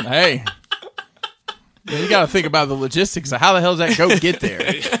 Hey, you got to think about the logistics of how the hell does that goat get there?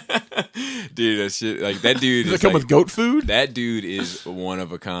 Dude, that shit, like that dude. Does it come with goat food? That dude is one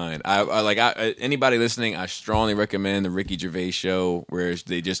of a kind. Anybody listening, I strongly recommend the Ricky Gervais show, where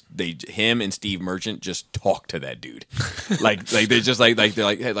him and Steve Merchant just talk to that dude, like they just like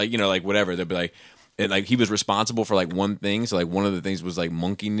whatever. They'll be like. And like he was responsible for like one thing, so like one of the things was like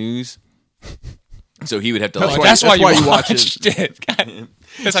monkey news. So he would have to. That's why you watch it.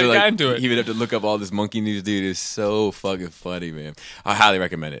 That's how you got into it. He would have to look up all this monkey news. Dude, it's so fucking funny, man. I highly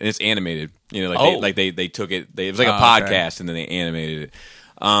recommend it. And it's animated. They took it. It was like a podcast, and then they animated it.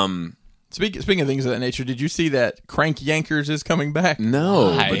 Speaking of things of that nature, did you see that Crank Yankers is coming back?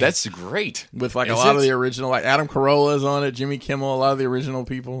 No, but that's great. With like a lot of the original, like Adam Carolla is on it, Jimmy Kimmel, a lot of the original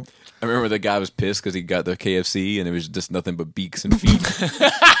people. I remember the guy was pissed because he got the KFC and it was just nothing but beaks and feet.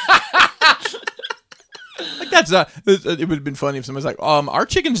 Like that's it would have been funny if somebody's like, our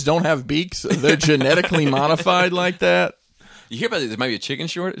chickens don't have beaks; they're genetically modified like that. You hear about there might be a chicken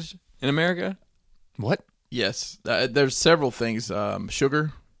shortage in America? What? Yes, there's several things.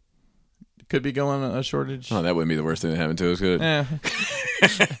 Sugar could be going on a shortage. Oh, that wouldn't be the worst thing that happened to us, could it? Yeah.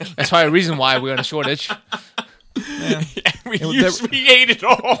 That's probably a reason why we're in a shortage. Yeah. We ate it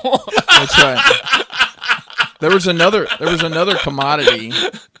all. That's right. There was another commodity,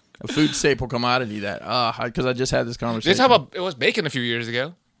 a food staple commodity that because I just had this conversation. They talk about it was bacon a few years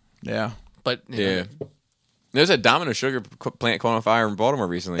ago. Yeah, but there's a Domino sugar plant caught on fire in Baltimore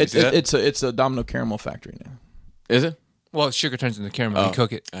recently. It's a Domino caramel factory now. Is it? Well, sugar turns into caramel. You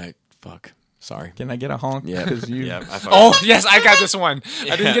cook it. All right, fuck. Sorry. Can I get a honk? Yeah. Yes, I got this one.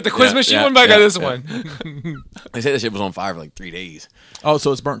 I didn't get the quiz machine one, but I got this one. They said that shit was on fire for like 3 days. Oh,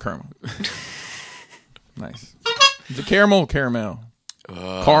 so it's burnt caramel. Nice. Is it caramel or caramel?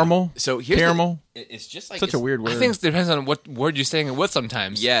 Caramel? So here's caramel? It's just like... Such a weird word. I think it depends on what word you're saying and what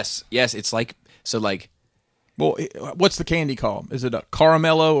sometimes. Yes. It's like... So like... Well, what's the candy called? Is it a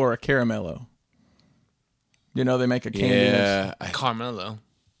caramello or a caramello? They make a candy. Yeah. Carmelo.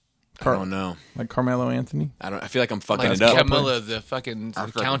 I don't know. Like Carmelo Anthony? I feel like I'm fucking it up. Carmela, the fucking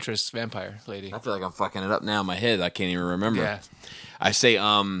Countess vampire lady. I feel like I'm fucking it up now in my head. I can't even remember. Yeah. I say,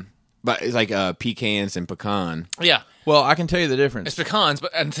 but it's like pecans and pecan. Yeah. Well, I can tell you the difference. It's pecans,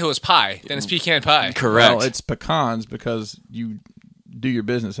 but until it's pie. Then it's pecan pie. Correct. Well, it's pecans because you do your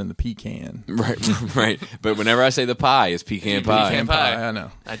business in the pecan. Right. But whenever I say the pie, it's pecan pie. Pecan pie. I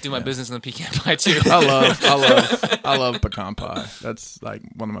know. I do my business in the pecan pie too. I love pecan pie. That's like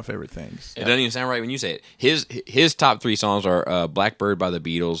one of my favorite things. It doesn't even sound right when you say it. His top 3 songs are Blackbird by the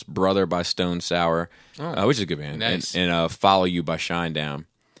Beatles, Brother by Stone Sour, which is a good band, nice. and Follow You by Shinedown.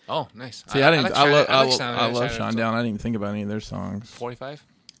 Oh, nice. See, I love Shinedown. I didn't even think about any of their songs. 45.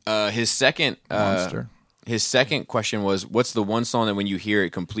 His second Monster. His second question was, what's the one song that when you hear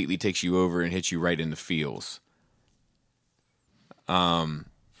it completely takes you over and hits you right in the feels? So,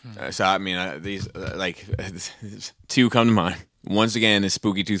 I mean, these, 2 come to mind. Once again, is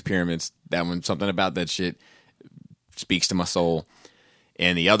Spooky Tooth Pyramids. That one, something about that shit speaks to my soul.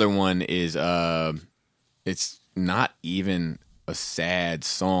 And the other one is it's not even a sad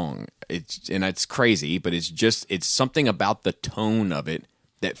song. It's crazy, but it's something about the tone of it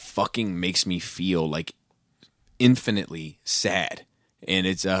that fucking makes me feel like infinitely sad. And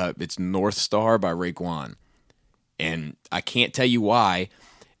it's North Star by Raekwon. And I can't tell you why.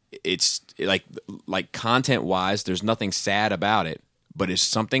 It's like content wise, there's nothing sad about it, but it's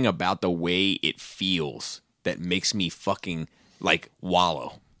something about the way it feels that makes me fucking like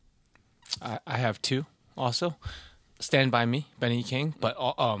wallow. I have two also. Stand By Me, Benny King, but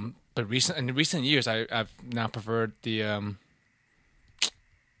in recent years I've now preferred the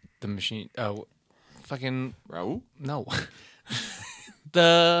machine. Fucking Raul? No.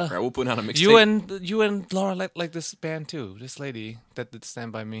 Raul putting out a mixtape. You and Laura like this band too. This lady that did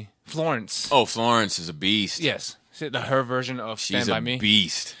Stand By Me, Florence. Oh, Florence is a beast. Yes, her version of Stand By Me. She's a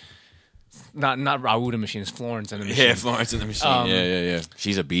beast. Not Raul the Machine. It's Florence and the Machine. Yeah, Florence and the Machine. Yeah.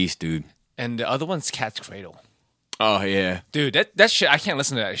 She's a beast, dude. And the other one's Cat's Cradle. Oh yeah, dude, that shit. I can't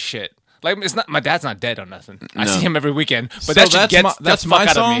listen to that shit. Like, it's not. My dad's not dead or nothing. I see him every weekend, but that shit gets the fuck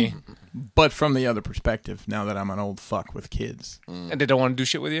out of me. But from the other perspective, now that I'm an old fuck with kids, and they don't want to do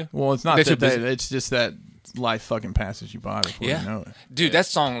shit with you. Well, it's not that it's just that life fucking passes you by before you know it. Dude, that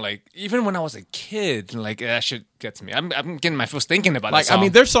song, like, even when I was a kid, like, that shit gets me. I'm getting my feels thinking about that song. I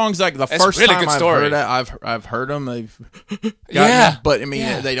mean, there's songs like the first really time I've heard it, I've heard them. They've but I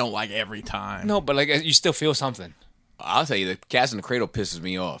mean, they don't like every time. No, but like, you still feel something. I'll tell you, the Cats in the Cradle pisses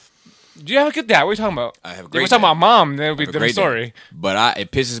me off. Do you have a good dad? What are you talking about? I have a great We're talking about mom, then it would be a different story. Dad. But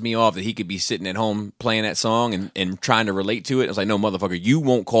it pisses me off that he could be sitting at home playing that song and trying to relate to it. I was like, no, motherfucker, you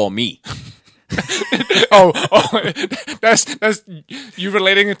won't call me. That's you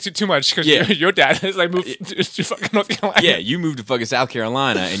relating it to too much because your dad is like moved to fucking North Carolina. Yeah, you moved to fucking South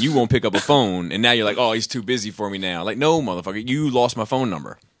Carolina and you won't pick up a phone, and now you're like, oh, he's too busy for me now. Like, no, motherfucker, you lost my phone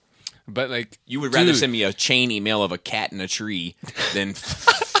number. But like, you would rather send me a chain email of a cat in a tree than.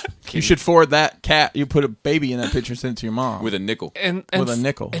 You should forward that cat. You put a baby in that picture and send it to your mom with a nickel. And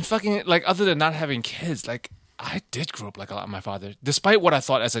fucking, like, other than not having kids, like, I did grow up like a lot of my father, despite what I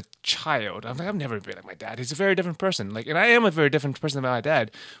thought as a child. I'm like, I've never been like my dad. He's a very different person. Like, and I am a very different person than my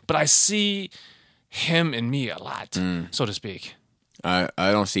dad. But I see him in me a lot, so to speak. I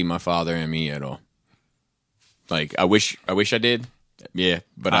don't see my father in me at all. Like, I wish I did. Yeah,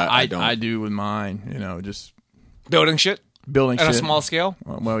 but I don't. I do with mine. You know, just building shit on a small scale.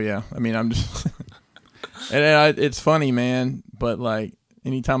 Well, yeah. I mean, I'm just. and it's funny, man. But like,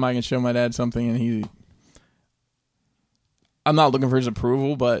 anytime I can show my dad something, and I'm not looking for his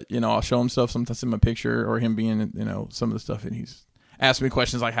approval, but you know, I'll show him stuff sometimes in my picture or him being, you know, some of the stuff, and he's asking me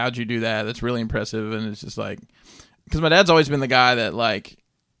questions like, "How'd you do that?" That's really impressive, and it's just like, because my dad's always been the guy that like.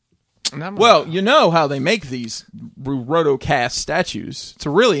 Well, you know how they make these rotocast statues. It's a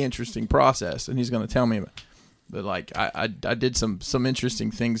really interesting process, and he's going to tell me about. But like, I did some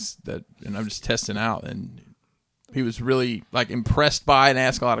interesting things and I'm just testing out, and he was really like impressed by and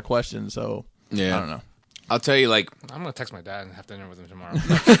asked a lot of questions. So yeah, I don't know. I'll tell you, like, I'm gonna text my dad and have dinner with him tomorrow.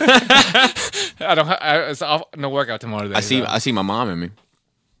 It's no workout tomorrow. I see my mom in me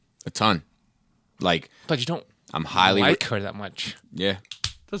a ton. Like, but you don't. I'm highly like her that much. Yeah.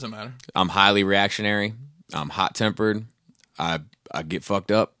 Doesn't matter. I'm highly reactionary. I'm hot tempered. I get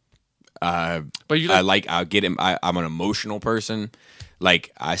fucked up. I'm an emotional person.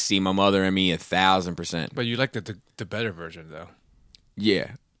 Like, I see my mother in me 1,000%. But you like the better version though.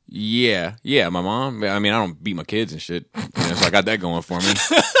 Yeah. My mom. I mean, I don't beat my kids and shit. You know, so I got that going for me.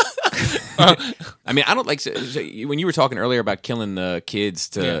 I mean, I don't like when you were talking earlier about killing the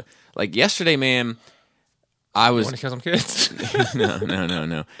kids like yesterday, man. I was want to kill some kids.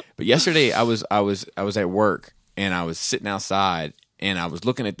 No. But yesterday I was at work and I was sitting outside and I was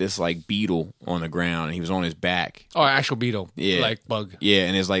looking at this like beetle on the ground and he was on his back. Oh, an actual beetle. Yeah. Like bug. Yeah,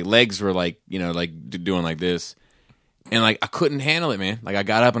 and his like legs were like, you know, like doing like this. And like I couldn't handle it, man. Like I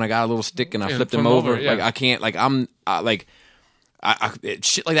got up and I got a little stick and I flipped him over. Yeah. Like I can't. Like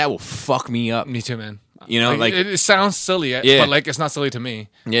shit like that will fuck me up. Me too, man. You know, like it sounds silly, but like it's not silly to me.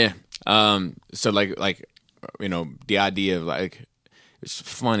 Yeah. So like. You know, the idea of like it's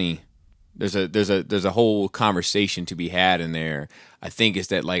funny. There's a whole conversation to be had in there. I think is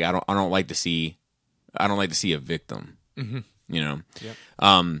that like I don't like to see a victim. Mm-hmm. You know. Yep.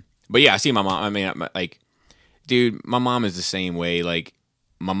 But yeah, I see my mom. I mean, like, dude, my mom is the same way. Like,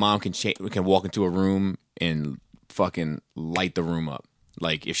 my mom can walk into a room and fucking light the room up,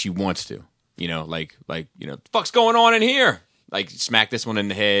 like if she wants to. You know, like you know, the fuck's going on in here? Like, smack this one in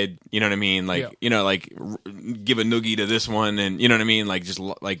the head, you know what I mean? Like, you know, like, give a noogie to this one, and, you know what I mean? Like, just,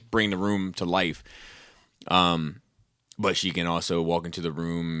 like, bring the room to life. but she can also walk into the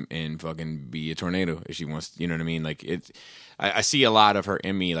room and fucking be a tornado if she wants. You know what I mean? Like I see a lot of her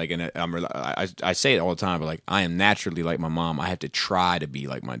in me. Like, and I say it all the time, but like I am naturally like my mom. I have to try to be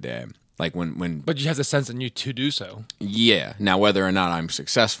like my dad. Like when, but you have the sense in you to do so. Yeah. Now, whether or not I'm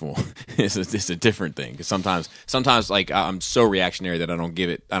successful is a different thing. Because sometimes, like I'm so reactionary that I don't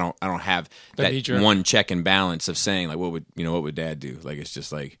give it. I don't have that one check and balance of saying like, what would Dad do? Like it's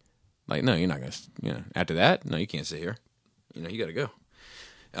just like no, you're not gonna. After that, no, you can't sit here. You got to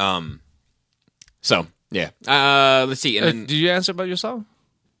go. So yeah. Let's see. And then, did you answer about your song?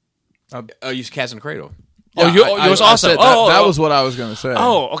 Use Cats in the Cradle. Yeah, yours also. That was what I was going to say.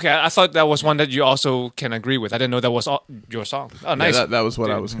 Oh, okay. I thought that was one that you also can agree with. I didn't know that was your song. Oh, nice. Yeah, that was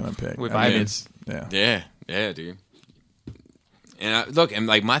what I was going to pick. With yeah, dude. And look, and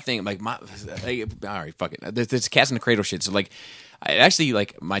like my thing, like all right, fuck it. This Cats in the Cradle shit. So like, I actually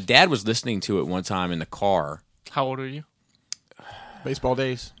like my dad was listening to it one time in the car. How old are you? Baseball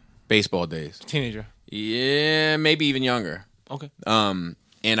days. Teenager. Yeah, maybe even younger. Okay. And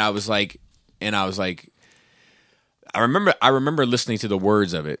I was like. I remember listening to the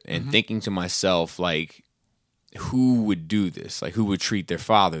words of it and thinking to myself, like, who would do this? Like, who would treat their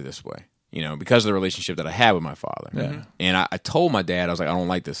father this way? Because of the relationship that I had with my father. Yeah. And I told my dad, I was like, I don't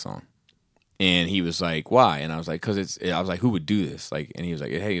like this song. And he was like, why? And I was like, I was like, who would do this? Like, and he was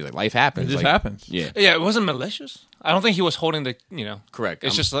like, hey, life happens. It just like, happens. Yeah. Yeah, it wasn't malicious. I don't think he was holding the, Correct.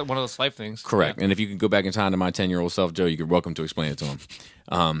 It's just like one of those life things. Correct. Yeah. And if you could go back in time to my 10-year-old self, Joe, you're welcome to explain it to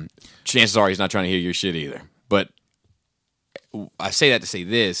him. Chances are he's not trying to hear your shit either. But I say that to say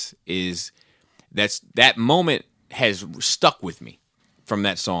this is that moment has stuck with me from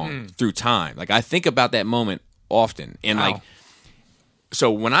that song through time. Like I think about that moment often, and like,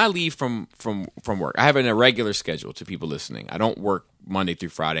 so when I leave from work, I have an irregular schedule to people listening. I don't work Monday through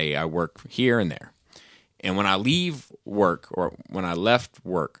Friday. I work here and there, and when I leave work or when I left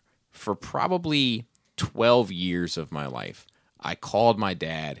work for probably 12 years of my life, I called my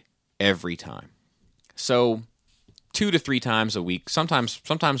dad every time. So 2 to 3 times a week, sometimes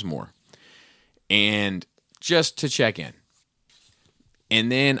more, and just to check in.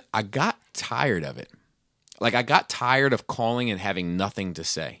 And then I got tired of it. Like I got tired of calling and having nothing to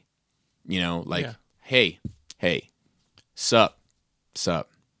say. Hey, sup.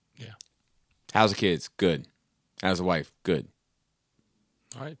 Yeah. How's the kids? Good. How's the wife? Good.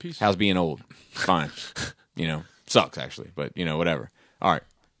 All right, peace. How's being old? Fine. Sucks actually, but whatever. All right.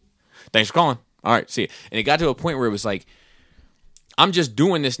 Thanks for calling. All right, see it. And it got to a point where it was like, I'm just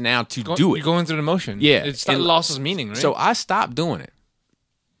doing this now to do it. You're going through the motion. Yeah. It's not lost its meaning, right? So I stopped doing it.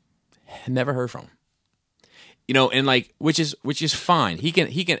 Never heard from him. And like, which is fine. He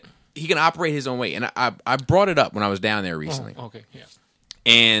can operate his own way. And I brought it up when I was down there recently. Oh, okay, yeah.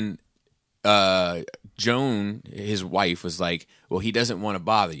 And Joan, his wife, was like, well, he doesn't want to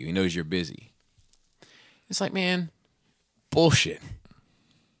bother you. He knows you're busy. It's like, man, bullshit.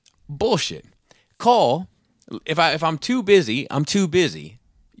 Call. If I'm too busy, I'm too busy.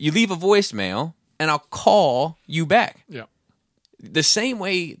 You leave a voicemail, and I'll call you back. Yeah. The same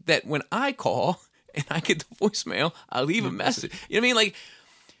way that when I call and I get the voicemail, I leave a message. You know what I mean? Like,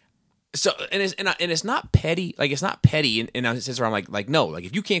 so and it's not petty. Like it's not petty. And I says where I'm like no. Like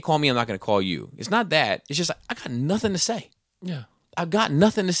if you can't call me, I'm not going to call you. It's not that. It's just like, I got nothing to say. Yeah. I've got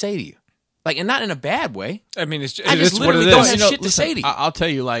nothing to say to you. Like, and not in a bad way. I mean, I just literally don't have shit to say to you. I'll tell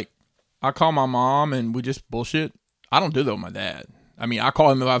you, like, I call my mom and we just bullshit. I don't do that with my dad. I mean, I call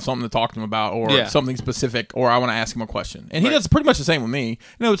him if I have something to talk to him about or something specific, or I want to ask him a question. And he does pretty much the same with me.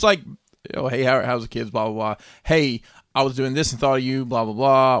 It's like, hey, how's the kids, blah, blah, blah. Hey, I was doing this and thought of you, blah, blah,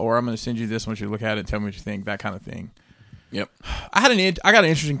 blah. Or I'm going to send you this. I want you to look at it and tell me what you think, that kind of thing. Yep. I got an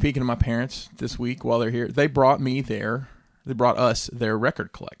interesting peek into my parents this week while they're here. They brought us their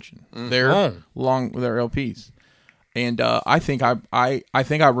record collection, their LPs. And I think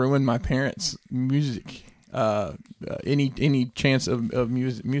I ruined my parents' music, any chance of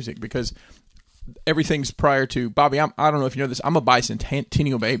music, because everything's prior to Bobby. I don't know if you know this. I'm a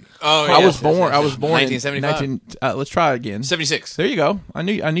bicentennial baby. Oh, yeah. I was born 1975. Let's try it again. 76. There you go. I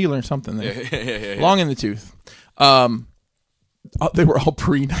knew you learned something there. Yeah. Long in the tooth. They were all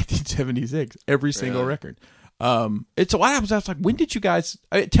pre 1976. Every single record. It's what happens. I was like, when did you guys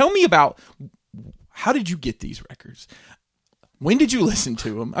tell me about? How did you get these records? When did you listen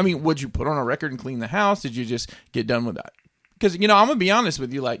to them? I mean, would you put on a record and clean the house? Did you just get done with that? Because, I'm going to be honest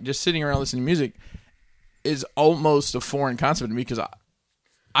with you, like, just sitting around listening to music is almost a foreign concept to me, because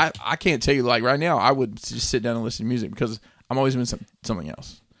I can't tell you, like, right now, I would just sit down and listen to music because I'm always doing something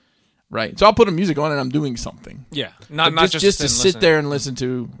else. Right. So I'll put a music on and I'm doing something. Yeah. Not just to sit there and listen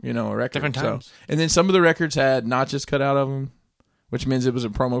to, a record. Different times. So, and then some of the records had notches cut out of them, which means it was a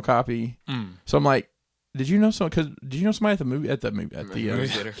promo copy. So I'm like, did you know somebody at the movie at the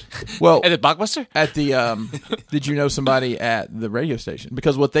theater? Well, at the Blockbuster? At the did you know somebody at the radio station?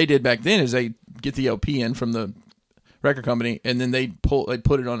 Because what they did back then is they get the LP in from the record company, and then they put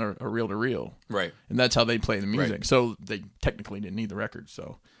it on a reel to reel, right? And that's how they play the music. Right. So they technically didn't need the record.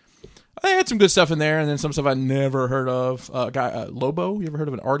 So they had some good stuff in there, and then some stuff I never heard of. Guy Lobo, you ever heard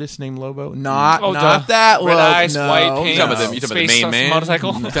of an artist named Lobo? Not that red eyes, no. white paint. You talking about the main man?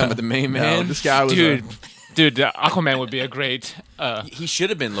 Motorcycle. You talking about the main man? No, this guy was dude. Aquaman would be a great. He should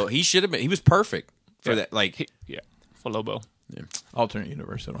have been. He should have been. He was perfect for that. Like for Lobo. Yeah. Alternate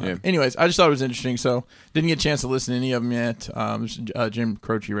universe. Anyways, I just thought it was interesting. So didn't get a chance to listen to any of them yet. Jim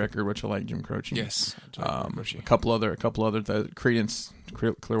Croce record, which I like Jim Croce. Yes. A couple other Creedence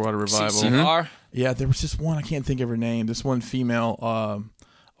Clearwater Revival. CCR. Yeah, there was just one I can't think of her name. This one female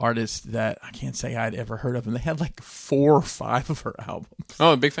artist that I can't say I'd ever heard of, and they had like 4 or 5 of her albums.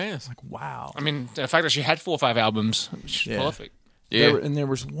 Oh, big fans. Like wow. I mean, the fact that she had 4 or 5 albums, which is perfect. Yeah.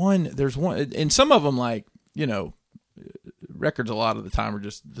 There's one, and some of them records a lot of the time are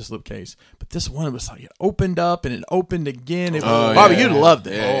just this slipcase, but this one was like it opened up and it opened again. Bobby, you'd have loved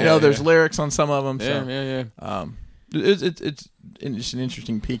it. There's lyrics on some of them. It's an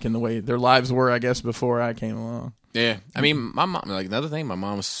interesting peek in the way their lives were, I guess, before I came along. Yeah, I mean, my mom. Like another thing, my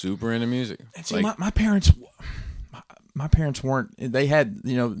mom was super into music. And see, my parents. My parents weren't. They had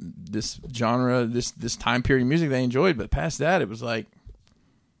this genre, this time period of music they enjoyed, but past that, it was like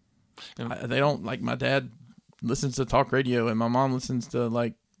they don't like. My dad listens to talk radio, and my mom listens to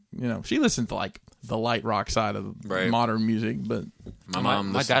she listens to like the light rock side of modern music. But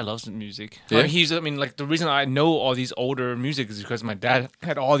my dad loves music. Yeah. The reason I know all these older music is because my dad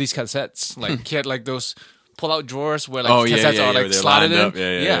had all these cassettes. Like he had like those pull-out drawers where cassettes are slotted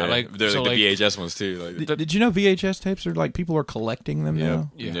in. Yeah. Like they're like the VHS ones too. Like, did you know VHS tapes are like people are collecting them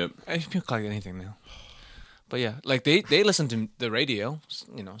now? Yeah. Yep. People collect anything now. But yeah, like they listen to the radio,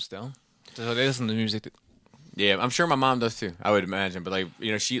 still. So they listen to music. Yeah, I'm sure my mom does too. I would imagine, but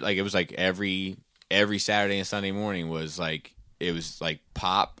she it was like every Saturday and Sunday morning was like it was like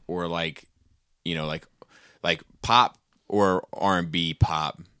pop or like pop or R&B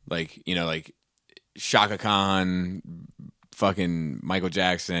pop, like Shaka Khan, fucking Michael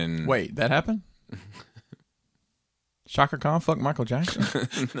Jackson. Wait, that happened? Shaka Khan fuck Michael Jackson?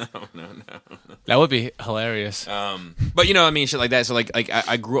 No. That would be hilarious. But shit like that. So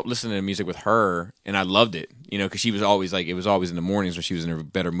I grew up listening to music with her, and I loved it. Because she was always it was always in the mornings when she was in a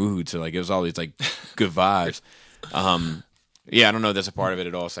better mood. So it was always like good vibes. Yeah, I don't know if that's a part of it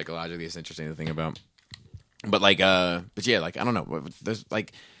at all. Psychologically, it's interesting to think about. But I don't know. There's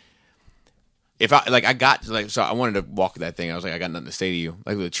if I got so I wanted to walk that thing. I was like, I got nothing to say to you.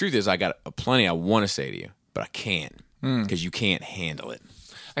 Like the truth is, I got plenty I want to say to you, but I can't. Because you can't handle it.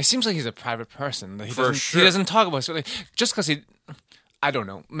 It seems like he's a private person. He sure. He doesn't talk about it. Just because I don't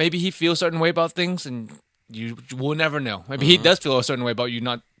know. Maybe he feels a certain way about things, and you will never know. Maybe he does feel a certain way about you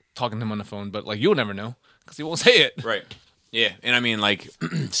not talking to him on the phone, but you'll never know because he won't say it. Right. Yeah, and we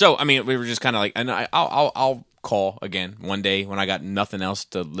were just kind of and I'll call again one day when I got nothing else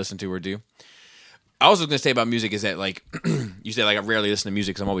to listen to or do. I was going to say about music is that you said I rarely listen to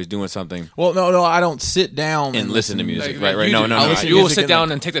music because I'm always doing something. Well, no, I don't sit down and listen to music. Right. No. You will sit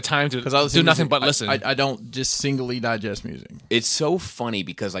down and take the time to do nothing but listen. I don't just singly digest music. It's so funny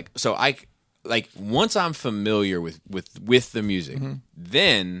because once I'm familiar with the music,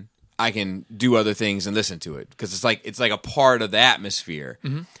 then I can do other things and listen to it because it's like a part of the atmosphere.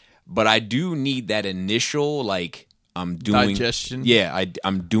 But I do need that initial I'm doing digestion. Yeah,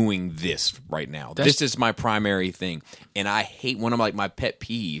 I'm doing this right now. This is my primary thing, and I hate one of my pet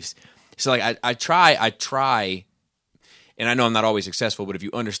peeves. So I try, and I know I'm not always successful. But if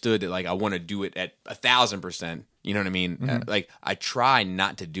you understood that I want to do it at 1,000%, you know what I mean? I try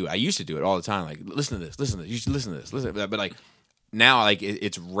not to do it. I used to do it all the time. Listen to this. You should listen to this. But now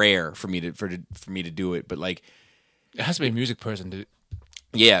it's rare for me to do it. But it has to be a music person to.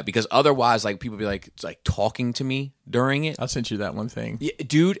 Yeah, because otherwise, people be talking to me during it. I sent you that one thing, yeah,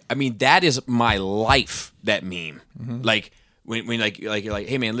 dude. I mean, that is my life. That meme, when you're like,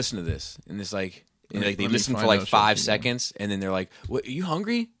 hey man, listen to this, and it's they listen for 5 seconds, and then they're like, "What? Are you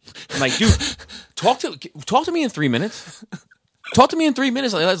hungry?" I'm like, dude, talk to me in 3 minutes. Talk to me in 3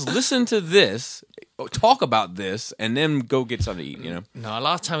 minutes. Let's listen to this, talk about this, and then go get something to eat. No, a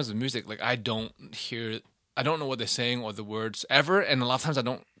lot of times with music, I don't know what they're saying or the words ever, and a lot of times I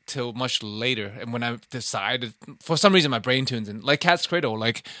don't till much later. And when I decide, for some reason, my brain tunes in. Like Cat's Cradle,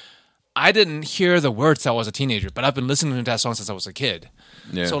 I didn't hear the words till I was a teenager, but I've been listening to that song since I was a kid.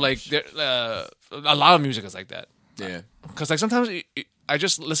 Yeah. So like, a lot of music is like that. Yeah. Because like sometimes I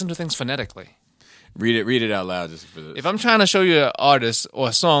just listen to things phonetically. Read it out loud just for this. If I'm trying to show you an artist or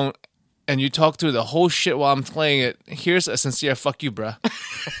a song, and you talk through the whole shit while I'm playing it, here's a sincere "fuck you, bruh."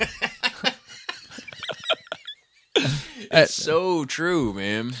 It's so true,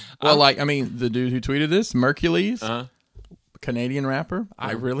 man. Well, the dude who tweeted this, Mercules, Canadian rapper,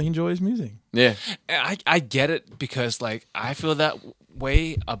 I really enjoy his music. Yeah. I get it because, like, I feel that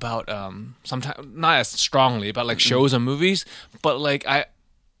way about, sometimes, not as strongly, but, like, shows and movies, but, like,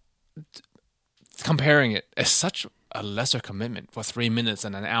 comparing it is such a lesser commitment for 3 minutes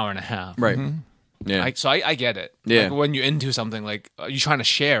and an hour and a half. Right. Yeah. So I get it. Yeah. Like when you're into something, like you're trying to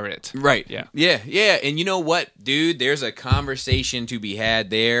share it. Right. Yeah. Yeah. And you know what, dude? There's a conversation to be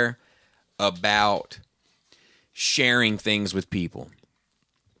had there about sharing things with people.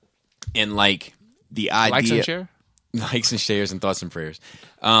 And like the idea. Likes and share? Likes and shares and thoughts and prayers.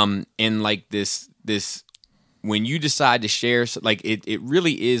 And like this when you decide to share, like it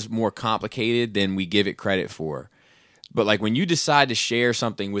really is more complicated than we give it credit for. But like when you decide to share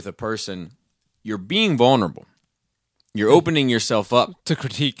something with a person, you're being vulnerable. You're opening yourself up to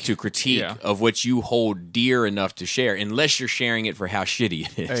critique of what you hold dear enough to share, unless you're sharing it for how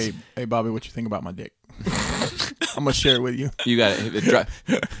shitty it is. Hey, Bobby, what you think about my dick? I'm gonna share it with you. You got it.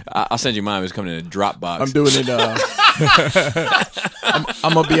 I'll send you mine. It's coming in a Dropbox. I'm doing it.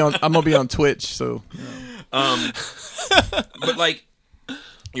 I'm gonna be on Twitch. So, but like,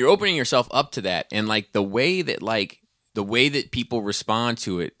 you're opening yourself up to that, and like the way that people respond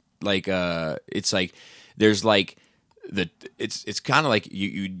to it. Like it's like there's like it's kind of like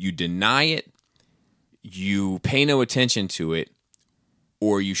you deny it, you pay no attention to it,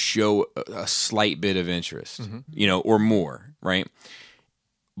 or you show a slight bit of interest, or more, right?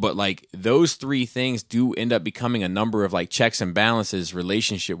 But like those three things do end up becoming a number of like checks and balances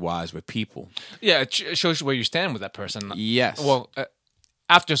relationship wise with people. Yeah, it shows you where you stand with that person. Yes. Well.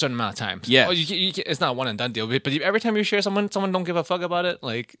 After a certain amount of time. Yeah. Well, it's not a one and done deal. But every time you share someone don't give a fuck about it,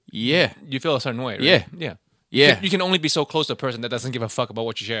 like, yeah, you feel a certain way, right? Yeah. Yeah. Yeah. You can only be so close to a person that doesn't give a fuck about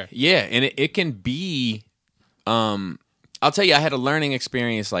what you share. Yeah. And it can be, I'll tell you, I had a learning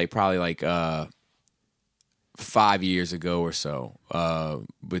experience like probably like 5 years ago or so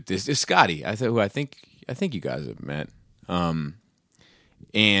with this Scotty, who I think you guys have met. And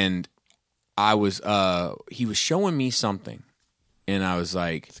I was, he was showing me something. And I was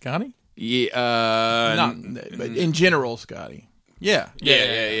like, Scotty? Yeah. Not, in general, Scotty. Yeah.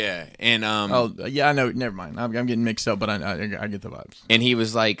 And I know. Never mind. I'm getting mixed up, but I get the vibes. And he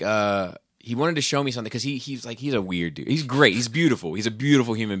was like, he wanted to show me something because he's a weird dude. He's great. He's beautiful. He's a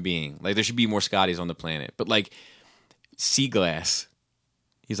beautiful human being. Like there should be more Scotties on the planet. But like sea glass,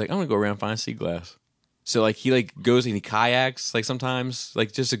 he's like, I'm gonna go around and find sea glass. So like he like goes and he kayaks like sometimes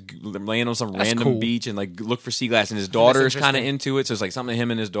like just laying on some random beach and like look for sea glass, and his daughter is kind of into it, so it's like something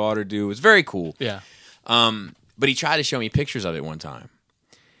him and his daughter do. It's very cool. Yeah. But he tried to show me pictures of it one time,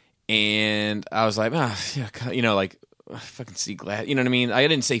 and I was like, like fucking sea glass. You know what I mean? I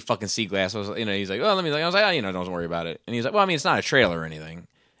didn't say fucking sea glass. I was, he's like, well, let me. I was like, don't worry about it. And he's like, well, I mean, it's not a trailer or anything.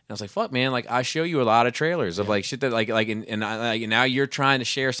 I was like, fuck, man, like, I show you a lot of trailers of, like, shit that, and now you're trying to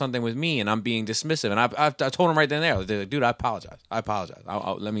share something with me, and I'm being dismissive. And I told him right then and there, like, dude, I apologize. I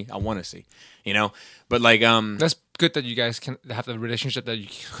want to see, But, like, that's good that you guys can have the relationship that you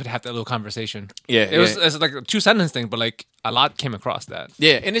could have that little conversation. Yeah. It's like a 2-sentence thing, but, like, a lot came across that.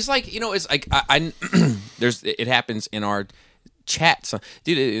 Yeah, and it's like, it's like, it happens in our chats,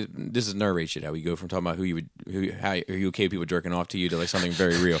 dude. This is nerve rage shit. How we go from talking about how are you okay with people jerking off to you to like something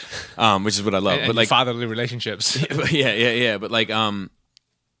very real, which is what I love. And but like fatherly relationships. yeah. But like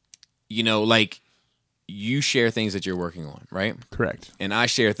like you share things that you're working on, right? Correct. And I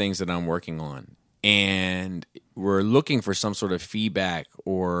share things that I'm working on, and we're looking for some sort of feedback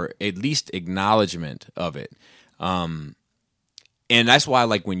or at least acknowledgement of it. And that's why,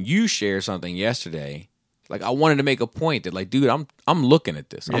 like, when you share something yesterday. Like, I wanted to make a point that, like, dude, I'm looking at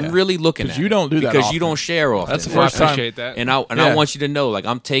this. I'm really looking at it. Because you don't do that because often. you don't share often. That's the first time. I appreciate that. And I want you to know, like,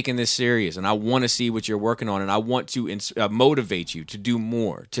 I'm taking this serious, and I want to see what you're working on, and I want to motivate you to do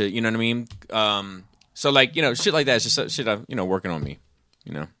more. To you know what I mean? So like shit like that is just shit I'm working on me.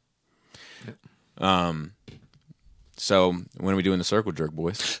 So when are we doing the circle jerk,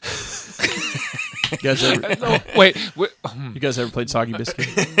 boys? You guys ever, you guys ever played Soggy Biscuit?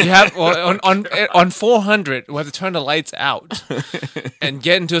 You have on 400. We have to turn the lights out and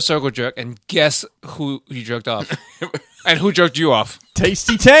get into a circle jerk and guess who you jerked off and who jerked you off.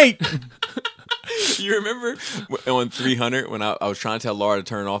 Tasty Tate. You remember on 300 when I was trying to tell Laura to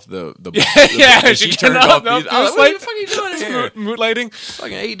turn off the she turned off the I was like, what the fuck are you doing in here? Mood lighting.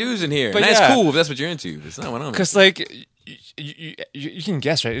 Fucking 8 dudes in here. But and that's cool if that's what you're into. It's not what I'm. Because like you can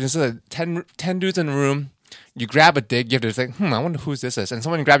guess, right? There's 10 dudes in the room. You grab a dick. You have to think, I wonder whose this is. And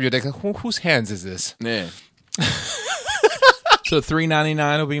someone grab your dick. Whose hands is this? Yeah. So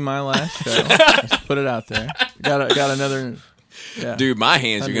 $3.99 will be my last show. Let's put it out there. Got another. Yeah. Dude, my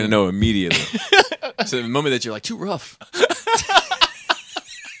hands you're gonna know immediately. So the moment that you're like too rough.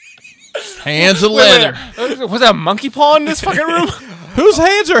 Hands of leather. Was that a monkey paw in this fucking room? Whose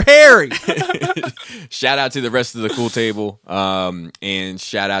hands are hairy? Shout out to the rest of the cool table, and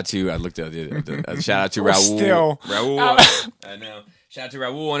shout out to shout out to Raul. Raul, I know. Shout out to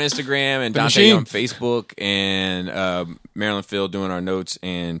Raul on Instagram and Dante on Facebook and Marilyn Phil doing our notes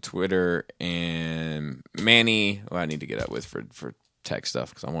and Twitter and Manny, who I need to get up with for tech stuff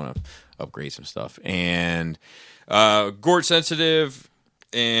because I want to upgrade some stuff, and Gort Sensitive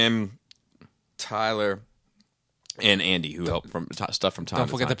and Tyler and Andy who help from stuff from time to time.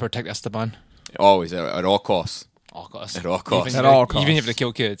 Don't forget to protect Esteban. Always at all costs. All costs. At all costs. At all costs. Even if they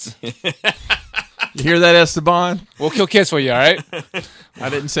kill kids. You hear that, Esteban? We'll kill kids for you, all right? I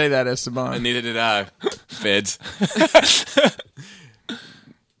didn't say that, Esteban. And neither did I. Feds.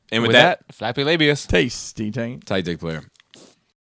 And with that, Flappy Labius. Tasty taint. Tight dick player.